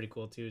setting was pretty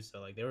cool too. So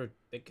like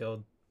they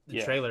killed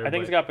the trailer. I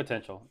think it's got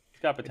potential.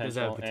 It's got potential, it does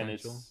have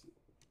potential.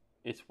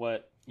 And it's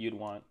what you'd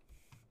want.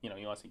 You know,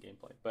 you want to see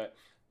gameplay, but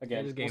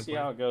again, we'll see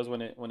how it goes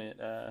when it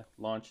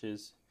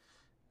launches.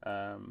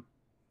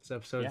 This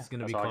episode is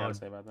going to be called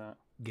say about that.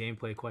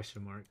 Gameplay ?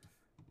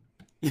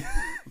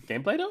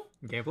 Gameplay though?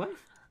 Gameplay?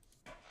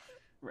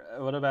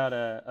 What about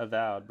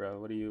Avowed, bro?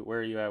 Where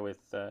are you at with?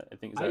 I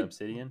think is that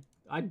Obsidian?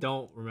 I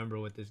don't remember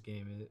what this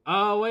game is.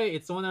 Oh wait,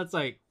 it's the one that's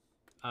like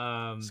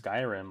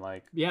Skyrim,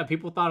 like. Yeah,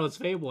 people thought it was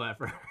Fable at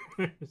first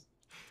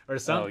or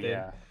something. Oh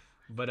yeah.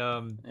 But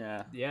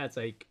yeah, it's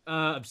like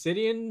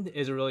Obsidian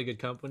is a really good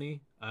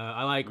company.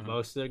 I like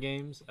most of their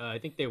games. I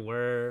think they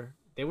were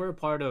a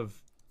part of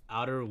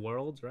Outer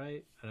Worlds,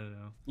 right? I don't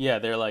know. Yeah,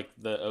 they're like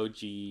the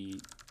OG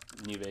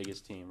New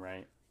Vegas team,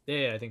 right?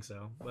 Yeah, I think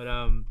so. But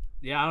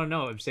yeah, I don't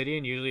know.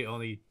 Obsidian usually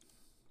only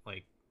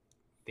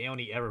they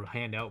only ever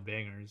hand out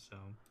bangers, so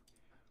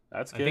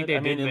that's good. I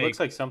mean, it looks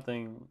like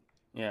something.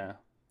 Yeah.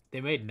 They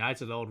made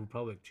Knights of the Old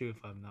Republic too,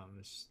 if I'm not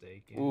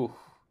mistaken. Ooh.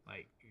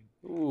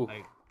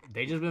 Like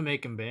they just been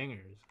making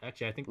bangers.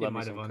 Actually, I think they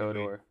might have only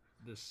made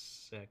the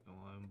second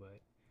one, but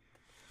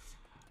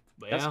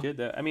that's good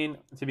though. I mean,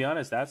 to be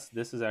honest,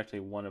 this is actually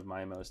one of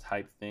my most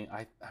hyped things.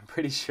 I'm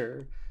pretty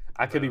sure,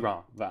 I could be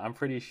wrong, but I'm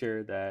pretty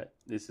sure that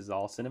this is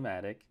all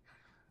cinematic.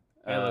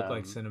 It looked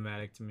like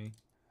cinematic to me.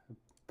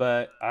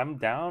 But I'm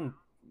down.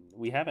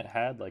 We haven't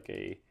had like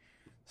a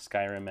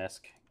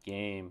Skyrim-esque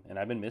game, and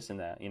I've been missing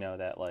that. You know,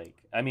 that like,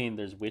 I mean,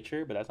 there's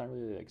Witcher, but that's not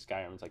really like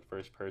Skyrim. It's like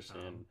first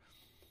person,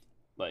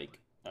 like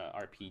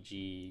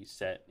RPG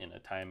set in a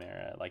time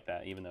era like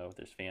that. Even though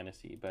there's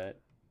fantasy, but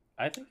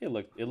I think it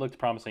looked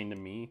promising to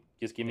me.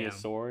 Just give me a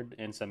sword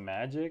and some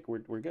magic.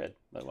 We're good.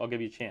 I'll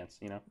give you a chance.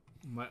 You know.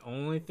 My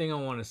only thing I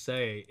want to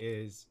say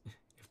is,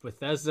 if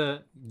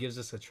Bethesda gives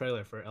us a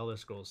trailer for Elder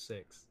Scrolls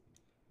 6,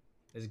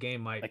 this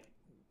game might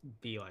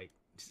be like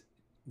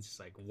just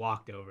like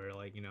walked over.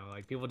 Like, you know,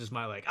 like people just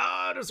might like,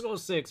 Elder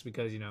Scrolls 6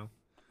 because, you know.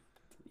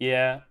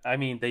 Yeah, I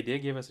mean, they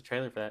did give us a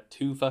trailer for that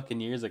 2 fucking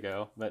years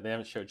ago, but they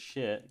haven't showed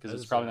shit because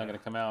it's probably not going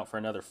to come out for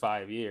another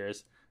 5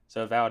 years.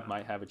 So Avowed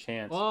might have a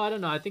chance. Well, I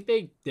don't know. I think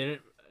they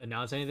didn't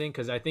announce anything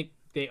because I think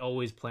they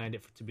always planned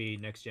it to be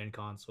next gen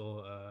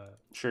console.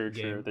 True.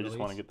 They just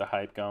want to get the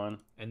hype going,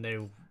 and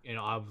they're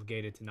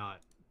obligated to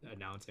not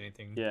announce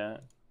anything. Yeah,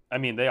 I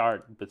mean they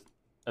are, but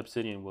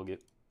Obsidian will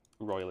get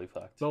royally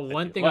fucked. But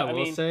one thing I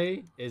will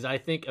say is I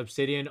think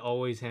Obsidian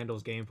always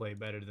handles gameplay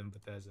better than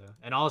Bethesda,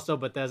 and also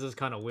Bethesda's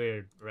kind of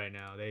weird right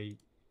now. They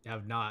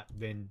have not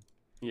been.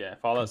 Yeah,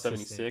 Fallout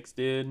 76,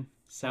 dude.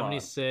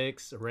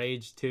 76,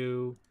 Rage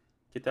 2.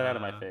 Get that out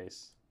of my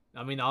face.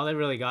 I mean, all they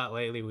really got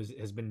lately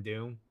has been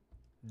Doom,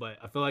 but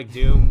I feel like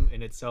Doom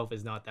in itself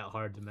is not that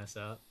hard to mess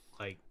up.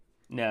 Like,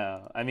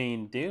 no, I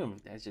mean Doom.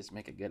 That's just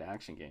make a good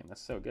action game.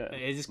 That's so good.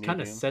 It just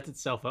kind of sets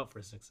itself up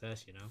for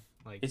success, you know.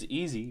 Like it's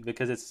easy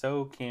because it's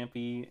so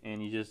campy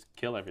and you just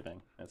kill everything.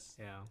 That's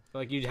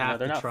like you'd have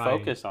to try. They're not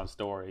focused on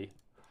story.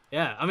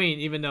 Yeah, I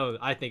mean, even though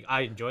I think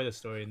I enjoy the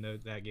story in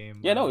that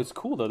game. Yeah, no, it's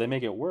cool though. They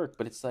make it work,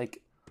 but it's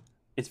like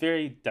it's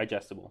very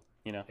digestible,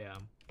 you know. Yeah.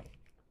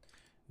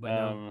 But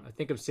no, I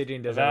think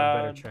Obsidian does have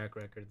a better track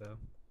record, though.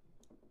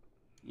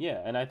 Yeah,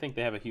 and I think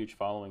they have a huge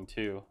following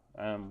too.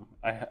 I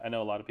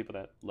know a lot of people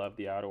that love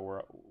the Outer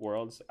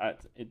Worlds.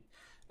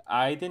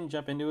 I didn't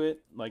jump into it,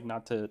 like,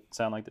 not to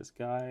sound like this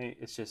guy.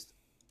 It's just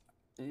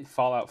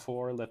Fallout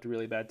 4 left a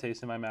really bad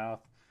taste in my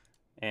mouth,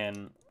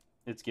 and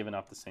it's given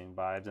off the same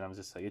vibes. And I was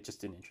just like, it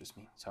just didn't interest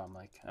me. So I'm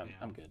like,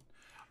 I'm good.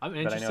 I'm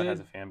interested. But I know it has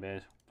a fan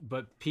base.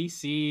 But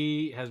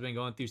PC has been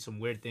going through some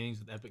weird things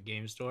with Epic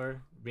Game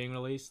Store being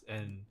released,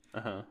 and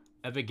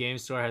Epic Game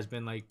Store has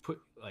been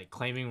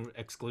claiming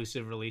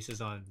exclusive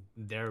releases on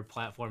their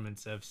platform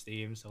instead of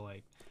Steam. So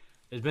like,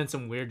 there's been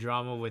some weird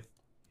drama with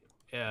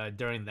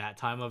during that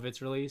time of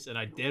its release, and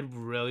I did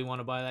really want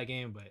to buy that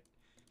game, but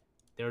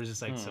there was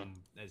just like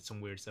some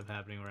weird stuff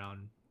happening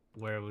around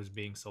where it was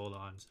being sold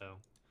on, so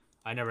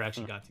I never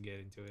actually got to get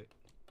into it.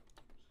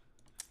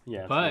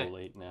 Yeah, it's but a little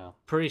late now.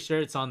 Pretty sure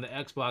it's on the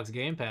Xbox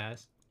Game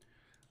Pass.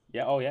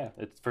 Yeah, oh yeah,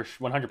 it's for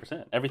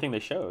 100%. Everything they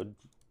showed.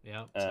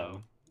 Yeah,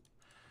 so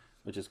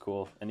which is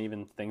cool, and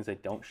even things they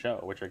don't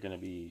show, which are going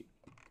to be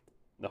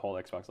the whole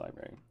Xbox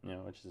library,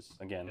 which is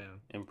again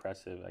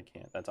impressive.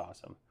 That's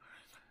awesome.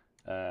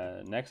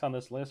 Next on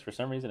this list, for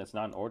some reason it's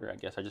not in order. I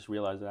guess I just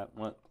realized that.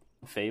 What?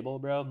 Fable,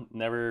 bro?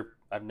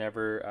 I've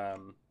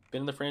never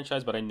been in the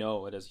franchise, but I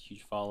know it has a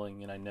huge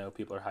following, and I know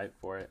people are hyped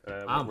for it.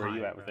 Where are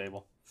you at with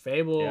Fable?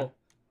 Fable.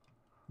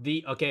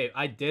 Yeah.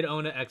 I did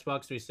own an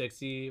Xbox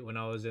 360 when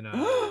I was in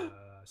a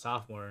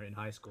sophomore in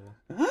high school.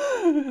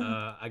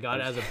 I got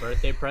it as a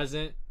birthday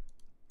present.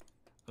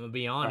 I'm gonna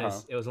be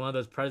honest, it was one of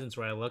those presents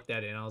where I looked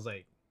at it and I was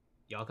like,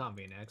 y'all can't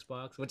be an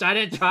Xbox, which I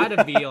didn't try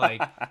to be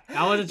like,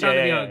 I wasn't trying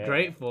to be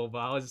ungrateful, but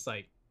I was just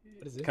like,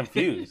 what is it?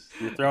 Confused.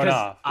 You're thrown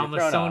off. I'm a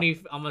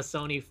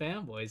Sony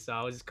fanboy, so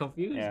I was just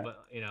confused. Yeah.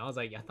 But I was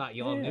like, I thought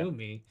y'all knew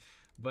me,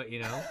 but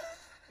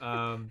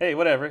hey,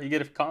 whatever. You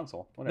get a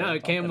console. Whatever. No,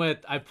 it came with.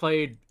 I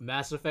played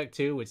Mass Effect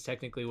 2, which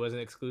technically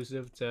wasn't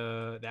exclusive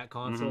to that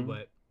console,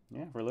 but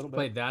yeah, for a little bit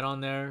played that on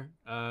there.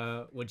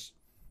 Which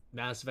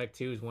Mass Effect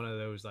 2 is one of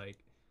those like.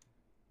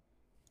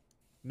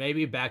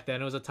 Maybe back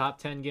then it was a top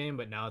 10 game,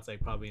 but now it's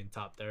like probably in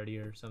top 30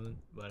 or something.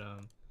 But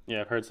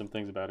yeah, I've heard some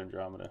things about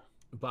Andromeda.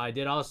 But I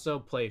did also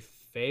play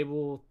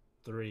Fable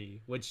 3,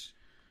 which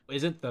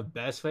isn't the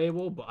best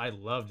Fable, but I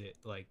loved it.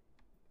 Like,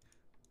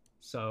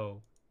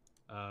 so,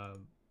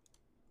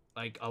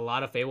 like a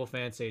lot of Fable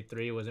fans say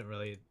 3 wasn't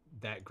really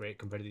that great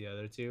compared to the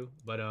other two.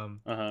 But I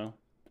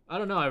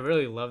don't know. I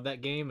really loved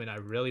that game, and I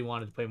really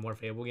wanted to play more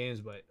Fable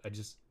games, but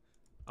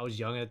I was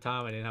young at the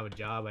time. I didn't have a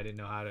job. I didn't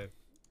know how to.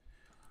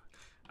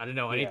 I didn't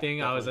know anything.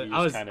 Yeah, I was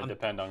kind of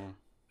depend on.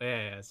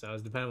 Yeah. So I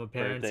was dependent on my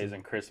parents. Birthdays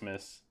and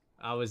Christmas.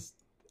 I was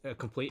a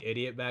complete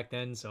idiot back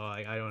then, so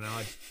I don't know.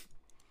 I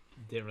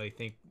didn't really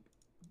think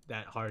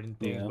that hard in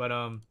things. But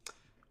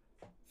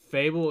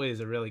Fable is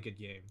a really good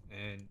game,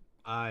 and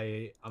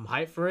I'm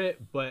hyped for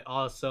it, but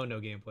also no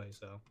gameplay.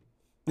 So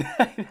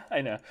I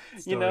know.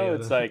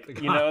 It's like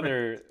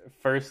their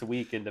first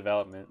week in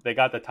development, they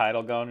got the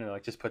title going, and they're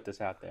like, just put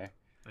this out there.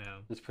 Yeah.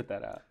 Just put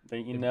that out.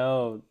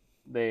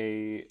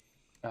 They.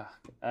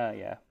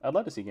 Yeah, I'd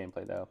love to see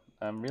gameplay though.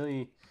 I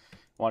really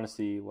want to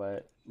see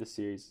what this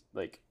series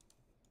like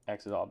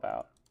X is all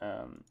about.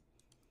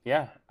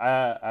 Yeah,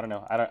 I don't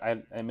know.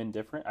 I'm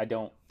indifferent. I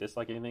don't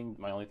dislike anything.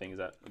 My only thing is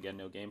that again,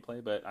 no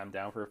gameplay. But I'm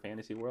down for a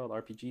fantasy world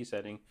RPG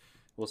setting.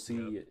 We'll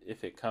see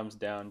if it comes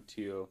down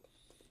to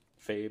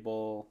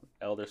Fable,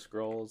 Elder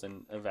Scrolls,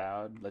 and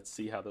Avowed. Let's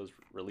see how those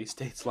release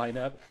dates line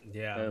up.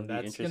 Yeah,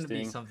 that's gonna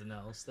be something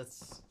else.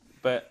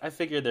 But I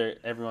figure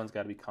everyone's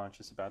got to be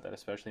conscious about that,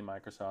 especially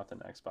Microsoft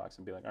and Xbox,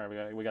 and be like, all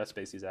right, we got to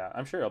space these out.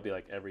 I'm sure it'll be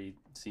like every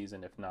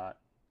season, if not,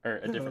 or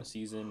a different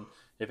season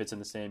if it's in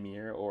the same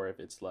year, or if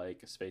it's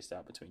like spaced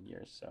out between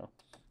years. So,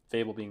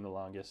 Fable being the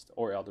longest,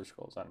 or Elder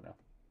Scrolls, I don't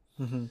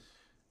know.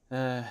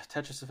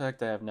 Tetris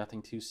Effect, I have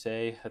nothing to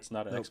say. That's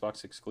not an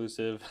Xbox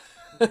exclusive.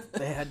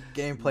 They had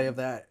gameplay of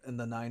that in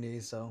the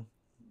 90s, so.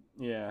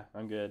 Yeah,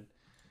 I'm good.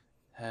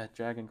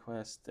 Dragon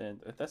Quest,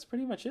 and that's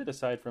pretty much it,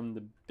 aside from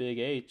the big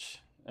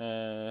H.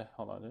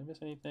 Hold on, did I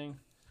miss anything?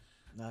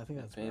 No, I think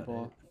that's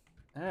Fable.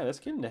 Let's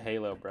get into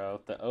Halo, bro.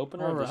 The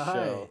opener of the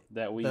show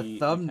that the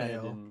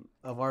thumbnail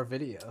of our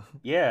video.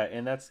 Yeah,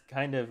 and that's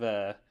kind of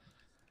I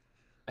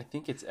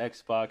think it's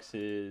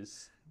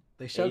Xbox's.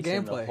 They show gameplay.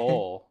 In the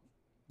hole.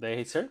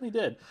 They certainly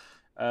did.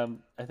 I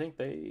think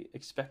they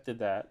expected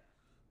that,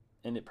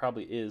 and it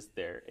probably is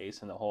their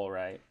ace in the hole,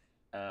 right?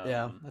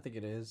 Yeah, I think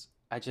it is.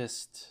 I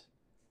just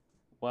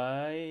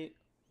why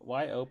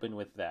open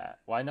with that?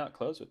 Why not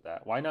close with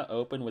that? Why not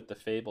open with the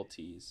Fable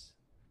tease?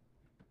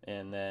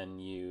 And then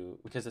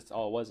because it's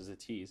all it was is a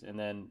tease. And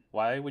then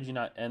why would you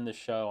not end the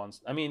show on?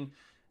 I mean,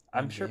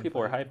 I'm sure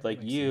people are hyped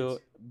like you,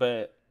 sense.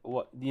 But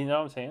what you know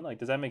what I'm saying? Like,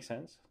 does that make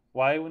sense?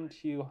 Why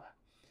wouldn't you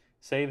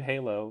save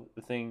Halo,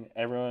 the thing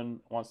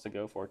everyone wants to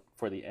go for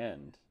the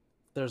end?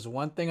 There's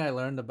one thing I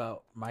learned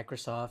about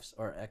Microsoft's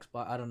or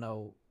Xbox. I don't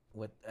know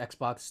what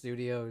Xbox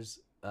Studios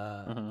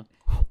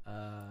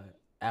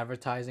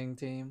advertising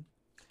team.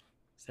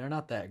 They're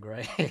not that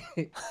great.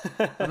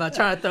 I'm not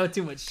trying to throw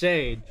too much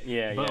shade.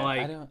 Yeah, but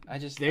like I don't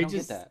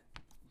get that.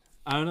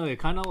 I don't know. They're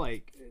kind of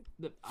like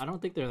I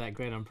don't think they're that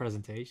great on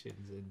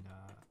presentations, and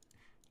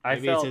I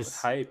felt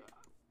hype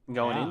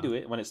going into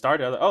it when it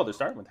started. I was like, they're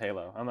starting with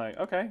Halo. I'm like,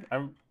 okay.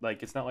 I'm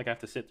like, it's not like I have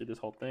to sit through this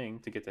whole thing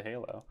to get to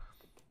Halo.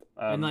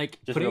 And like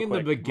putting in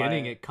the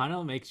beginning, it kind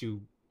of makes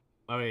you.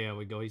 Oh yeah,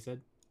 we go. You said.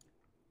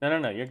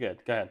 No. You're good.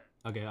 Go ahead.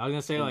 Okay, I was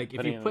gonna say like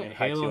if you put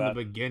Halo in the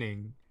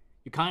beginning.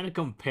 You kind of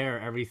compare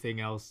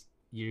everything else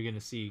you're going to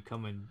see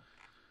coming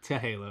to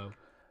Halo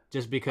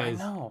just because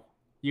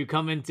you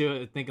come into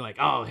it thinking like,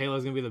 oh,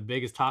 Halo's going to be the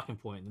biggest talking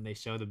point, and they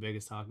show the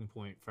biggest talking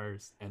point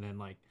first, and then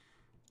like,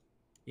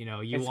 you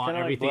want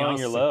everything like else.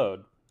 Your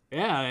load.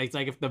 Yeah, it's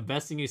like if the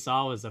best thing you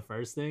saw was the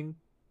first thing,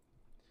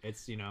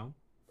 it's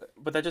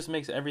But that just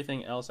makes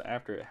everything else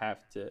after it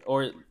have to,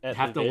 or at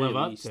have the to very live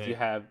up least, to you it.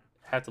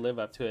 have to live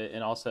up to it,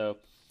 and also,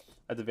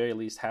 at the very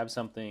least, have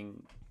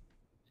something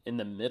in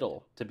the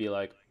middle to be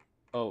like,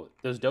 oh,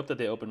 it was dope that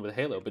they opened with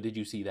Halo, but did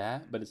you see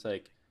that? But it's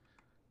like,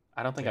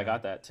 I don't think I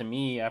got that. To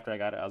me, after I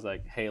got it, I was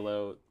like,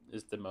 Halo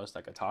is the most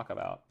I could talk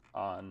about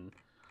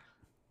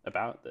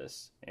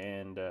this,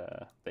 and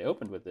they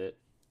opened with it,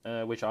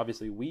 which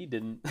obviously we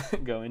didn't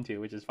go into,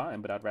 which is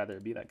fine. But I'd rather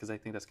it be that because I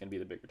think that's going to be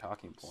the bigger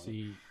talking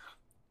point.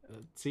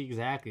 See,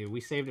 exactly.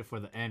 We saved it for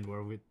the end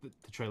where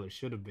the trailer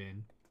should have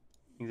been.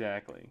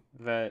 Exactly,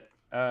 but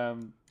I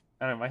don't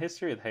know. My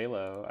history with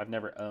Halo, I've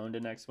never owned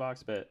an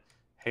Xbox, but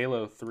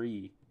Halo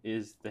 3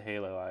 is the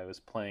Halo I was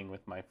playing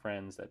with my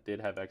friends that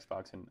did have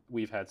Xbox, and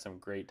we've had some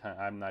great time.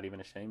 I'm not even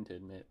ashamed to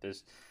admit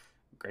there's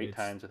great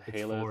times with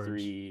Halo Forge.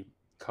 3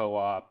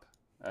 co-op,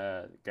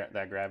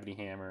 that Gravity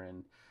Hammer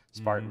and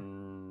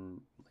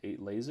Spartan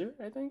Laser,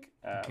 I think.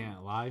 I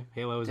can't lie.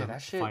 Halo is a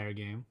fire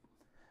game.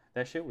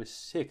 That shit was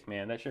sick,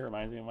 man. That shit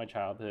reminds me of my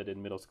childhood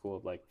in middle school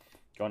of like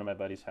going to my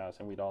buddy's house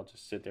and we'd all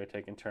just sit there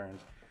taking turns.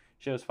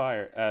 Shit was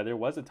fire. There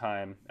was a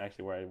time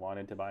actually where I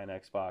wanted to buy an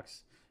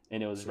Xbox,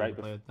 and it was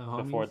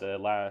before the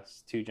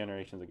last 2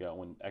 generations ago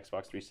when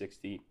Xbox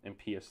 360 and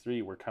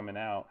PS3 were coming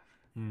out.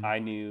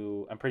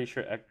 I'm pretty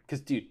sure,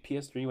 because dude,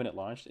 PS3 when it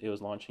launched, it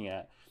was launching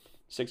at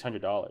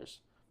 $600,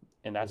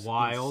 and that's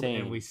wild.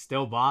 Insane. And we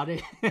still bought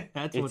it.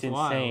 It's what's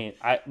insane.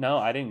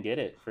 Wild. I didn't get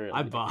it for.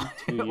 I bought.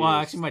 2 years, well,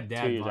 actually, my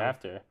dad 2 years bought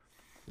after.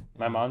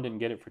 My mom didn't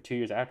get it for 2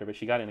 years after, but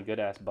she got it in a good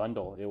ass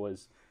bundle. It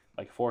was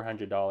like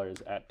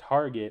 $400 at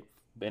Target,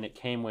 and it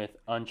came with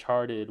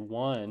Uncharted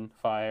 1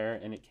 Fire,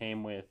 and it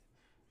came with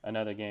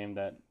another game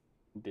that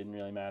didn't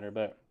really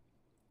matter,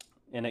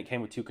 and it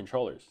came with 2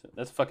 controllers.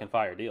 That's a fucking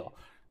fire deal.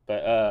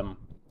 But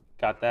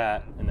got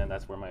that, and then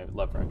that's where my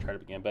love for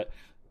Uncharted began. But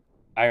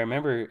I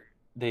remember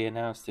they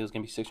announced it was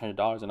gonna be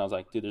 $600, and I was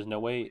like, dude, there's no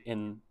way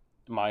in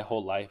my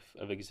whole life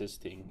of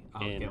existing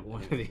I'll get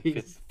one of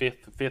these.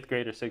 fifth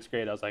grade or 6th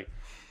grade, I was like,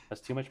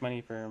 that's too much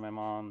money for my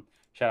mom.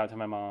 Shout out to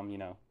my mom,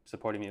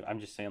 supporting me. I'm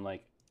just saying,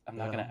 like, I'm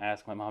not gonna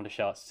ask my mom to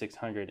shell out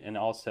 $600, and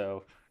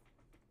also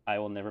I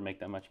will never make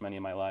that much money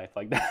in my life.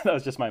 Like that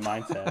was just my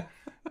mindset.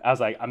 I was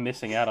like, I'm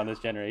missing out on this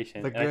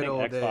generation. The good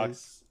old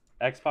days.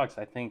 Xbox,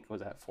 I think,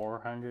 was at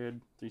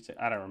 400,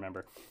 360. I don't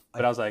remember,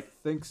 but I was like,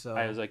 think so.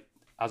 I was like,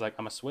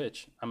 I'm a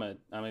switch. I'm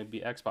gonna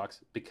be Xbox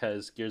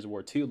because Gears of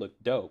War 2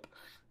 looked dope,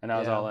 and I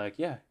was all like,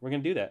 yeah, we're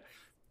gonna do that.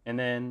 And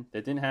then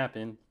that didn't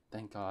happen,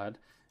 thank God,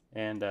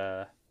 and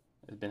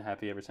I've been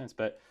happy ever since.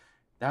 But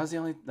that's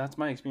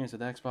my experience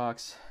with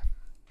Xbox.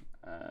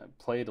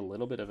 Played a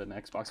little bit of an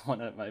Xbox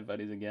One at my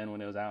buddies again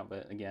when it was out,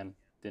 but again,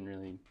 didn't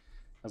really.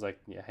 I was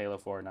like, yeah, Halo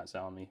 4 not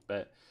selling me,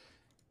 but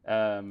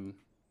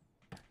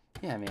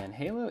yeah, man,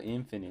 Halo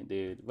Infinite,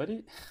 dude. What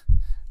did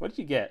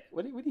you get?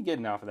 What are you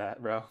getting off of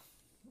that, bro?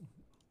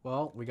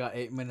 Well, we got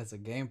 8 minutes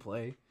of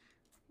gameplay,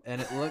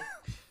 and it looked.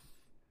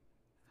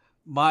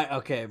 My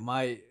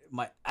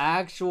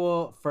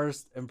actual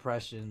first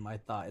impression, my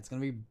thought, it's gonna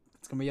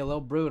be a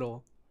little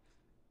brutal,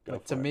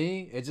 but to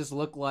me, it just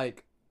looked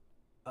like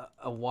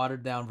a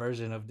watered down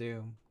version of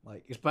Doom.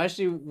 Like,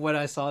 especially when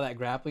I saw that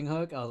grappling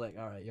hook, I was like,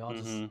 all right, y'all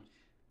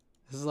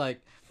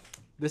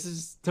this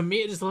is to me,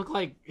 it just looked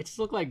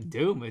like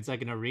Doom. It's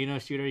like an arena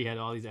shooter. You had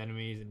all these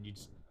enemies, and you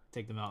just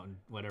take them out in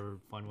whatever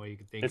fun way you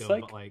could think of.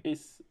 But like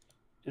it's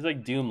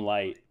like Doom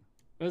Light.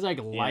 It was like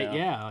light,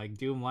 like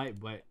Doom Light.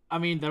 But I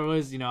mean, there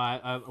was, a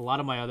lot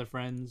of my other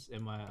friends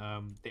and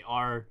my they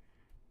are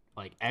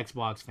like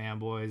Xbox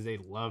fanboys. They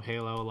love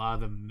Halo. A lot of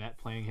them met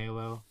playing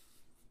Halo.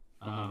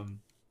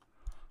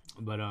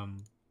 But what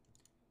am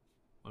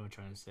I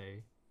trying to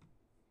say?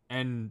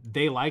 And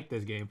they like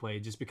this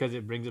gameplay just because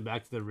it brings it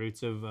back to the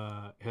roots of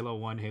Halo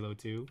 1, Halo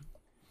 2.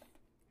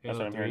 That's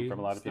what I'm hearing from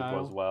a lot of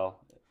people as well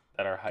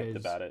that are hyped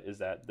about it, is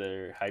that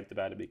they're hyped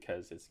about it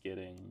because it's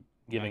giving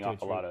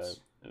off a lot of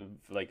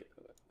like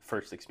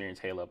first experience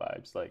Halo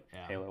vibes, like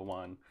Halo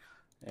 1.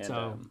 And,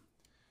 so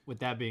with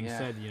that being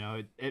said,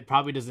 it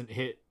probably doesn't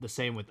hit the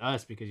same with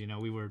us because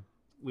we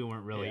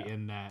weren't really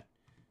in that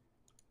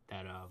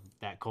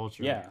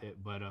culture with it,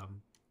 but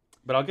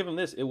I'll give them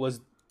this: it was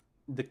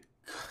the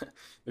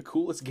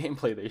coolest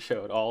gameplay they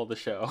showed all the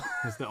show.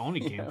 It's the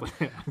only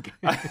gameplay.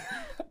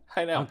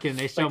 I know. I'm kidding.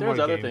 They showed more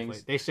other gameplay.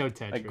 Things. They showed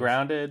Tetris. Like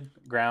Grounded.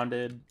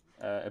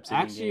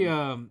 Obsidian Actually,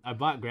 game. I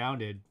bought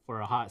Grounded for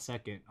a hot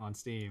second on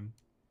Steam.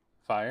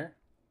 Fire.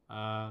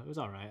 It was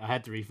all right. I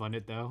had to refund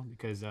it though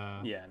because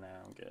I'm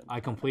good. I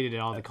completed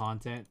all the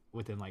content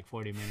within like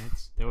 40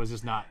 minutes. There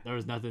was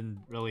nothing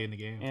really in the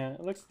game. Yeah,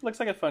 it looks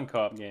like a fun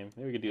co-op game.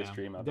 Maybe we could do a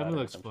stream of it. Definitely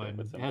looks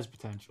fun. It has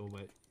potential,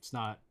 but it's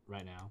not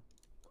right now.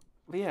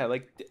 But yeah,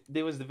 like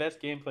it was the best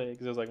gameplay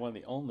because it was like one of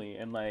the only,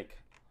 and like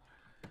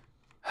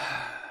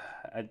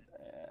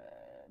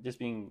just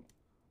being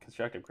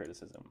constructive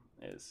criticism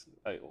is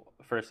like,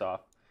 first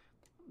off,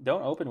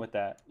 don't open with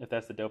that if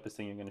that's the dopest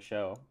thing you're going to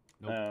show.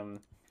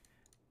 Nope.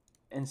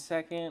 And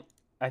second,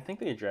 I think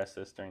they addressed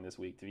this during this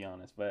week, to be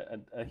honest, but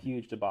a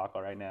huge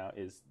debacle right now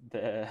is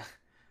the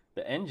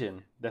the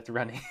engine that's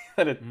running,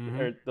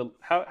 or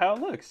how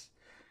it looks,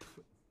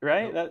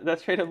 right? That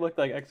straight up looked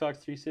like Xbox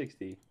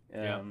 360.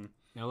 Yeah.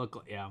 It looked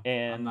like,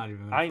 And I'm not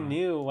even I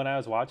knew when I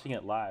was watching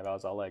it live, I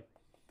was all like,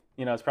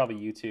 it's probably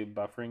YouTube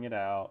buffering it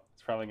out.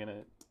 It's probably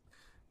gonna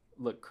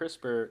look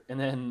crisper. And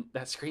then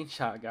that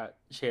screenshot got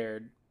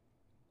shared,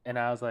 and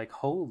I was like,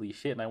 holy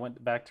shit. And I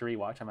went back to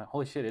rewatch. I'm like,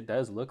 holy shit, it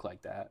does look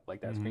like that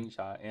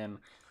screenshot. And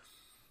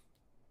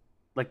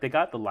like, they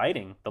got the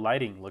lighting. The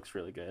lighting looks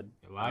really good.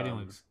 The lighting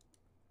looks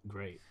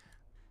great.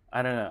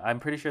 I don't know.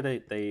 I'm pretty sure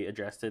they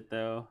addressed it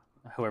though.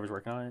 Whoever's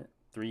working on it,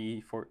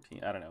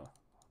 314. I don't know.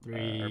 Or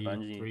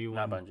Bungie,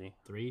 not Bungie.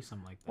 3,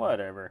 something like that.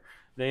 Whatever.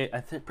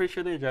 Pretty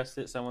sure they addressed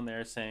it. Someone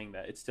there is saying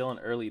that it's still an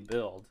early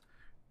build,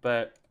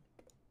 but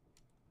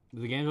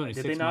the game's only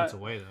 6 months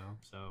away though.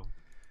 So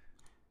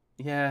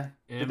yeah,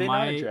 did they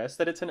not address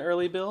that it's an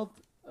early build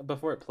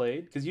before it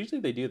played? Because usually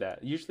they do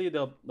that. Usually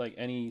they'll, like,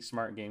 any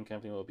smart game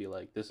company will be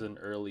like, this is an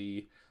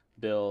early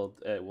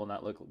build. It will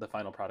not look. The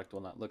final product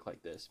will not look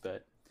like this.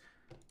 But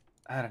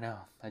I don't know.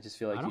 I just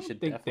feel like you should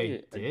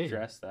definitely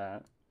address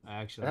that.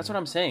 Actually, that's what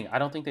I'm saying. I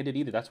don't think they did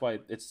either. That's why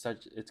it's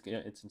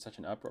in such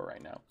an uproar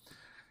right now.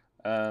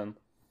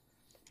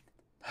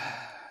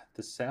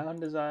 The sound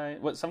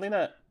design, something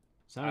that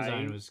sound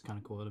design was kind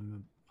of cool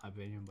in my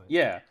opinion, but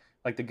yeah,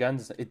 like the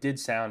guns, it did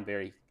sound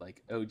very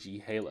like OG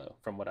Halo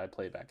from what I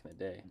played back in the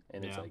day,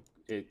 and it's like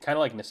it kind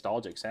of like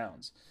nostalgic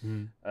sounds.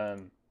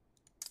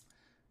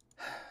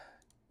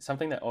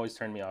 Something that always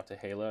turned me off to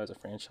Halo as a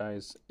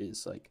franchise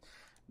is like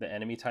the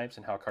enemy types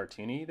and how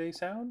cartoony they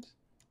sound.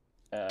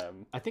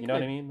 I think, you know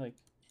what I mean? Like,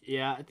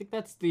 yeah, I think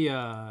that's the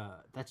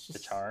that's just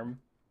the charm.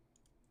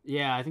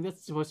 Yeah, I think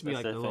that's supposed to be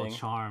like the little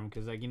charm,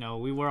 because like,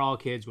 we were all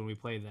kids when we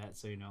played that,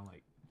 so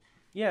like.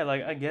 Yeah,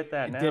 like I get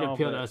that it now. It did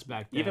appeal to us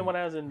back then. Even when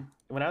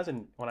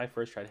I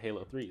first tried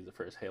Halo 3, is the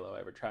first Halo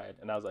I ever tried,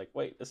 and I was like,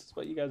 wait, this is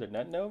what you guys are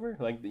nutting over?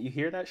 Like, you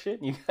hear that shit?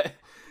 And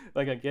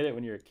like, I get it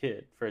when you're a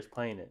kid first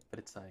playing it, but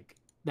it's like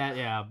that.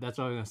 Yeah, that's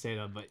what I was gonna say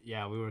though. But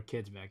yeah, we were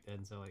kids back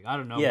then, so like, I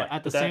don't know. Yeah, but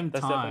at the same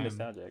time,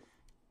 nostalgic.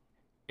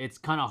 It's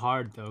kind of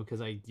hard though,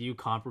 because like, do you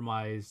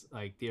compromise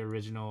like the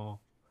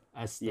original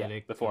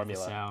aesthetic, the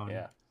formula, the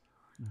sound,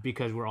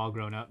 because we're all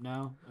grown up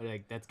now?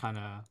 Like, that's kind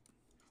of.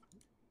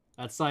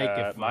 That's like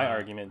if, my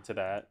argument to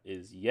that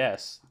is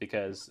yes,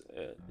 because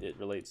it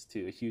relates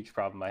to a huge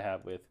problem I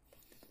have with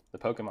the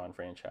Pokemon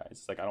franchise.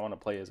 It's like, I don't want to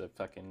play as a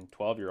fucking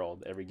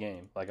 12-year-old every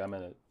game. Like,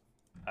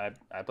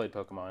 I played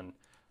Pokemon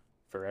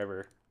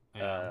forever,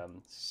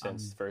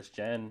 since first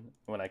gen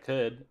when I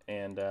could,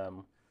 and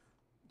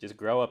just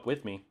grow up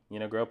with me.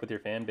 Grow up with your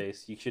fan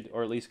base. You should,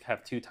 or at least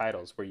have 2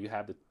 titles where you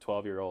have the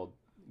 12-year-old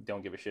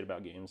don't give a shit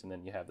about games, and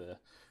then you have the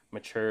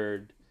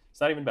matured. It's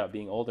not even about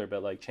being older,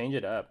 but like, change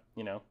it up,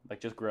 like,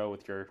 just grow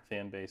with your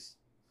fan base.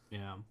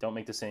 Yeah. Don't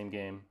make the same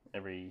game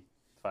every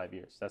 5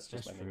 years. That's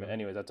just my thing. But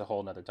anyways, that's a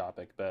whole nother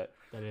topic. But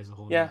that is a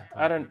whole. Yeah,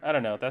 I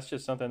don't know. That's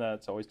just something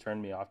that's always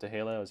turned me off to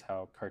Halo, is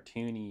how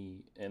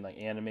cartoony and like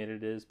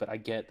animated it is. But I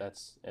get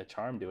that's a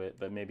charm to it.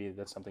 But maybe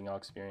that's something I'll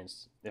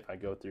experience if I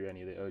go through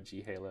any of the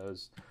OG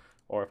Halos,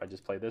 or if I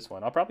just play this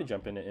one. I'll probably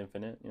jump into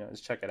Infinite.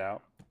 Just check it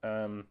out.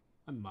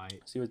 I might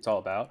see what it's all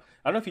about.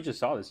 I don't know if you just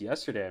saw this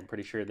yesterday. I'm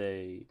pretty sure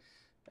they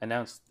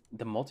announced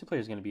the multiplayer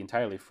is going to be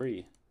entirely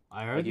free.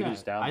 I heard that.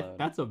 Just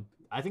download.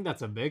 I think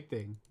that's a big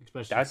thing,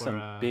 especially that's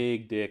some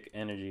big dick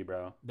energy,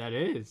 bro. That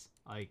is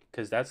like,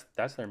 because that's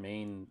their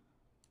main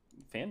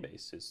fan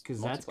base, is because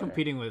that's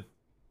competing with,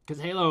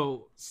 because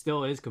Halo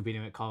still is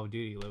competing with Call of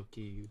Duty low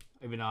key.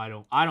 Even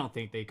though I don't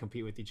think they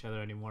compete with each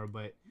other anymore,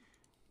 but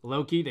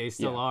low key they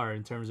still are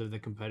in terms of the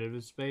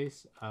competitive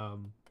space.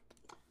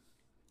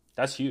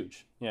 That's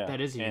huge. Yeah, that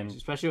is huge, and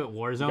especially with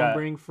Warzone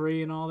being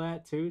free and all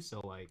that too.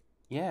 So like.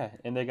 Yeah,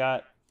 and they're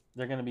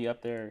going to be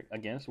up there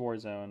against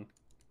Warzone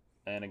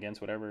and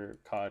against whatever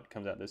COD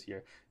comes out this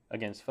year,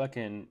 against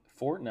fucking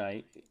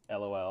Fortnite,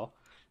 LOL.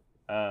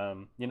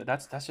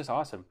 That's just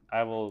awesome.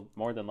 I will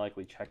more than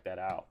likely check that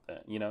out.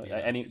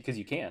 Because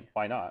you can.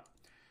 Why not?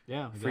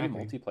 Yeah, exactly. Free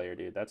multiplayer,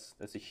 dude. That's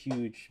a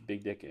huge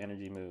big dick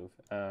energy move.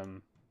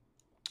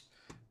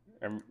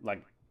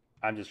 Like,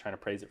 I'm just trying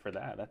to praise it for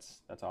that.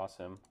 That's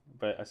awesome.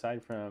 But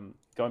aside from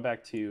going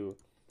back to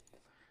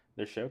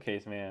their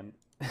showcase, man.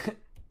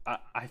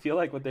 I feel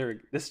like what this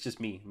is just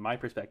me, my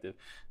perspective.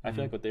 I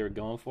feel like what they were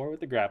going for with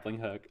the grappling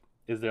hook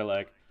is they're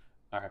like,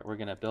 all right, we're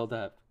going to build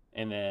up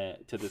and then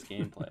to this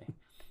gameplay.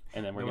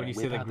 And then we're going to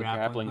whip out the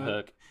grappling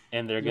hook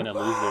and they're going to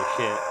lose their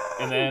shit.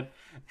 And then,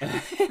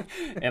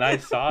 and I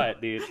saw it,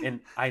 dude.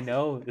 And I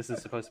know this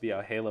is supposed to be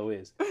how Halo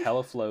is.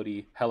 Hella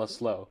floaty, hella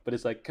slow. But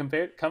it's like,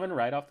 coming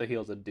right off the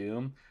heels of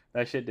Doom,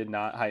 that shit did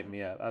not hype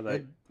me up. I was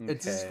like,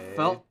 it just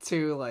felt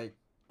too like,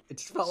 it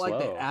just felt slow. Like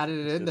they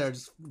added it in there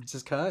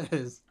just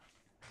cause.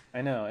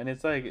 I know, and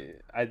it's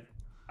like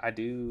I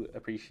do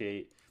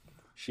appreciate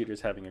shooters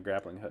having a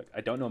grappling hook.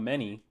 I don't know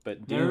many,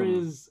 but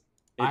Doom,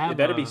 it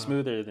better be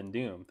smoother than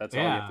Doom. That's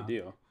all you have to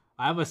do.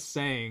 I have a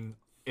saying: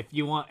 if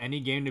you want any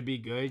game to be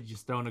good,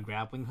 just throw in a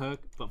grappling hook.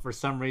 But for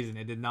some reason,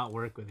 it did not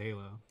work with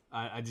Halo.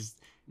 I just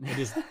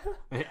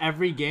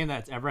every game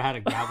that's ever had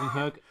a grappling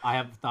hook, I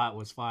have thought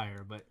was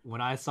fire. But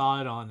when I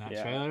saw it on that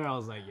trailer, I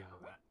was like, yo.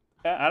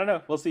 I don't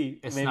know. We'll see.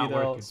 Maybe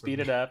they'll speed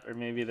it up, or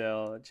maybe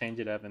they'll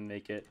change it up and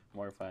make it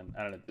more fun.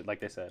 I don't know.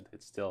 Like they said,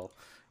 it's still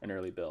an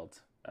early build.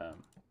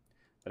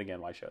 But again,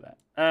 why show that?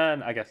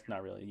 And I guess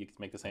not really. You could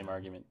make the same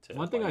argument.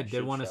 One thing I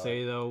did want to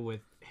say though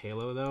with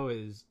Halo though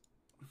is,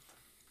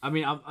 I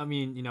mean,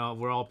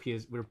 we're all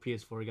we're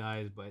PS4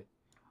 guys, but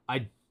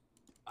I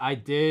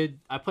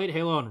played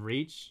Halo on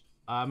Reach.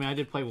 I mean, I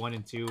did play 1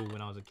 and 2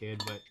 when I was a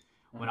kid, but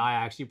when I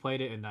actually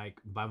played it and like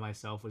by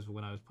myself was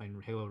when I was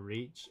playing Halo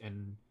Reach,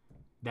 and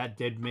that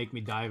did make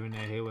me dive into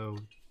Halo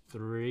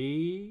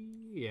 3.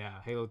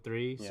 Yeah, Halo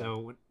 3. Yeah.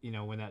 So,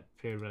 when that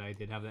period when I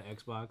did have that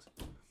Xbox.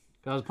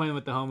 Because I was playing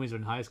with the homies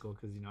in high school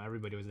because,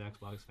 everybody was an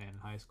Xbox fan in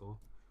high school.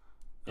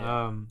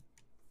 Yeah.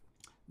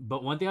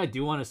 But one thing I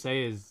do want to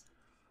say is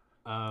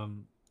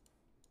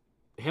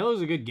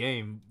Halo's a good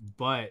game,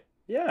 but...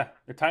 Yeah,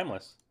 they're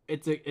timeless.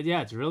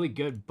 It's really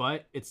good,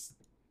 but it's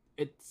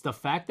the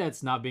fact that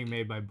it's not being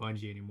made by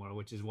Bungie anymore,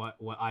 which is what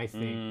I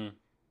think...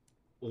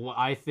 What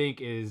I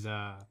think is...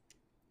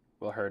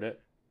 will hurt it.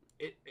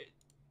 It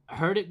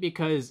hurt it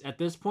because at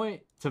this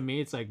point, to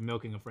me, it's like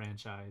milking a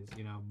franchise.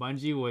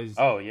 Bungie was.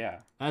 Oh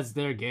yeah. That's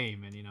their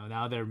game, and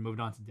now they're moved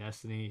on to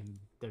Destiny and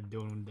they're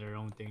doing their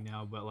own thing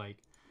now. But like,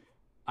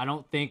 I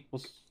don't think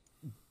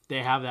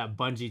they have that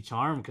Bungie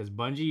charm because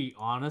Bungie,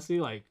 honestly,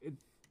 like,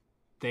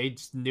 they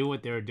just knew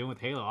what they were doing with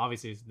Halo.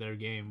 Obviously, it's their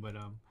game, but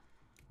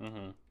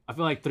I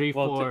feel like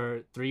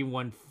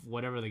 3-1,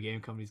 whatever the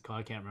game company's called,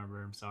 I can't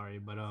remember. I'm sorry,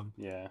 but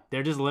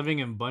they're just living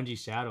in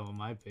Bungie's shadow, in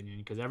my opinion,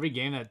 because every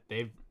game that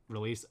they've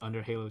released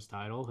under Halo's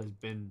title has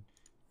been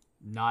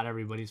not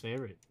everybody's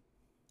favorite.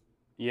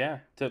 Yeah.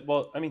 To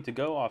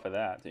go off of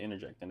that, to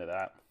interject into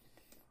that,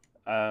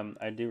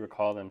 I do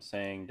recall them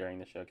saying during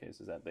the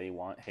showcases that they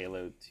want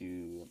Halo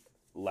to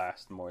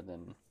last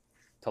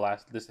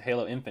this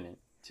Halo Infinite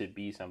to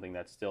be something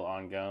that's still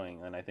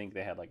ongoing, and I think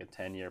they had like a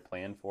 10-year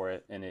plan for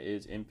it, and it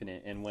is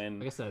infinite. And when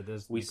like I said,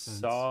 we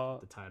saw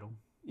the title,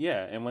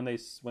 and when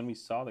we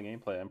saw the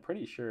gameplay, I'm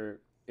pretty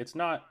sure it's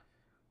not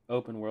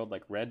open world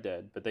like Red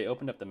Dead, but they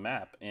opened up the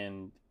map,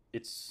 and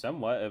it's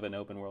somewhat of an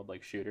open world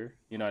like shooter.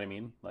 You know what I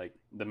mean? Like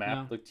the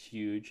map looked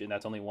huge, and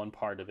that's only one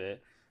part of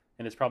it.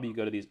 And it's probably you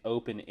go to these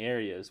open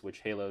areas,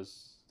 which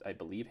I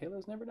believe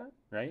Halo's never done,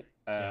 right?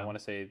 I want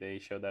to say they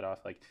showed that off.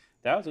 Like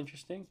that was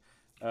interesting.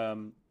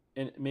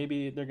 And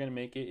maybe they're going to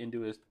make it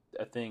into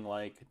a thing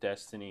like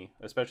Destiny,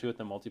 especially with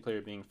the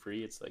multiplayer being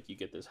free. It's like you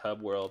get this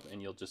hub world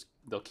and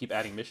they'll keep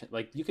adding missions.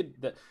 Like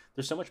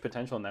there's so much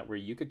potential in that where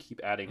you could keep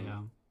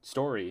adding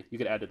story. You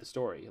could add to the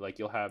story. Like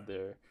you'll have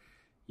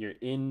your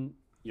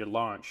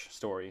launch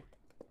story,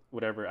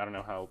 whatever. I don't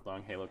know how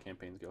long Halo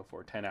campaigns go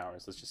for, 10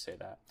 hours. Let's just say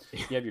that.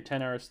 You have your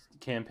 10 hours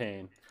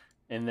campaign,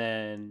 and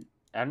then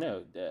I don't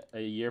know, a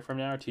year from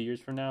now, 2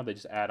 years from now, they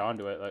just add on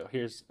to it. Like,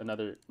 here's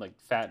another like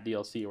fat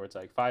DLC where it's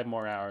like 5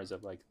 more hours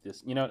of like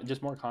this,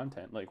 just more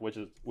content, like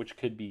which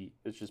could be,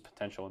 it's just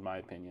potential in my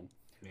opinion.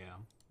 Yeah.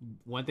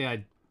 One thing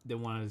I did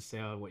want to say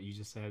on what you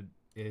just said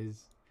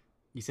is,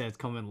 you said it's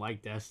coming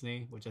like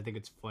Destiny, which I think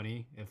it's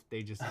funny if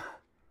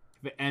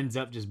it ends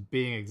up just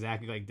being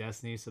exactly like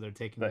Destiny, so they're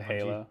taking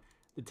Halo.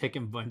 They're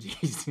taking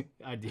Bungie's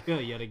idea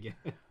yet again.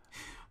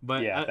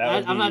 But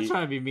I'm not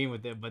trying to be mean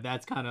with it, but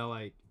that's kind of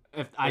like.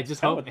 I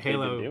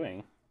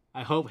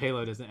hope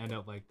Halo doesn't end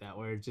up like that,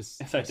 where it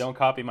just don't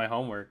copy my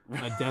homework.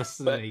 A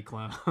Destiny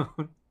clone.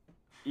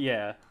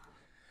 Yeah,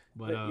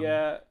 but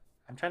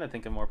I'm trying to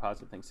think of more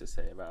positive things to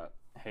say about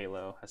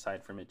Halo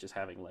aside from it just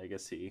having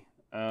legacy.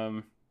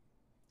 I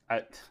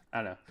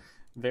don't know,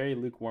 very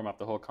lukewarm off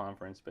the whole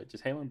conference, but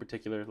just Halo in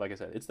particular, like I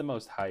said, it's the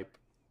most hype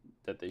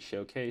that they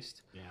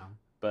showcased. Yeah,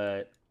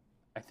 but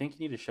I think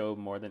you need to show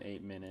more than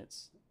 8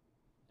 minutes.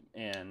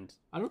 And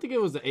I don't think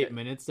it was the 8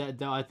 minutes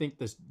I think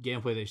the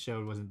gameplay they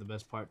showed wasn't the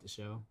best part to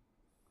show.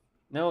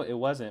 No, it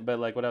wasn't. But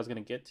like what I was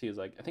gonna get to is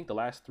like I think the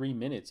last 3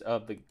 minutes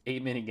of the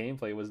 8-minute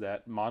gameplay was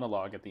that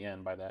monologue at the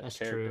end by that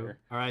character. True.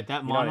 All right,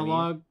 that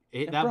monologue,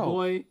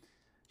 boy,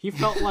 he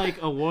felt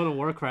like a World of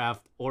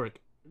Warcraft orc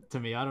to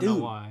me. I don't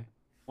know why.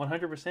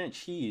 100%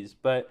 cheese,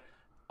 but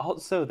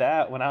also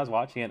that when I was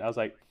watching it, I was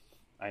like,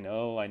 I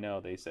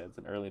know. They said it's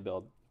an early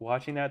build.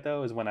 Watching that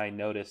though is when I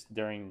noticed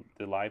during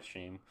the live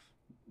stream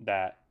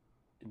that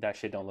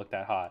shit don't look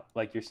that hot.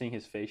 Like you're seeing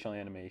his facial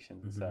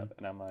animations and stuff,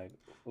 and I'm like,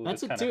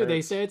 that's it too. Hurts.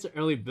 They say it's an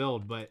early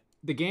build, but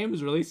the game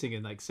is releasing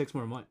in like 6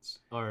 more months,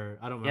 or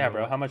I don't remember. Yeah,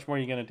 bro. How much more are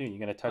you gonna do? You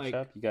gonna touch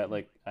up? You got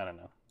like I don't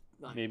know.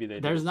 Maybe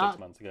there's not 6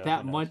 months ago.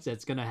 That much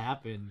that's gonna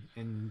happen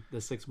in the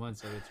 6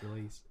 months of its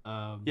release.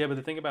 Yeah, but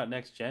the thing about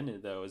next gen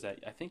though is that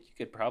I think you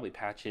could probably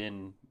patch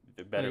in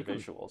the better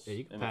visuals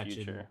in the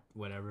future.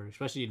 Whatever,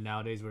 especially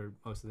nowadays where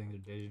most of things are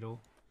digital.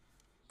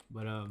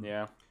 But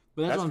yeah.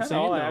 But that's what I'm saying,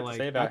 all though. I have to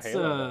say about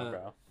Halo,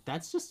 bro.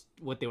 That's just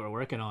what they were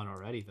working on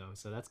already, though.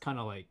 So that's kind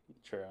of like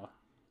true.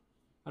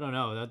 I don't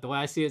know. The way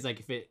I see it is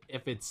like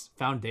if its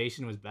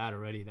foundation was bad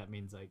already, that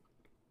means like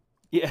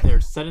they're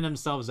setting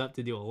themselves up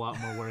to do a lot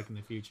more work in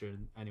the future,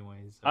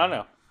 anyways. So. I don't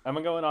know.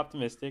 I'm going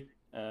optimistic.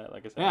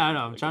 Like I said, yeah, I know.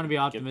 I'm trying to be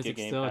optimistic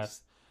still.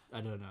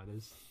 I don't know.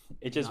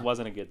 It just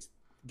wasn't a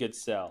good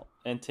sell.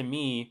 And to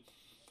me,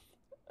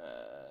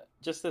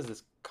 just as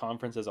this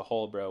conference as a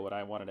whole, bro, what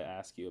I wanted to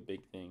ask you, a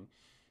big thing,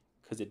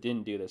 because it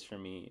didn't do this for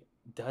me.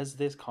 Does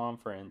this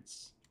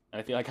conference?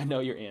 And I feel like I know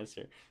your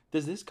answer.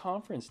 Does this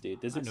conference,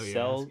 dude? Does it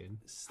sell?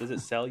 Does it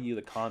sell you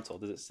the console?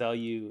 Does it sell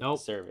you the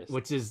service?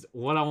 Which is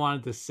what I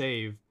wanted to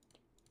save.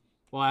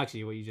 Well,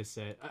 actually, what you just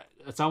said.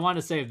 So I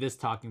wanted to save this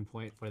talking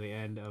point for the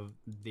end of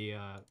the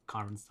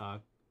conference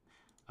talk.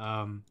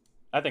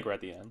 I think we're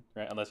at the end,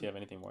 right? Unless you have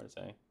anything more to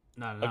say.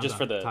 No, just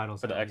for the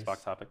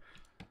Xbox topic.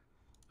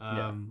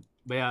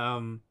 But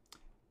yeah,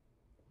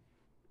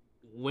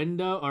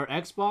 window or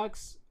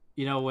Xbox.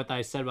 You know what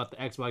I said about the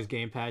Xbox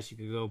Game Pass? You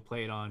could go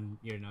play it on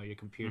your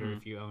computer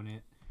if you own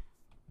it.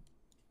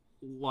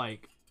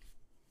 Like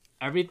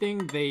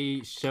everything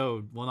they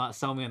showed will not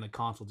sell me on the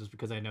console just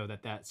because I know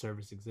that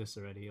service exists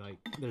already. Like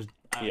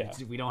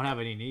we don't have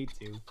any need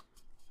to.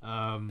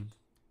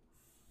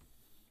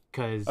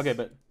 Cause okay,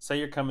 but say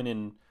you're coming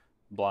in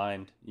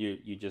blind.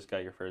 You just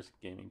got your first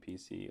gaming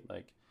PC,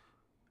 like,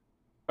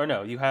 or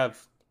no, you have.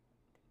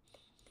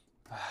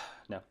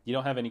 No, you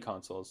don't have any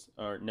consoles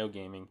or no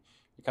gaming.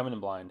 You're coming in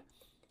blind,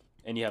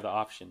 and you have the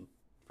option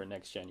for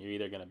next gen. You're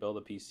either going to build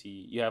a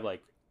PC. You have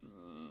like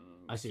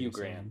a few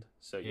grand.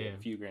 So you have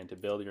a few grand to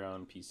build your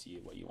own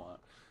PC, what you want.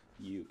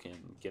 You can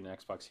get an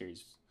Xbox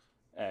Series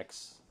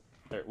X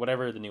or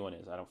whatever the new one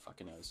is. I don't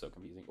fucking know. It's so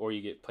confusing. Or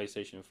you get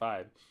PlayStation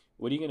 5.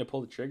 What are you going to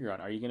pull the trigger on?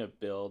 Are you going to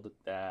build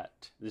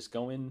that? Just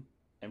go in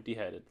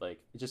empty-headed. Like,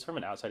 just from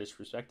an outsider's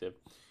perspective,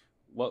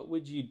 what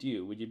would you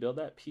do? Would you build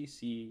that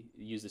PC,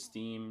 use the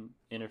Steam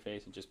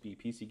interface, and just be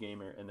PC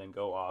gamer, and then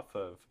go off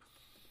of,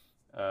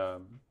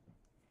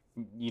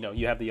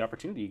 you have the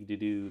opportunity to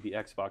do the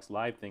Xbox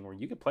Live thing where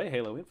you could play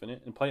Halo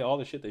Infinite and play all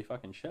the shit they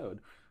fucking showed,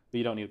 but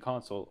you don't need a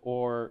console?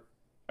 Or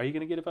are you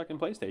going to get a fucking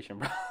PlayStation,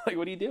 bro? Like,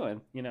 what are you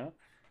doing,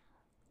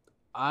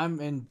 I'm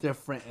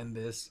indifferent in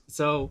this.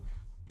 So,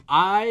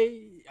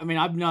 I mean,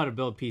 I'm not to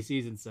build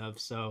PCs and stuff,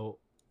 so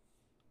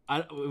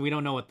we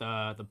don't know what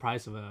the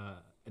price of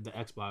the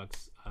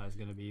Xbox is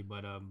gonna be,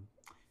 but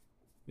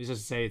let's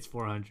just say it's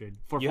 $400.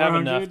 You have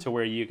enough to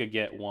where you could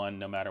get one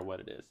no matter what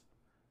it is.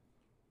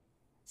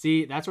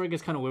 See, that's where it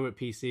gets kind of weird with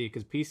PC,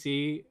 because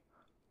PC,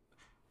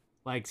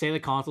 like, say the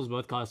consoles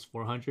both cost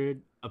 $400,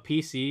 a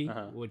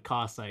PC would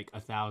cost like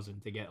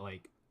 $1,000 to get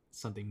like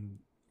something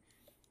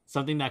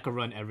that could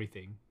run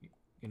everything.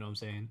 You know what I'm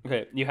saying?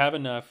 Okay, you have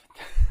enough.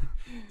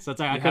 So it's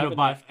like I could have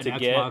bought an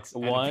Xbox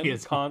and one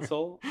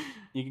console.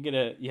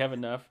 You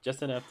have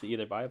just enough to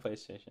either buy a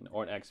PlayStation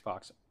or an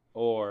Xbox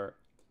or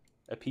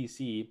a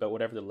PC, but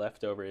whatever the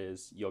leftover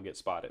is, you'll get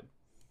spotted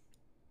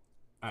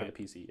for the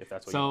PC if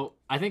that's what. So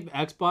I think the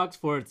Xbox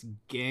for its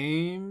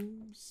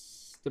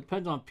games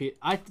depends on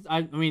I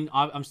mean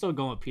I'm still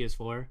going with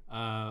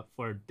PS4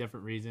 for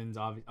different reasons.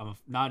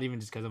 Not even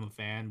just because I'm a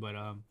fan, but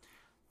I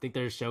think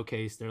their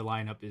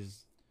lineup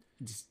is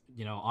just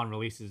on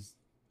releases.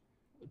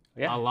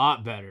 Yeah. A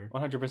lot better.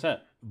 100%.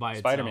 By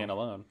Spider-Man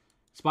alone.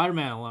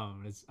 Spider-Man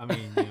alone is,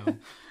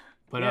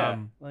 but yeah,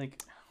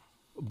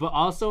 but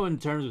also in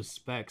terms of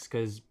specs,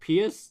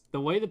 because the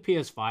way the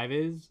PS5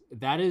 is,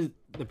 the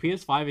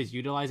PS5 is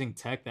utilizing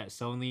tech that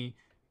Sony,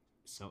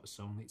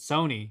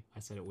 I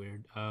said it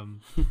weird.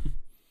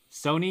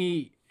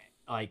 Sony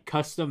like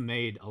custom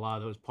made a lot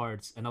of those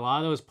parts, and a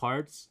lot of those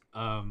parts,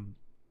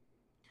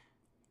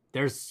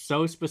 they're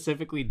so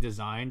specifically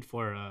designed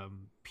for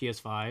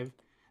PS5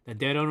 that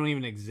they don't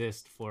even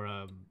exist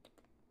for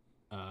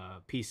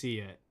PC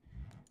yet.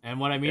 And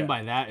what I mean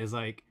by that is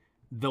like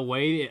the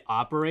way it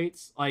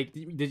operates. Like,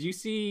 did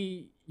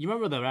you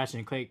remember the Ratchet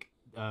and Clank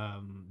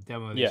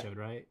demo they showed,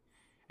 right?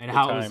 And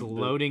how it was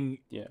loading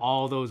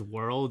all those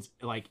worlds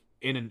like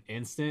in an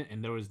instant,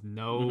 and there was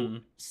no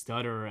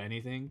stutter or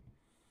anything.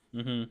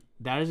 Mm-hmm.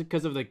 That is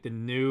because of like the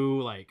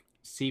new like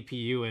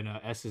CPU and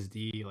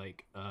SSD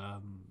like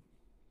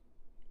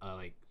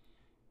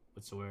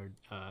what's the word,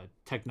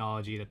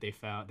 technology that they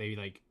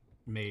like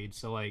made.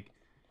 So like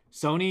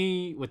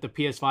Sony with the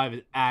PS5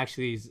 is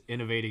actually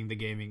innovating the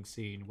gaming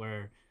scene,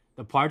 where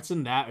the parts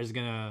in that is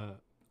gonna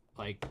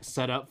like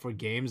set up for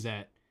games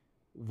that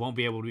won't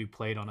be able to be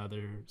played on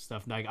other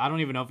stuff. Like I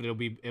don't even know if it'll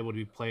be able to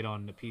be played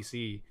on the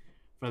PC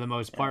for the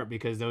most part,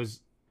 because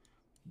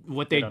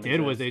they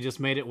did was they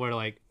just made it where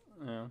like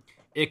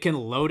it can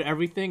load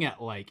everything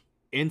at like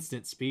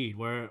instant speed,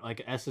 where like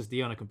an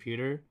SSD on a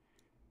computer,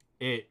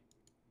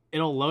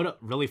 it'll load up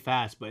really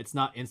fast, but it's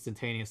not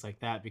instantaneous like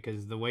that,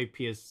 because the way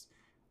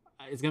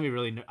it's gonna be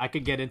really. I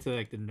could get into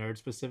like the nerd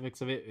specifics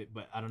of it,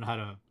 but I don't know how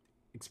to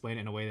explain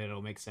it in a way that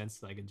it'll make sense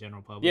to like a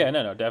general public. Yeah,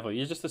 no, definitely.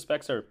 It's just the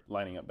specs are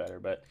lining up better,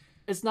 but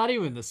it's not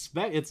even the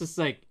spec. It's just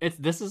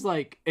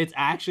like it's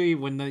actually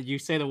when you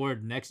say the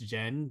word next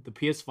gen, the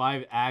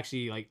PS5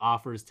 actually like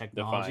offers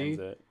technology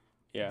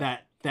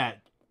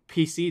that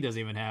PC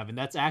doesn't even have, and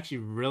that's actually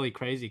really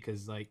crazy,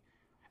 because like,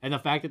 and the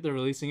fact that they're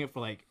releasing it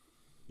for like,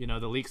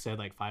 the leak said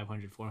like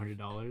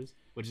 $500-$400,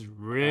 which is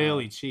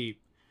really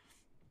cheap.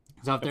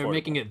 So if they're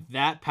making it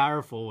that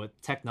powerful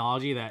with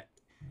technology that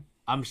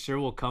I'm sure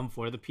will come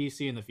for the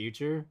PC in the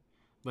future,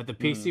 but the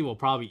PC will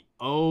probably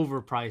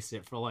overprice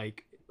it for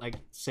like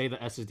say the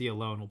SSD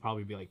alone will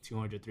probably be like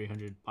 200,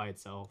 300 by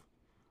itself,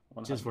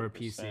 just for a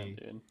PC.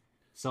 Dude.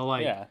 So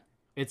like,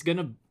 it's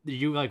gonna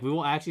we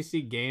will actually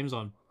see games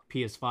on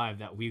PS5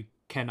 that we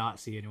cannot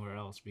see anywhere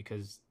else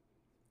because,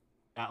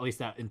 at least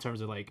that in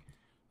terms of like,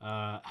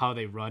 how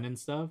they run and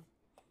stuff.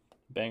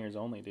 Bangers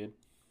only, dude.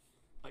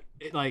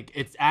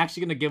 It's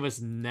actually gonna give us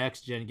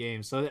next gen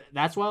games. So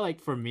that's why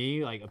like for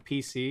me like a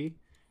PC.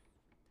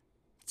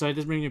 So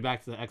this brings me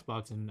back to the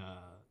Xbox and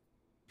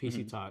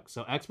PC talk.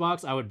 So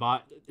Xbox, I would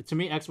buy. To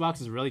me,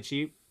 Xbox is really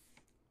cheap.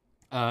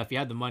 If you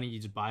had the money, you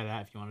just buy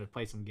that if you wanted to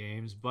play some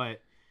games.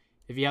 But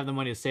if you have the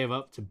money to save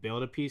up to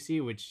build a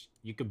PC, which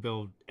you could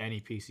build any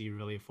PC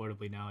really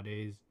affordably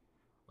nowadays,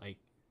 like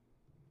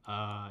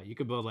you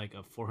could build like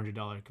a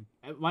 $400.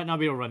 It might not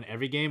be able to run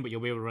every game, but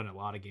you'll be able to run a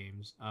lot of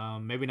games.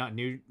 Maybe not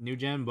new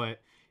gen,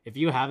 but if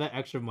you have that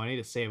extra money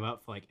to save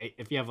up for like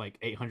if you have like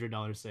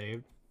 $800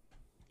 saved,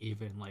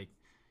 even like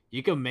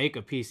you can make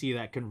a PC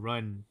that can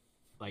run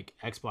like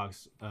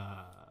Xbox,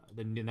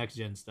 the next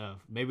gen stuff.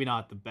 Maybe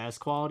not the best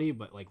quality,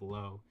 but like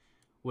low.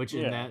 Which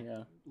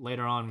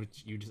later on,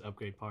 which you just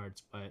upgrade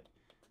parts, but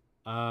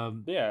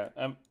I'm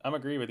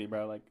agree with you,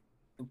 bro. Like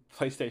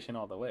PlayStation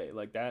all the way,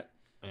 like that.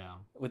 Yeah.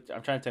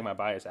 I'm trying to take my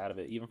bias out of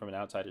it, even from an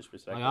outsider's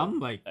perspective. Like, I'm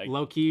like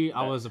low key.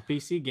 I was a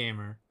PC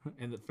gamer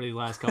for the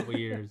last couple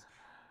years,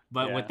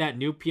 but with that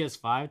new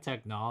PS5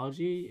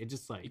 technology, it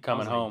just like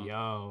coming home. Like,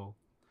 yo.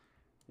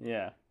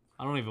 Yeah.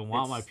 I don't even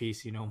want my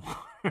PC no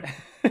more.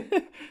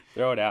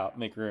 Throw it out,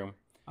 make room.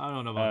 I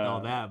don't know about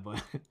all that,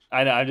 but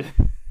I know. I'm just.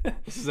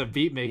 This is a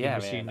beat making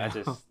machine now.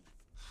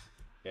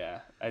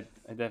 I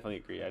definitely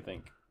agree. I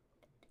think.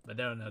 But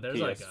I don't know. There's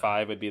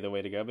PS5 would be the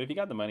way to go. But if you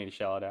got the money to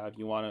shell it out,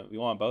 you want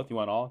both, you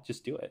want all,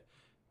 just do it.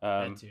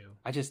 That too.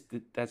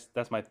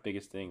 That's my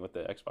biggest thing with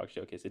the Xbox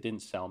Showcase. It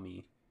didn't sell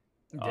me.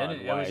 It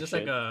didn't. It was just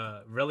like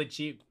a really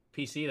cheap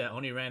PC that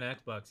only ran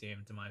Xbox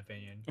games, in my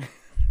opinion.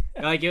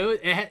 Like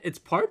its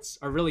parts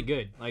are really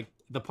good. Like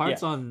the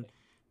parts on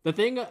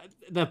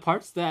the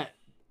parts that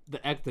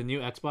the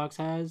new Xbox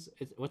has.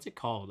 What's it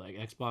called? Like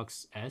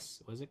Xbox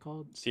S? What's it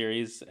called?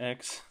 Series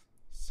X.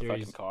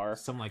 Series car,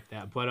 something like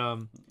that. But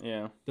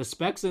the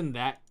specs in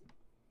that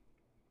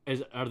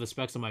are the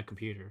specs of my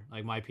computer,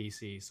 like my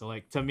PC. So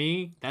like to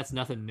me, that's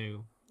nothing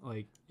new.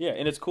 Like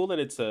and it's cool that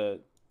it's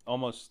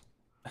almost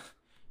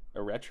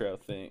a retro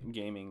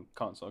gaming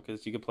console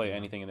because you could play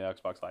anything in the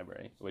Xbox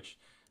library, which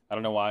I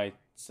don't know why.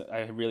 I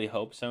really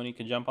hope Sony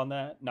could jump on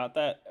that. Not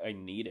that I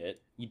need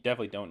it. You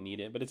definitely don't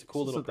need it, but it's a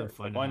cool little perk.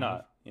 Like, why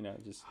not? You know,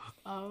 just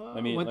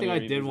one thing I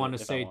did want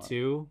to say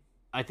too.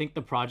 I think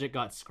the project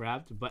got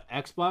scrapped, but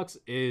Xbox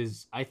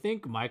I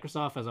think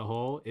Microsoft as a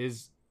whole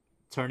is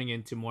turning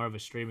into more of a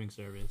streaming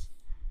service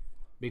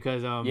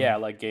because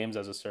like games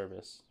as a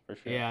service for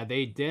sure. Yeah,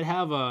 they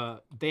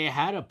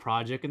had a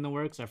project in the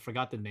works. I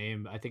forgot the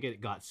name. I think it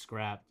got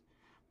scrapped,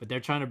 but they're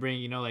trying to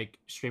bring like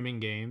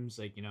streaming games,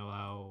 like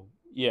how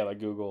like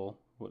Google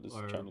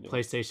trying to do.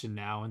 PlayStation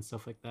Now and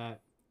stuff like that.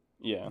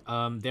 Yeah.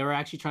 They were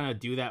actually trying to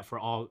do that for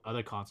all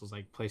other consoles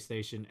like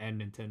PlayStation and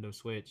Nintendo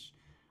Switch.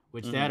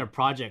 Which they had a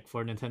project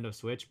for Nintendo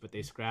Switch, but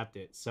they scrapped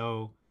it.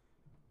 So,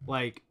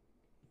 like,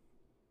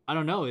 I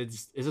don't know.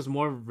 It's just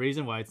more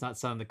reason why it's not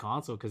selling the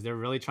console because they're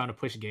really trying to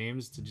push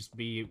games to just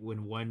be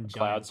in one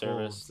giant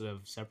service instead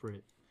of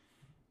separate.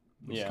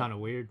 Which is kind of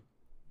weird.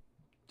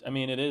 I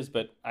mean, it is,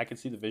 but I can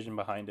see the vision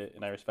behind it,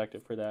 and I respect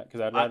it for that because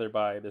I'd rather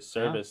buy the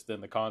service than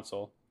the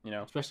console. You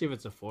know, especially if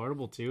it's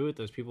affordable too. If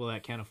there's people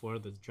that can't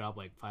afford to drop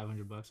like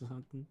 $500 or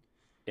something.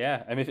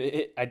 Yeah, I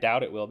mean, I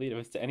doubt it will be. If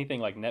it's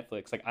anything like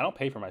Netflix, like I don't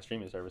pay for my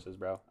streaming services,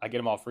 bro. I get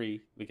them all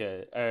free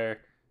because,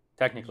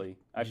 technically,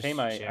 I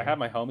have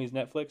my homie's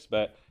Netflix,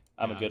 but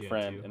I'm a good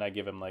friend, and I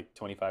give him like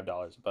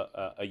 $25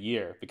 a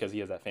year because he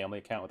has that family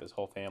account with his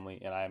whole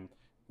family, and I'm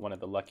one of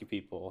the lucky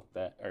people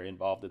that are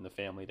involved in the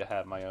family to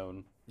have my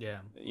own,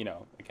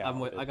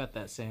 account. I got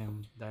that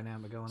same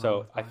dynamic going on.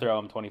 So I throw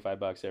him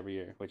 $25 every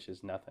year, which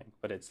is nothing,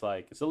 but it's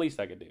the least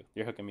I could do.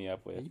 You're hooking me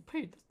up with. You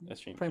paid a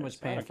stream. Pretty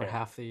much paying for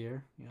half the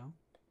year,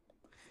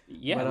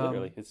 Yeah, but,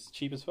 literally, it's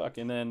cheap as fuck.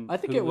 And then I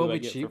think it will be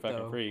cheap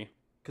though, free.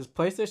 Because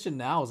PlayStation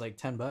Now is like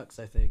 $10,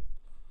 I think,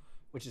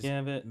 which is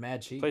but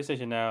mad cheap.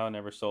 PlayStation Now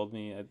never sold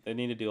me. They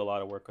need to do a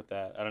lot of work with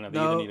that. I don't know. They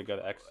either need to go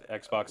the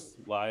Xbox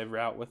Live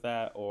route with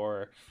that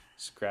or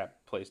scrap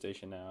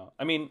PlayStation Now.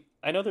 I mean,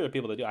 I know there are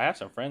people that do. I have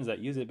some friends that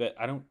use it, but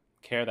I don't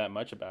care that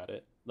much about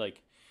it.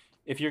 Like,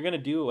 if you're gonna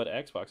do what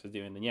Xbox is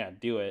doing, then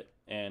do it,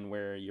 and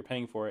where you're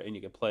paying for it, and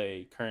you can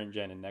play current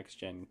gen and next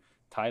gen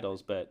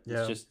titles. But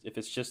if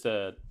it's just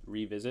a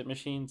revisit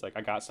machines, like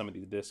I got some of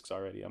these discs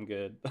already, I'm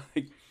good.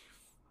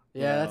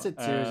 That's it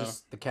too.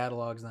 Just the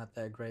catalog's not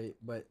that great,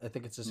 but I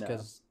think it's just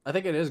because I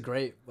think it is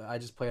great, but I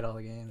just played all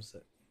the games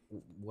that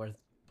worth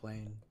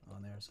playing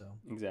on there. So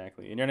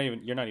exactly, and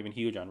you're not even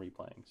huge on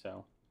replaying.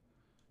 So,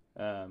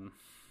 do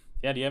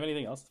you have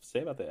anything else to say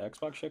about the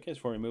Xbox showcase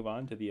before we move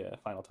on to the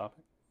final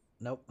topic?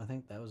 Nope, I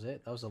think that was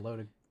it. That was a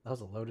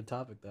loaded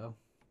topic though.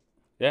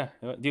 Yeah,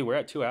 dude, we're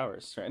at 2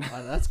 hours right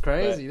now. That's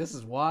crazy. This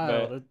is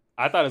wild.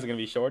 I thought it was gonna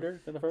be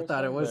shorter than the first. I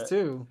thought it was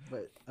too,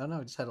 but I don't know.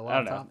 It just had a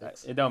lot of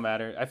topics. It don't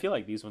matter. I feel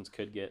like these ones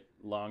could get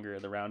longer,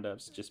 the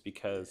roundups, just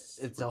because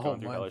it's a whole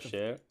month of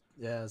shit.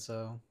 Yeah,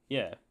 so.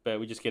 Yeah, but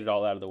we just get it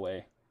all out of the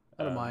way.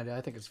 I don't mind it.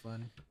 I think it's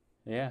fun.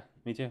 Yeah,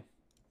 me too.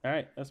 All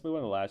right, let's move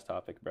on to the last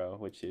topic, bro,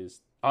 which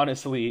is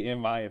honestly, in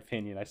my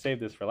opinion, I saved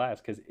this for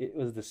last because it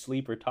was the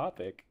sleeper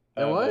topic.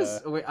 It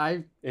was.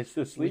 It's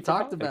the sleeper. We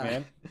talked topic, about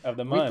man, of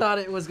the month. We thought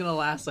it was gonna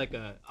last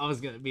I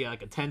was gonna be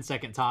like a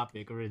 10-second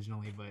topic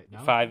originally, but no.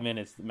 5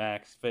 minutes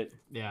max. But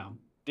yeah,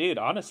 dude,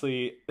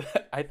 honestly,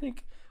 I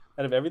think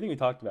out of everything we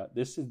talked about,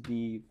 this is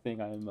the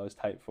thing I'm most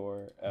hyped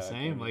for.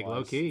 Same, like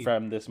low key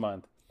from this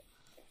month.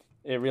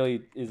 It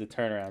really is a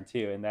turnaround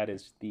too, and that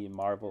is the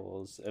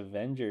Marvel's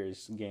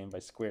Avengers game by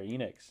Square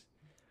Enix.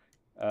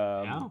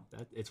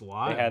 It's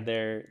wild. They had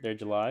their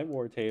July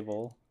war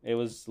table. It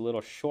was a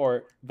little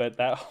short, but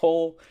that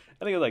whole,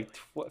 I think it was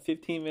like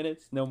 15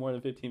 minutes, no more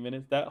than 15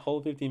 minutes. That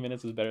whole 15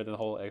 minutes was better than the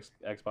whole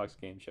Xbox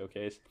game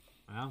showcase.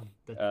 Wow,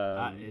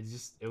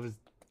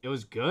 it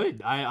was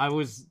good. I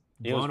was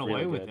blown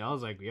away with it. I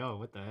was like, yo,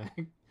 what the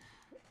heck?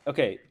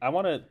 Okay, I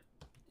want to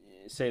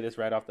say this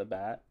right off the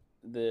bat.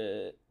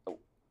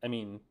 I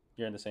mean,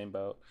 you're in the same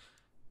boat.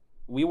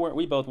 We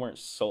both weren't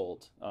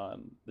sold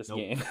on this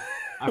game.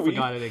 I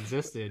forgot it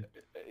existed.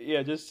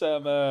 Yeah, just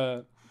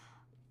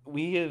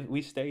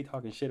we stay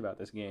talking shit about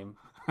this game,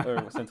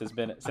 or since it's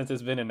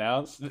been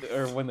announced,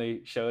 or when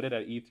they showed it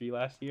at E3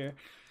 last year.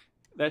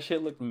 That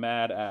shit looked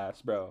mad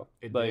ass, bro.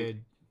 It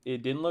did.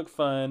 It didn't look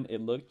fun.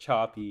 It looked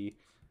choppy.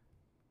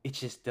 It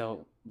just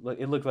don't.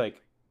 It looked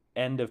like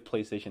end of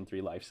PlayStation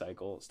 3 life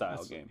cycle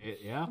style game.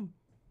 Yeah.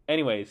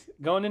 Anyways,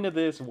 going into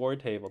this war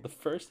table, the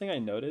first thing I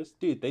noticed,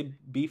 dude, they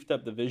beefed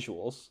up the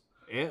visuals.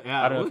 Yeah,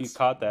 I don't know if you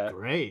caught that.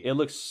 Great. It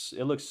looks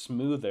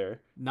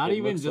smoother. Not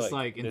even just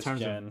like in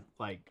terms of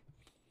like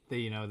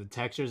the the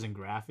textures and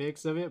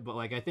graphics of it, but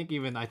like I think they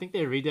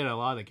redid a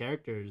lot of the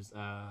characters.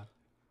 How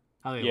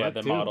they look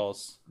the too.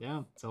 Models.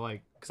 Yeah, so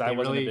like because I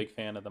wasn't a big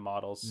fan of the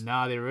models.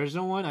 Nah, the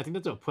original one, I think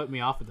that's what put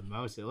me off it the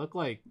most. It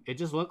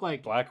just looked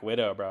like Black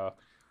Widow, bro.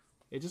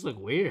 It just looked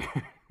weird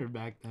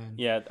back then.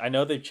 Yeah, I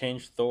know they've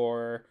changed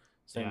Thor.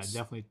 Since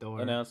definitely Thor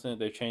announcement.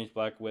 They've changed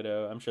Black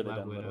Widow. I'm sure they've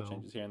done little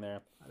changes here and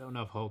there. I don't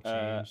know if Hulk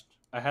changed.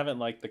 I haven't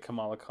liked the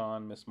Kamala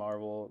Khan, Miss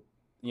Marvel.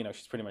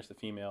 She's pretty much the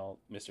female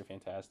Mr.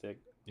 Fantastic.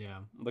 Yeah,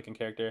 looking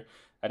character.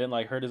 I didn't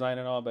like her design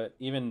at all, but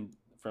even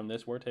from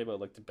this war table, it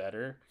looked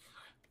better.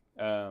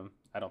 I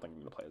don't think I'm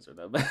gonna play as her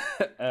though.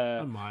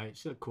 I might.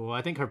 She looked cool.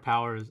 I think her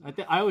powers.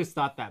 I always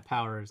thought that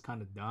power is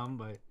kind of dumb,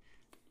 but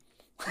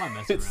I'm not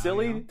messing it's around,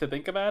 silly to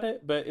think about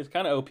it, but it's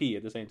kind of OP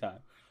at the same time.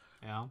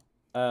 Yeah.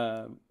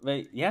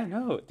 But yeah,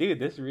 no, dude,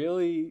 this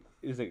really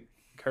is a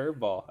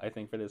curveball. I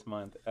think for this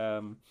month.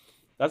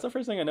 That's the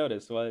first thing I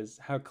noticed was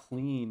how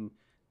clean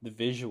the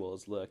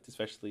visuals looked,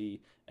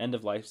 especially end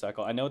of life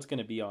cycle. I know it's going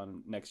to be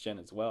on next gen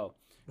as well,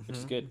 which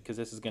is good because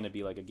this is going to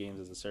be like a games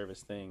as a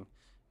service thing,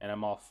 and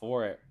I'm all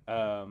for it.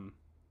 I'm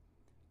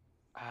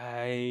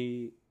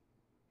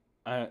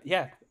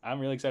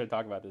really excited to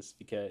talk about this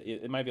because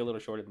it might be a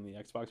little shorter than the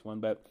Xbox one,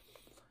 but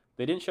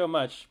they didn't show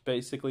much.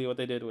 Basically, what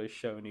they did was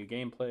show new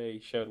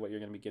gameplay, showed what you're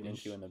going to be getting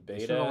into in the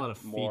beta. Showed a lot of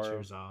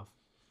features off.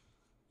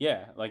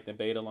 Yeah, like the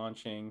beta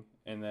launching,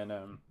 and then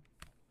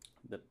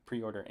the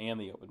pre-order and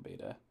the open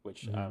beta,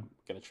 which I'm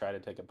going to try to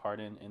take a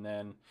part in. And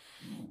then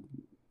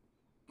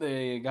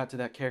they got to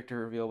that character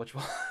reveal, which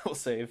we'll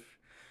save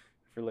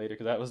for later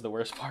because that was the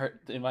worst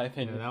part, in my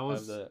opinion. Yeah, that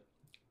was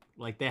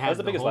like they had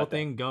the whole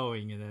thing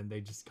going, and then they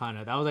just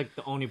that was like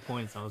the only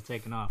points I was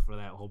taking off for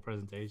that whole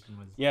presentation.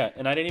 Yeah,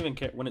 and I didn't even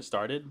care when it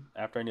started.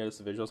 After I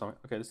noticed the visuals, I'm like,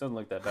 okay, this doesn't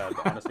look that bad.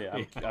 But honestly,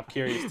 I'm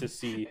curious to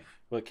see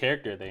what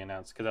character they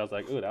announced because I was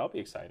like, ooh, that'll be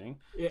exciting,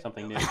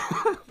 something new.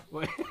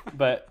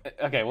 But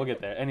okay, we'll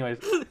get there. Anyways,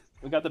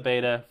 we got the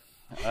beta.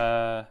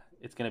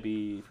 It's gonna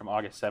be from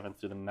August 7th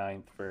through the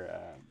 9th for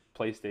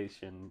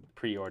PlayStation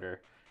pre-order,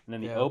 and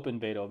then the open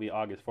beta will be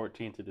August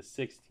 14th to the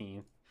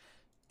 16th.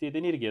 Dude, they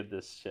need to give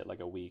this shit like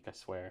a week, I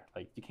swear.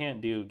 Like, you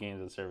can't do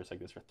games as a service like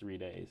this for 3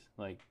 days.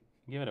 Like,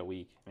 give it a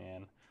week,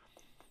 man.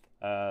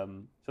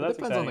 So that's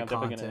exciting. I'm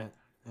definitely gonna,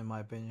 in my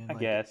opinion. I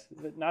guess.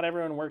 But not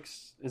everyone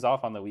is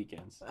off on the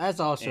weekends. That's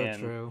also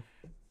true.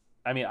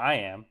 I mean, I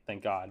am,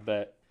 thank God,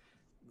 but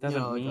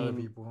doesn't mean other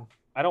people.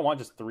 I don't want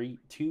just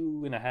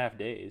 2.5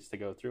 days to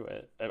go through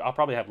it. I'll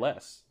probably have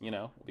less,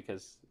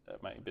 because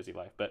of my busy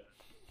life. But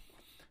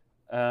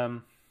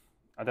I'm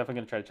definitely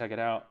gonna try to check it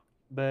out.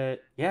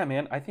 But yeah,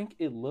 man, I think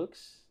it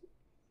looks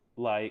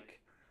like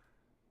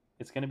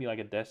it's going to be like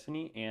a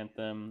Destiny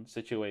Anthem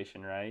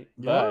situation, right?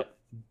 Yep. But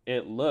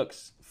it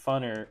looks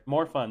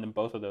more fun than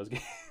both of those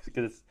games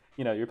because,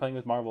 you're playing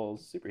with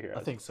Marvel's superheroes.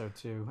 I think so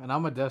too. And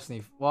I'm a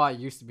Destiny, I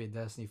used to be a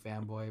Destiny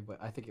fanboy, but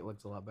I think it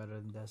looks a lot better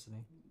than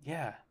Destiny.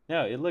 Yeah.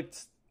 No,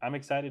 I'm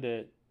excited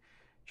to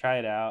try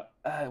it out.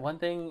 One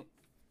thing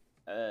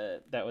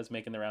that was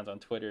making the rounds on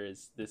Twitter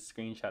is this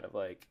screenshot of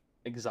like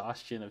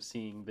exhaustion of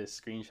seeing this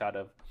screenshot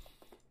of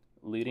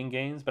looting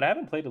games, but I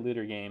haven't played a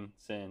looter game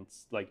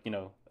since, like, you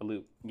know, a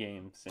loot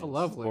game since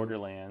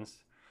Borderlands.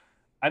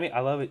 I mean,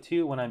 I love it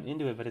too when I'm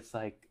into it, but it's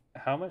like,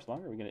 how much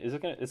longer are we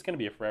gonna? It's gonna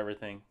be a forever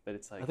thing. But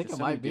it's like, I think it so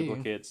might many be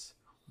duplicates,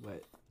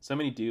 but so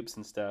many dupes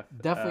and stuff.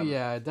 Definitely,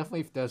 yeah, it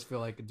definitely does feel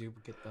like a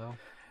duplicate though.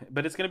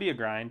 But it's gonna be a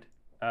grind.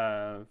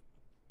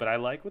 But I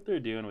like what they're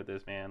doing with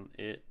this, man.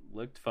 It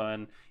looked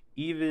fun,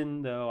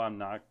 even though I'm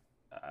not,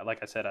 like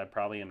I said, I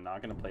probably am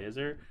not gonna play as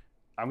her.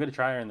 I'm gonna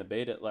try her in the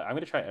beta. Like, I'm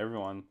gonna try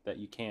everyone that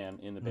you can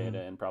in the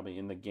beta and probably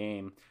in the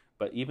game.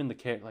 But even the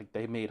character, like,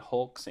 they made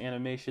Hulk's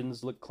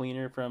animations look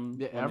cleaner from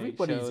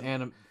everybody's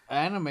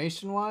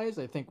animation wise,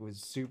 I think was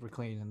super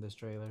clean in this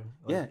trailer.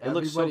 Like, it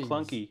looked so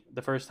clunky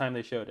the first time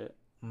they showed it.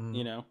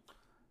 You know,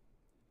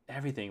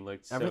 everything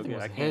looked so everything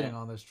good. was hitting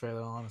on this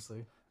trailer,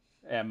 honestly.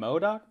 Yeah,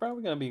 MODOK, bro,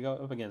 we're gonna be going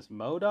up against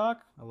MODOK.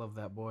 I love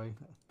that boy.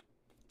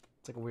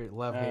 It's like a weird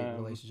love-hate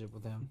relationship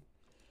with him.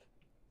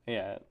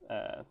 Yeah,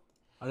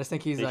 I just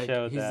think he's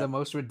the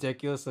most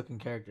ridiculous looking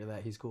character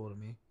that he's cool to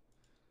me.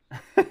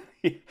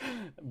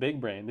 Big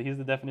brain. He's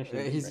the definition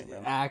of big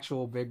brain,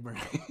 actual big brain.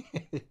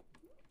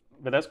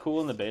 But that's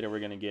cool. In the beta, we're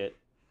going to get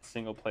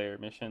single player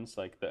missions,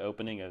 like the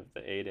opening of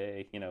the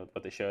A-Day, you know,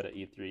 what they showed at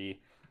E3.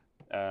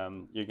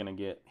 You're going to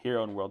get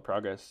hero and world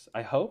progress.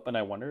 I hope, and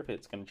I wonder if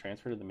it's going to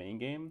transfer to the main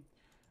game.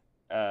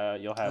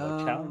 You'll have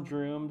like challenge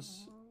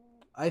rooms.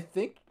 I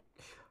think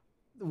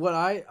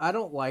I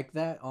don't like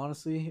that,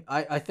 honestly.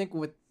 I think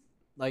with,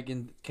 like,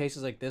 in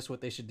cases like this,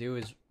 what they should do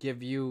is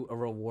give you a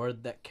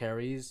reward that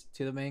carries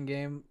to the main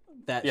game.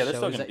 That they're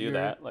still gonna do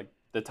that, like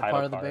the title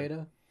part of the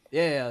beta.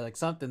 Yeah, like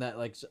something that,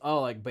 like,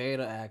 like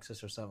beta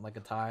access or something, like a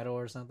title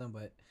or something.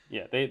 But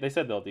yeah, they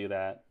said they'll do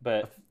that,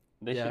 but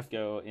they should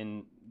go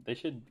in. They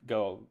should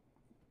go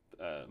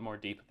more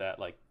deep with that,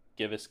 like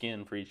give a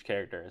skin for each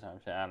character or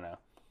something. I don't know.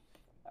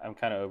 I'm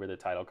kind of over the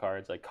title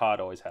cards. Like COD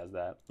always has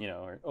that, you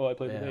know. Or I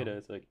played the beta.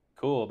 It's like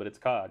cool, but it's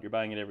COD. You're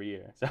buying it every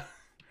year, so it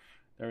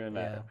don't really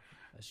matter. Yeah,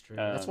 that's true.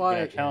 That's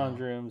why challenge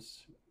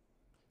rooms,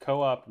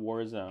 co-op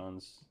war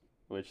zones,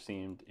 which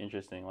seemed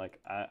interesting. Like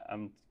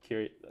I'm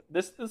curious.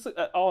 This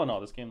all in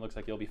all, this game looks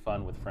like it'll be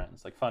fun with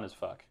friends. Like fun as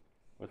fuck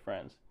with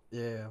friends.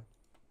 Yeah.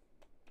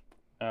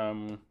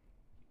 And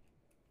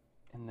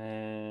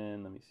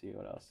then let me see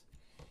what else.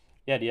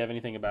 Yeah, do you have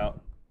anything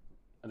about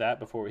that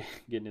before we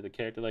get into the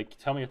character? Like,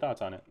 tell me your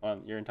thoughts on it.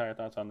 On your entire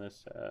thoughts on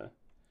this.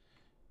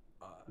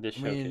 This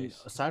showcase. Mean,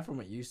 aside from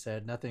what you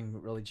said,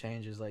 nothing really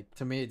changes. Like,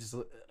 to me, it just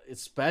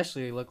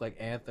especially looked like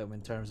Anthem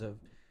in terms of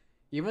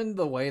even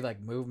the way, like,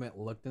 movement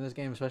looked in this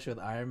game, especially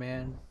with Iron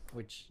Man,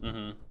 which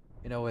you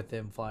know, with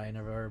him flying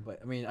everywhere. But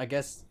I mean, I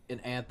guess in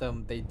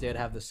Anthem they did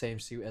have the same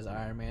suit as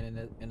Iron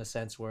Man in a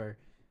sense where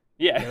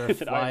they were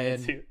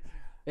flying.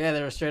 Yeah,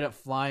 they were straight up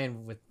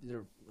flying with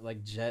their,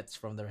 like, jets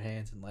from their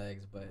hands and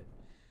legs. But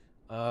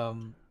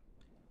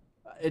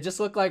it just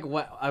looked like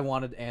what I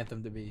wanted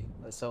Anthem to be.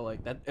 So,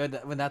 like,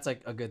 that when that's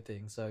like a good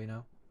thing. So, you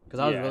know, because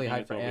I was really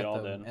hyped for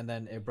Anthem, and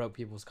then it broke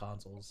people's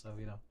consoles. So,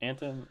 you know,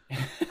 Anthem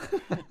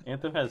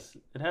had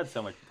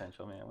so much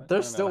potential, man.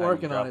 They're still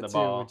working on it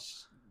too,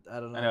 which I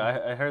don't know. I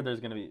know. I heard they're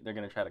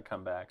gonna try to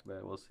come back,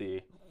 but we'll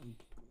see.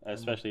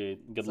 Especially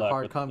good luck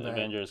with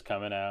Avengers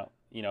coming out.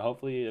 You know,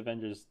 hopefully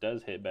Avengers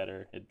does hit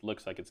better. It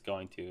looks like it's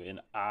going to, and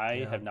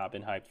I have not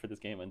been hyped for this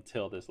game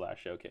until this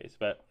last showcase,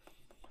 but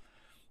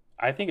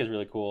I think it's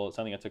really cool.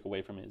 Something I took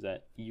away from it is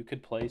that you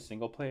could play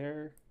single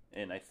player,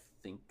 and I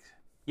think,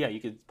 you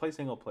could play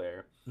single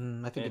player.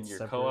 I think it's your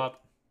separate.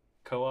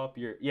 co-op.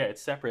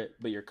 It's separate,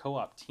 but your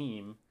co-op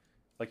team,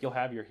 like, you'll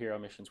have your hero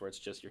missions where it's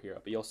just your hero,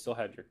 but you'll still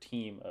have your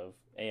team of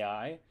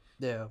AI.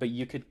 Yeah. But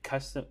you could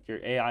custom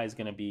your AI is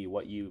going to be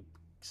what you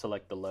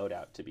select the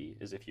loadout to be,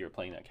 as if you're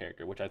playing that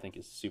character, which I think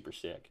is super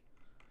sick.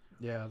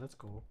 Yeah, that's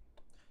cool.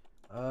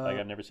 Like,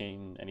 I've never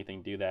seen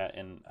anything do that,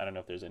 and I don't know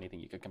if there's anything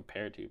you could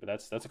compare it to, but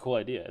that's a cool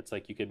idea. It's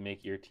like you could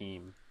make your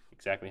team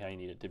exactly how you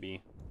need it to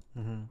be.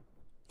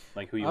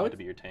 Like who you want to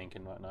be your tank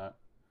and whatnot.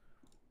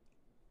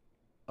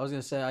 I was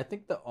gonna say, I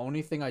think the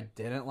only thing I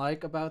didn't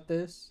like about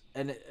this,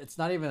 and it's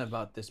not even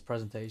about this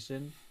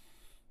presentation,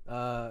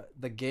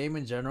 the game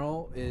in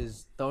general,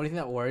 is the only thing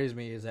that worries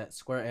me is that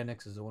Square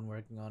Enix is the one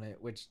working on it,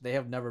 which they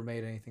have never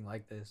made anything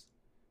like this.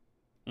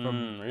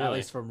 Really? At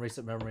least from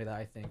recent memory, that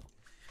I think.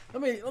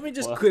 Let me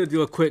just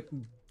do a quick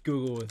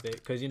Google with it,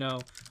 because, you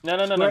know. No.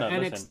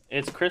 Enix... Listen,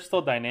 it's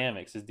Crystal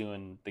Dynamics is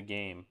doing the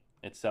game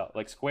itself.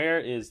 Like, Square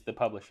is the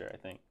publisher, I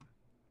think.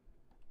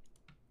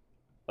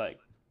 Like,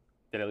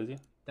 did I lose you?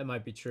 That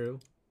might be true.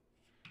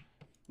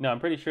 No,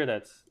 I'm pretty sure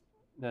that's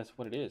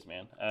what it is,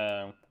 man.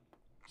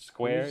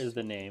 Square is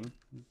the name,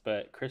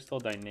 but Crystal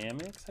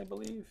Dynamics, I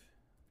believe.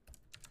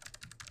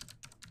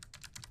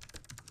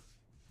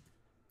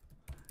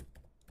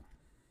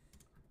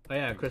 Oh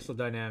yeah, Crystal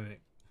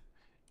Dynamics.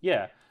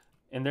 Yeah,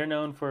 and they're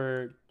known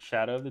for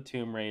Shadow of the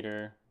Tomb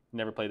Raider.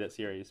 Never played that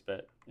series,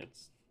 but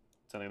it's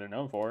something they're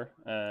known for.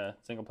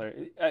 Single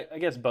player. I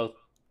guess both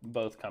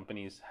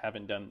companies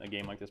haven't done a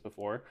game like this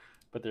before,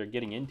 but they're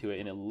getting into it,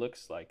 and it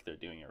looks like they're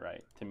doing it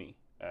right to me.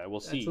 We'll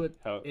see.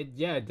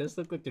 It does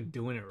look like they're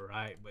doing it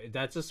right, but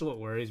that's just what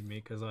worries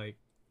me, because, like,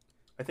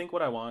 I think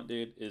what I want,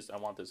 dude, is I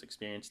want this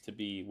experience to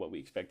be what we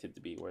expect it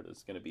to be, where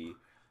there's going to be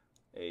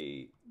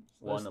a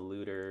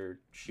looter,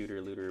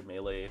 shooter,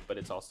 melee, but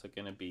it's also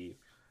going to be,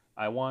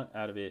 I want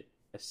out of it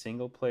a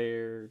single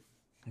player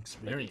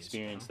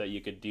experience that you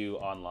could do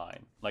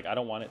online. Like, I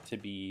don't want it to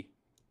be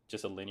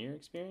just a linear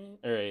experience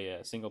or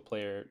a single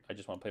player. I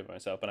just want to play by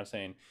myself. But I'm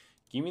saying,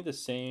 give me the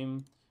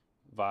same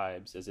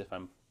vibes as if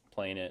I'm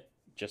playing it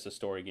just a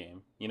story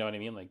game. You know what I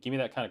mean? Like, give me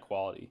that kind of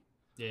quality.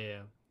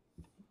 Yeah.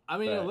 I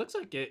mean, it looks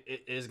like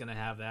it is going to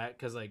have that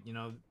because, like, you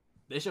know,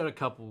 they showed a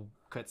couple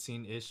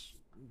cutscene-ish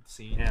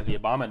scenes. Yeah, the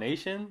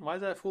Abomination? Why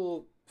is that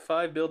fool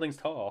 5 buildings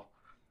tall?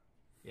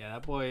 Yeah,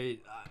 that boy,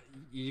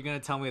 you're going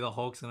to tell me the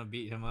Hulk's going to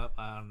beat him up?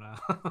 I don't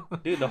know.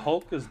 Dude, the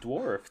Hulk is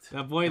dwarfed.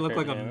 That boy looked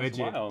like a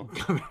midget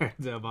compared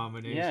to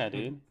Abomination. Yeah,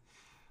 dude.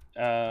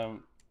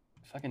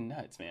 Fucking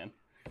nuts, man.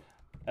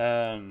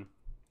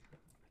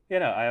 You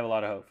know, I have a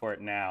lot of hope for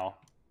it now,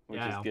 which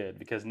is good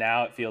because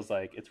now it feels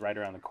like it's right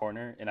around the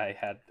corner, and I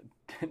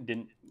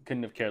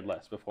couldn't have cared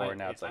less before.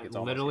 Now it's like it's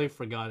literally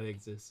forgot it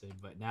existed,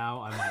 but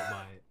now I might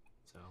buy it.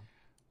 So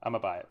I'm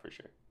gonna buy it for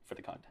sure for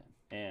the content,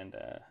 and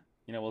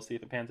you know, we'll see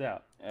if it pans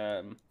out.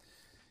 All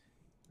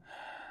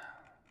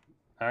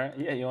right,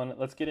 yeah,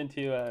 let's get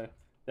into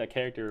that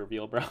character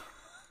reveal, bro.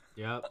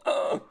 Yep.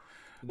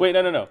 Wait,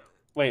 no.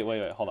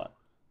 Wait, hold on.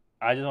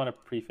 I just want to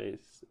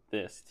preface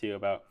this too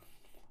about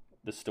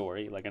the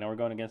story. Like, I know we're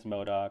going against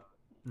MODOK.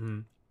 Mm-hmm.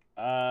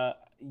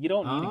 You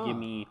don't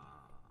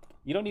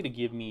need to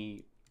give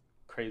me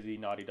crazy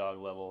Naughty Dog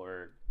level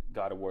or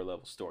God of War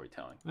level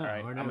storytelling. No, all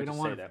right, I'm gonna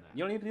just say that.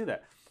 You don't need to do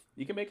that.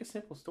 You can make a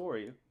simple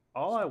story.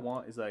 All I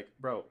want is like,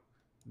 bro,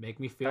 make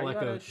me feel like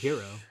a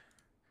hero.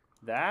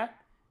 That,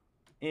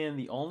 and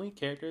the only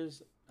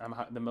characters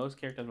the most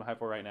characters I'm hyped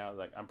for right now is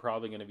like I'm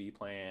probably gonna be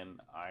playing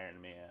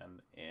Iron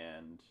Man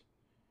and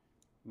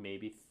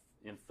maybe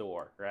in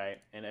Thor, right?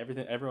 And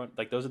everyone,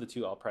 like, those are the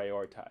two I'll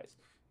prioritize.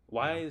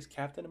 Why is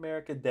Captain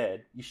America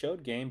dead? You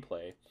showed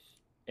gameplay,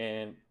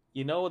 and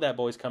you know that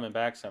boy's coming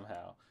back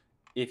somehow.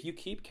 If you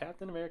keep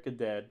Captain America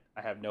dead,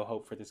 I have no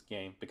hope for this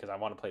game because I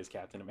want to play as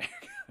Captain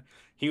America.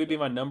 He would be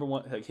my number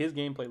one. Like, his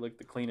gameplay looked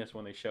the cleanest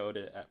when they showed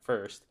it at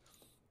first,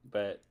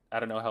 but I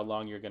don't know how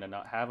long you're going to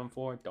not have him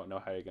for. Don't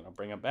know how you're going to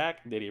bring him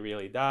back. Did he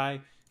really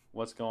die?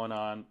 What's going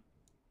on?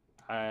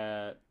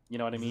 You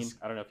know what I mean?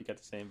 I don't know if you get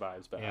the same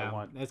vibes, but yeah, I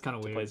want that's kind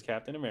of weird. Play as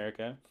Captain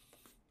America,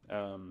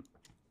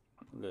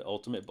 the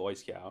ultimate Boy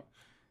Scout,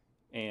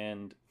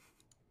 and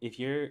if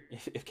you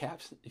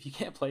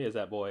can't play as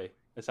that boy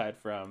aside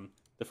from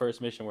the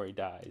first mission where he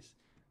dies,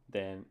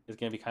 then it's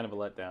going to be kind of a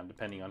letdown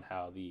depending on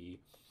how the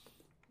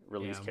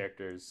release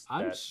characters.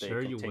 I'm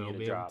sure you will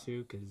be able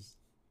to, because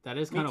that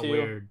is kind of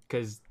weird.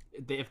 Because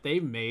if they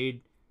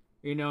made,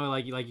 you know,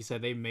 like you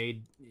said, they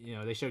made, you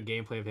know, they showed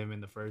gameplay of him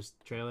in the first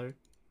trailer.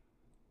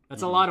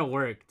 That's a lot of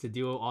work to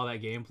do all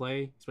that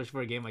gameplay, especially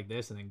for a game like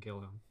this, and then kill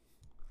him.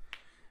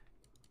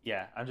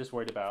 Yeah, I'm just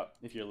worried about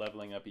if you're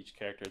leveling up each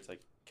character. It's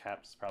like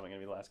Cap's probably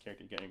going to be the last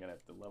character. You're going to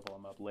have to level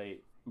him up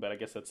late. But I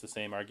guess that's the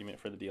same argument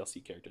for the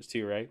DLC characters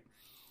too, right?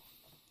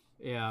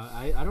 Yeah,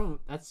 I don't.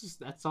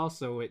 That's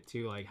also it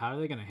too. Like, how are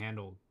they going to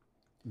handle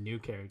new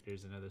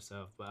characters and other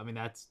stuff? But I mean,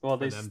 that's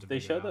they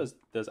show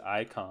those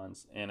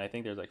icons, and I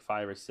think there's like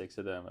 5 or 6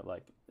 of them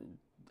like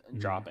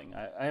dropping.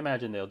 I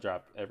imagine they'll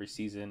drop every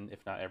season,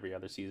 if not every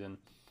other season.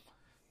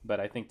 But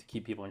I think to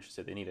keep people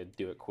interested, they need to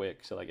do it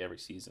quick. So like every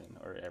season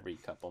or every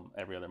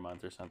other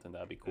month or something,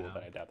 that'd be cool. Yeah.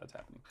 But I doubt that's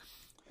happening.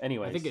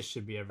 Anyways, I think it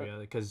should be every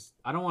other, because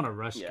I don't want a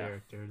rush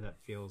character that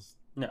feels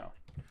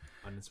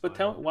uninspired.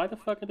 But why the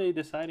fuck are they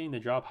deciding to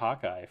drop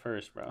Hawkeye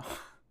first, bro?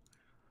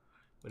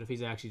 What if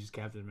he's actually just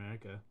Captain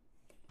America?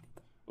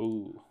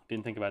 Ooh,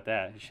 didn't think about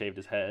that. He shaved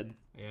his head.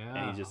 Yeah.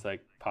 And he just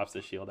like pops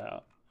the shield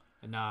out.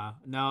 No,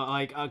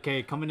 like,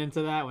 okay, coming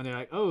into that when they're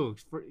like, oh,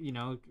 you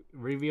know,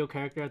 reveal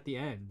character at the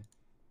end.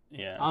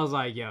 Yeah. I was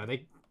like, yo,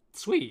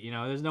 sweet, you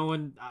know, there's no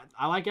one,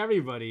 I like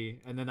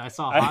everybody. And then I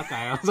saw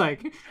Hawkeye. I was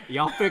like,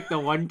 y'all picked the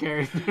one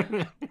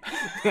character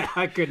that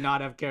I could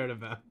not have cared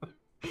about.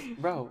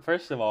 Bro,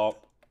 first of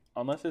all,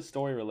 unless it's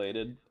story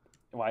related,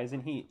 why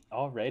isn't he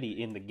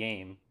already in the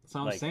game? That's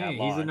what I'm saying.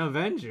 He's an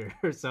Avenger.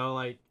 So,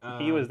 like...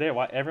 he was there.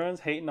 Why everyone's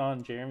hating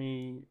on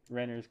Jeremy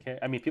Renner's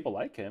character. I mean, people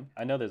like him.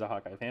 I know there's a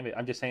Hawkeye fan, but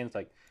I'm just saying, it's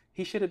like,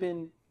 he should have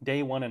been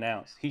day one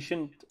announced. He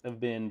shouldn't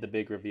have been the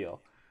big reveal.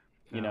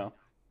 You know?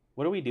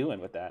 What are we doing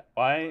with that?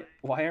 Why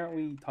aren't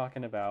we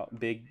talking about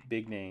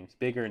bigger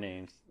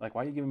names? Like,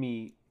 why are you giving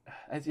me...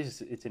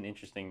 It's an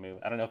interesting move.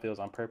 I don't know if it was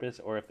on purpose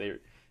or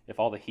if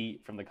all the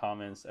heat from the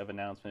comments of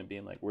announcement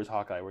being like, where's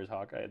Hawkeye?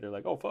 They're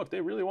like, oh, fuck,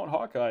 they really want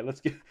Hawkeye.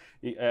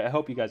 I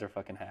hope you guys are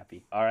fucking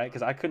happy. All right?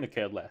 Because I couldn't have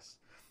cared less.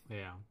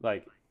 Yeah.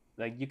 Like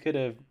you could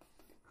have...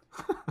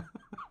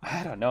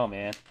 I don't know,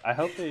 man. I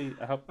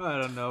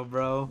don't know,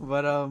 bro.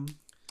 But,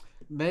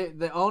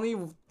 the only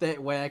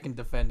way I can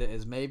defend it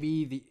is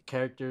maybe the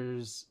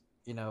characters,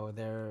 you know,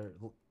 their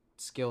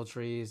skill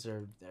trees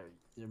or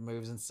their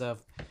moves and stuff.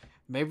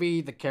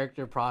 Maybe the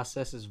character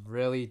process is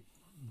really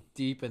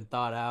deep and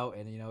thought out,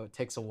 and you know it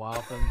takes a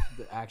while for them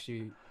to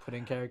actually put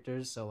in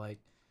characters. So like,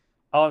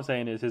 All I'm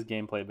saying is his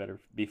gameplay better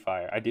be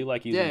fire. I do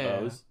like using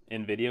bows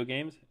in video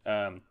games.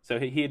 So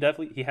he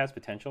definitely has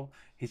potential.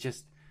 He's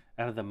just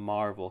out of the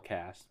Marvel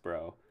cast,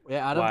 bro.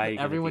 Yeah, out of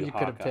everyone you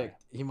could have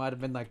picked, he might have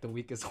been like the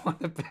weakest one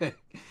to pick.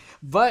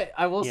 But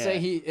I will say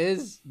he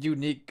is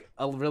unique,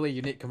 really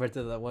unique compared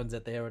to the ones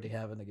that they already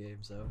have in the game.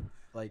 So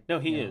like, no,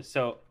 he is.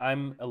 So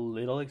I'm a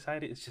little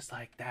excited. It's just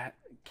like that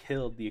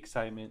killed the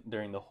excitement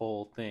during the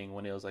whole thing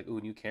when it was like, ooh,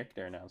 new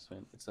character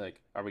announcement. It's like,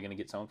 are we gonna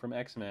get someone from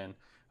X-Men?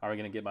 Are we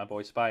going to get my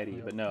boy Spidey?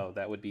 Yep. But no,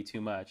 that would be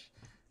too much.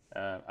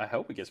 I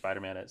hope we get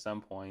Spider-Man at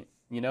some point.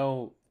 You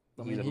know,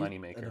 he's a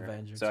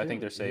moneymaker. So too. I think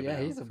they're saving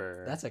him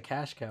for... That's a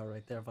cash cow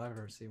right there if I've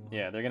ever seen one.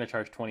 Yeah, they're going to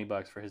charge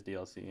 $20 for his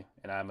DLC,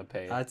 and I'm going to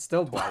pay it. I'd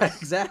still buy it.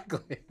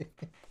 Exactly.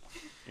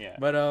 Yeah.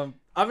 But,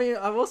 I mean,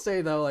 I will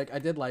say, though, like, I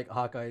did like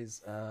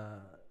Hawkeye's...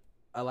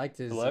 I liked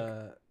his...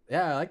 look?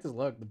 I liked his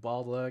look, the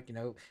bald look, you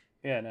know...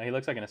 Yeah, no, he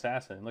looks like an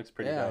assassin. It looks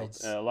pretty dope.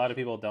 A lot of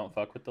people don't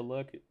fuck with the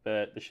look,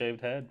 but the shaved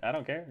head, I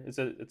don't care.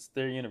 It's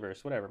their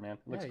universe, whatever, man.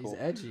 It looks cool.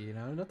 He's edgy, you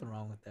know, nothing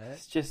wrong with that.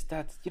 It's just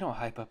you don't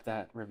hype up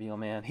that reveal,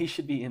 man. He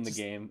should be in the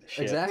game.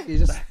 Shit. Exactly.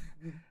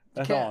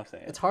 That's all I'm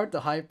saying. It's hard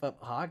to hype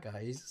up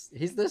Hawkeye.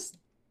 He's just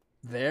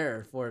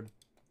there for.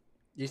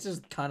 He's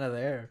just kind of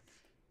there.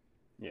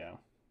 Yeah.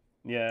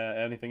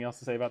 Yeah. Anything else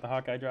to say about the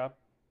Hawkeye drop?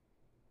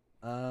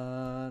 No,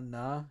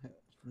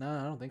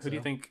 I don't think so. Who do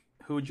you think?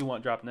 Who would you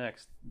want drop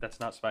next?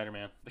 That's not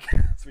Spider-Man.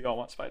 Because we all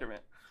want Spider-Man.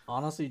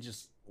 Honestly,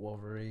 just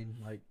Wolverine.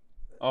 Like,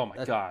 oh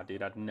my god,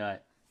 dude, I'd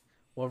nut.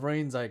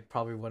 Wolverine's like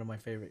probably one of my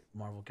favorite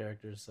Marvel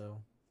characters. So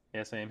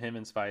yeah, same. Him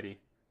and Spidey,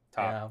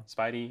 top. Yeah.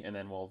 Spidey and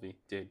then Wolvie,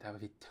 dude, that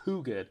would be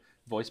too good.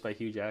 Voiced by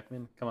Hugh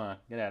Jackman. Come on,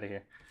 get out of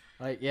here.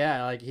 Like,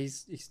 yeah, like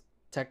he's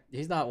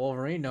not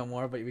Wolverine no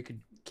more, but we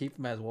could keep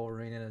him as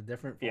Wolverine in a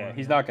different form. Yeah,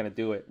 he's not gonna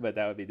do it, but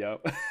that would be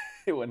dope.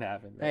 It wouldn't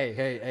happen. But...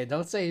 Hey!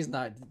 Don't say he's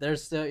not.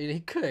 There's still he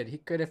could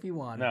if he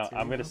wanted. No,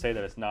 I'm gonna say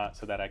that it's not,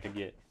 so that I could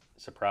get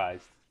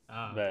surprised.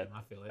 Oh, but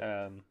I feel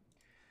it.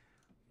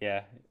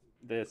 Yeah,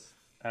 this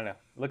I don't know.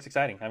 It looks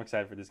exciting. I'm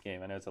excited for this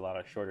game. I know it's a lot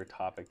of shorter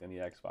topic than the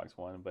Xbox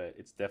One, but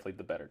it's definitely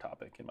the better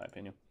topic in my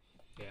opinion.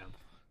 Yeah.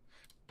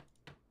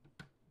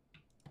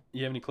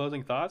 You have any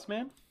closing thoughts,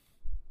 man?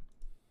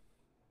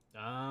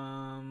 No,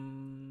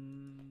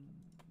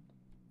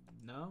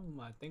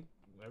 I think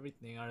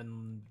everything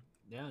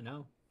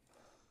no.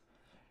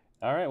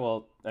 All right,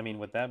 well, I mean,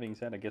 with that being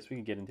said, I guess we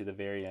can get into the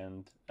very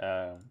end,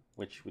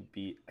 which would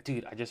be,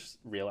 dude, I just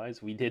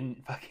realized we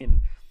didn't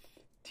fucking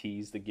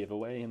tease the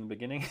giveaway in the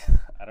beginning.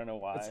 I don't know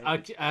why.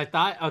 I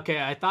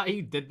thought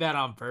he did that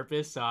on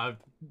purpose, so I've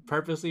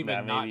purposely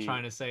been not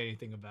trying to say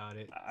anything about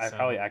it. I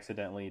probably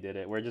accidentally did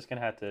it. We're just going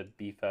to have to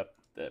beef up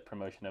the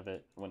promotion of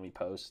it when we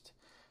post.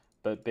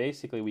 But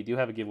basically, we do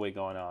have a giveaway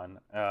going on.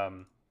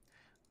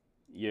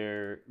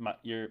 Your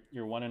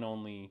one and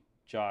only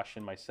Josh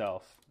and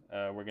myself,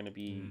 we're going to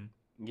be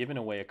giving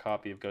away a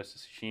copy of Ghost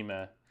of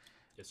Tsushima.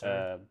 Yes,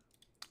 sir.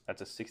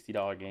 That's a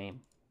 $60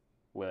 game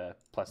with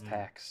plus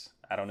tax.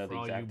 I don't know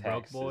the exact tax. For all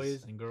you broke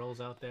boys and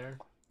girls out there.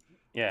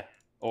 Yeah,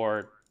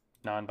 or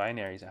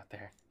non-binaries out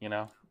there. You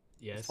know.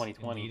 Yes. It's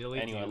 2020.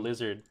 Anyway,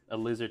 a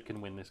lizard can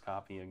win this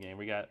copy of game.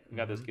 We got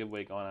this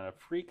giveaway going on, a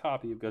free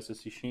copy of Ghost of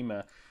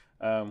Tsushima.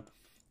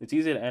 It's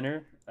easy to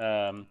enter.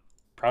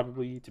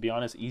 Probably, to be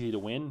honest, easy to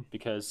win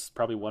because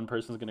probably one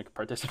person is going to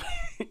participate.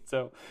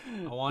 So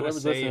I want to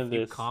say if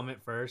you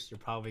comment first, you're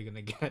probably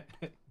going to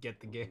get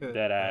the game.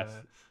 Dead ass.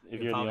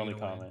 If you're the only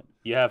comment,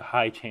 you have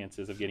high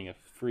chances of getting a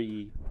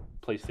free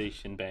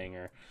PlayStation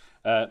banger.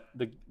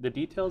 The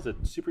details are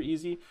super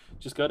easy.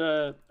 Just go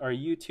to our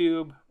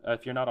YouTube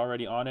if you're not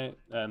already on it.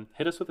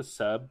 Hit us with a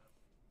sub,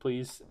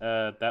 please.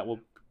 That will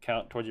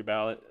count towards your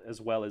ballot,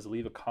 as well as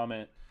leave a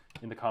comment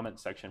in the comment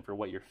section for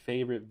what your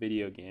favorite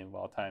video game of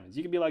all time is.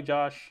 You can be like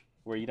Josh,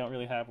 where you don't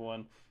really have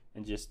one,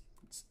 and just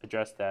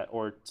address that,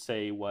 or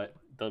say what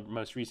the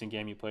most recent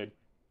game you played.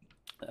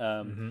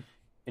 And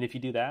if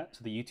you do that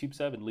to the YouTube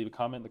sub and leave a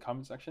comment in the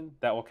comment section,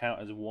 that will count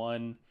as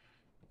one.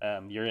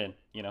 You're in,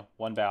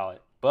 one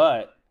ballot.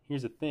 But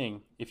here's the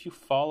thing: if you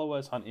follow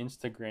us on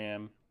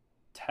Instagram,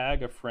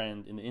 tag a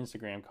friend in the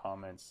Instagram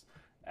comments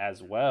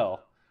as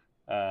well.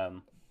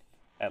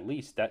 At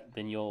least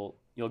then you'll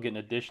get an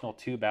additional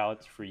 2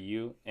 ballots for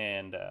you,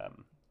 and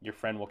your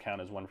friend will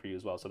count as one for you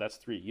as well. So that's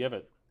 3. You have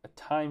a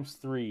times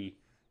 3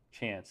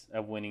 chance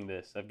of winning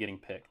this, of getting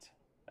picked.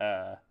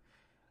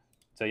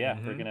 So yeah,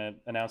 we're gonna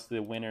announce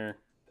the winner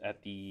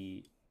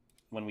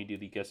when we do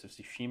the Ghost of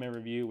Tsushima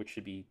review, which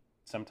should be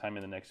sometime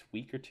in the next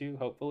week or 2,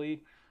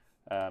 hopefully.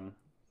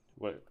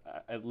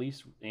 At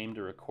least aim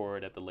to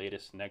record at the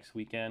latest next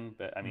weekend.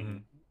 But I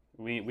mean,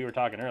 we were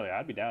talking earlier.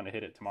 I'd be down to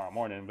hit it tomorrow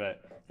morning,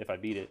 but if I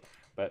beat it.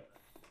 But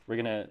we're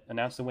gonna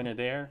announce the winner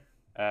there.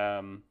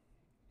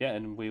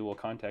 And we will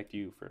contact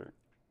you for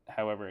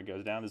however it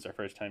goes down. This is our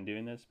first time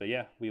doing this, but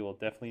yeah, we will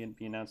definitely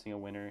be announcing a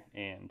winner,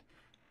 and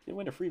you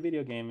win a free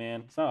video game,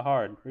 man. It's not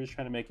hard. We're just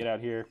trying to make it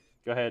out here.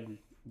 Go ahead and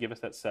give us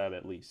that sub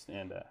at least,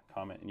 and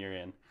comment, and you're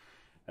in.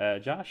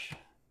 Josh,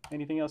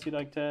 anything else you'd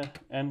like to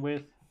end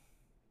with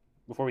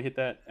before we hit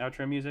that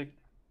outro music?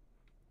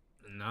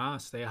 Nah,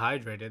 stay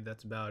hydrated.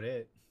 That's about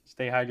it.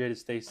 Stay hydrated,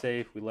 stay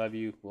safe. We love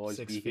you. We'll always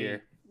be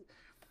here.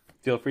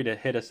 Feel free to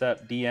hit us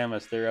up, DM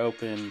us. They're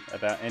open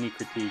about any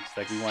critiques.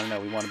 Like, we want to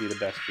know. We want to be the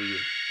best for you,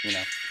 you know.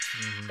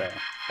 Mm-hmm. So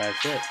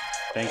that's it.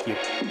 Thank you.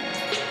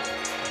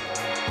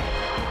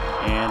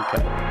 And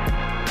cut.